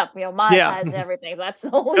next step. Monetize everything. That's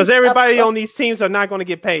the only. Because everybody on these teams are not going to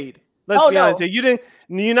get paid. Let's be honest here.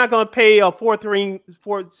 You're not going to pay a fourth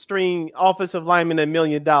string offensive lineman $1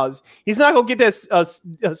 million. He's not going to get that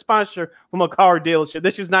a sponsor from a car dealership.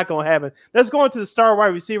 That's just not going to happen. That's going to the star wide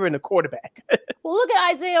receiver and the quarterback. Well, look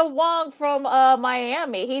at Isaiah Wong from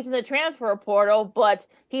Miami. He's in the transfer portal, but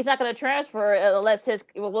he's not going to transfer unless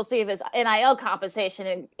we'll see if his NIL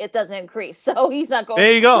compensation it doesn't increase. So he's not going.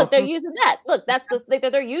 There you go. Look, they're using that. Look, that's the thing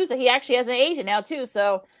that they're using. He actually has an agent now too.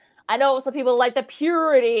 So I know some people like the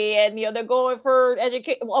purity and they're going for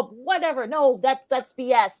education. Well, whatever. No, that's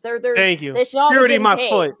BS. They're thank you. They should all purity, be my paid.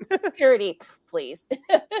 foot. Purity, please.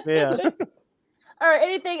 Yeah. All right,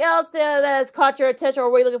 anything else that has caught your attention, or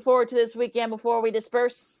are we looking forward to this weekend before we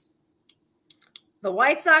disperse? The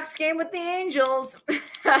White Sox game with the Angels.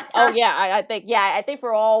 Oh yeah, I think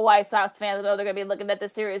for all White Sox fans, I know they're going to be looking at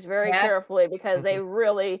this series very carefully because they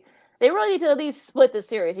really need to at least split the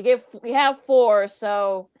series. You have 4,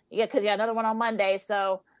 so because you got another one on Monday,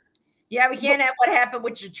 so yeah, we can't have what happened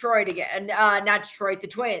with Detroit again. Not Detroit, the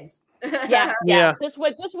Twins. Yeah. Just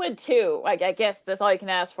win 2. Like, I guess that's all you can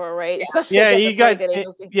ask for, right? Yeah. Especially you got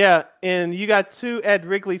and you got 2 at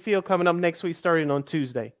Wrigley Field coming up next week, starting on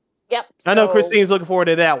Tuesday. Yep. I know Christine's looking forward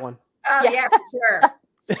to that one. Oh yeah, for sure.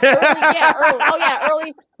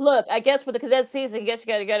 Early. Look, I guess with the condensed season, I guess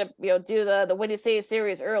you gotta do the Windy City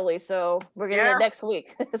series early. So we're getting it next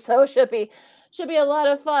week. So it should be a lot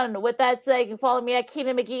of fun. With that said, you can follow me at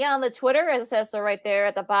Keenan McGee on the Twitter, as it says so right there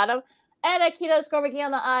at the bottom, and at Keenan_McGee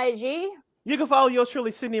on the IG. You can follow yours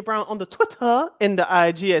truly, Sydney Brown, on the Twitter and the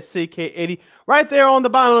IG at CK80, right there on the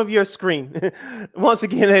bottom of your screen. Once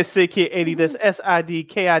again, that's CK80. That's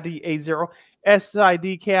SIDKID80.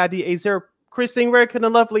 SIDKID80. Christine, where can the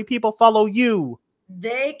lovely people follow you?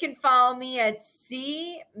 They can follow me at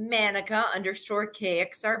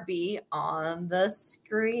CManica_KXRB on the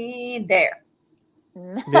screen there.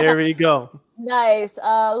 There we go. Nice.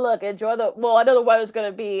 Look, enjoy I know the weather's going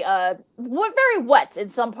to be very wet in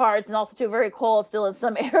some parts and also too very cold still in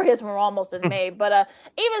some areas when we're almost in May. But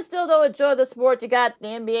even still, though, enjoy the sport. You got the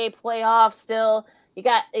NBA playoffs still. You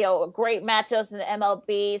got great matchups in the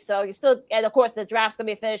MLB. So you still, and of course, the draft's going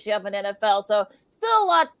to be finishing up in NFL. So still a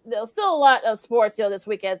lot of sports this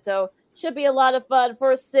weekend. So should be a lot of fun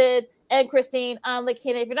for Sid and Christine. I'm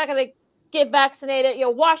Lakina. If you're not going to get vaccinated,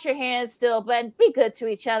 wash your hands still, but be good to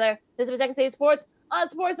each other. This is Second City Sports on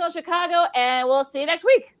Sports Zone Chicago, and we'll see you next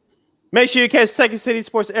week. Make sure you catch Second City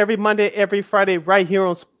Sports every Monday, every Friday, right here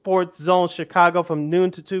on Sports Zone Chicago from noon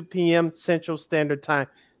to 2 p.m. Central Standard Time.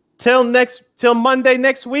 Till Monday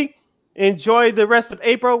next week, enjoy the rest of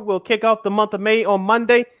April. We'll kick off the month of May on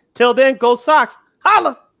Monday. Till then, go Sox.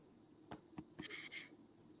 Holla!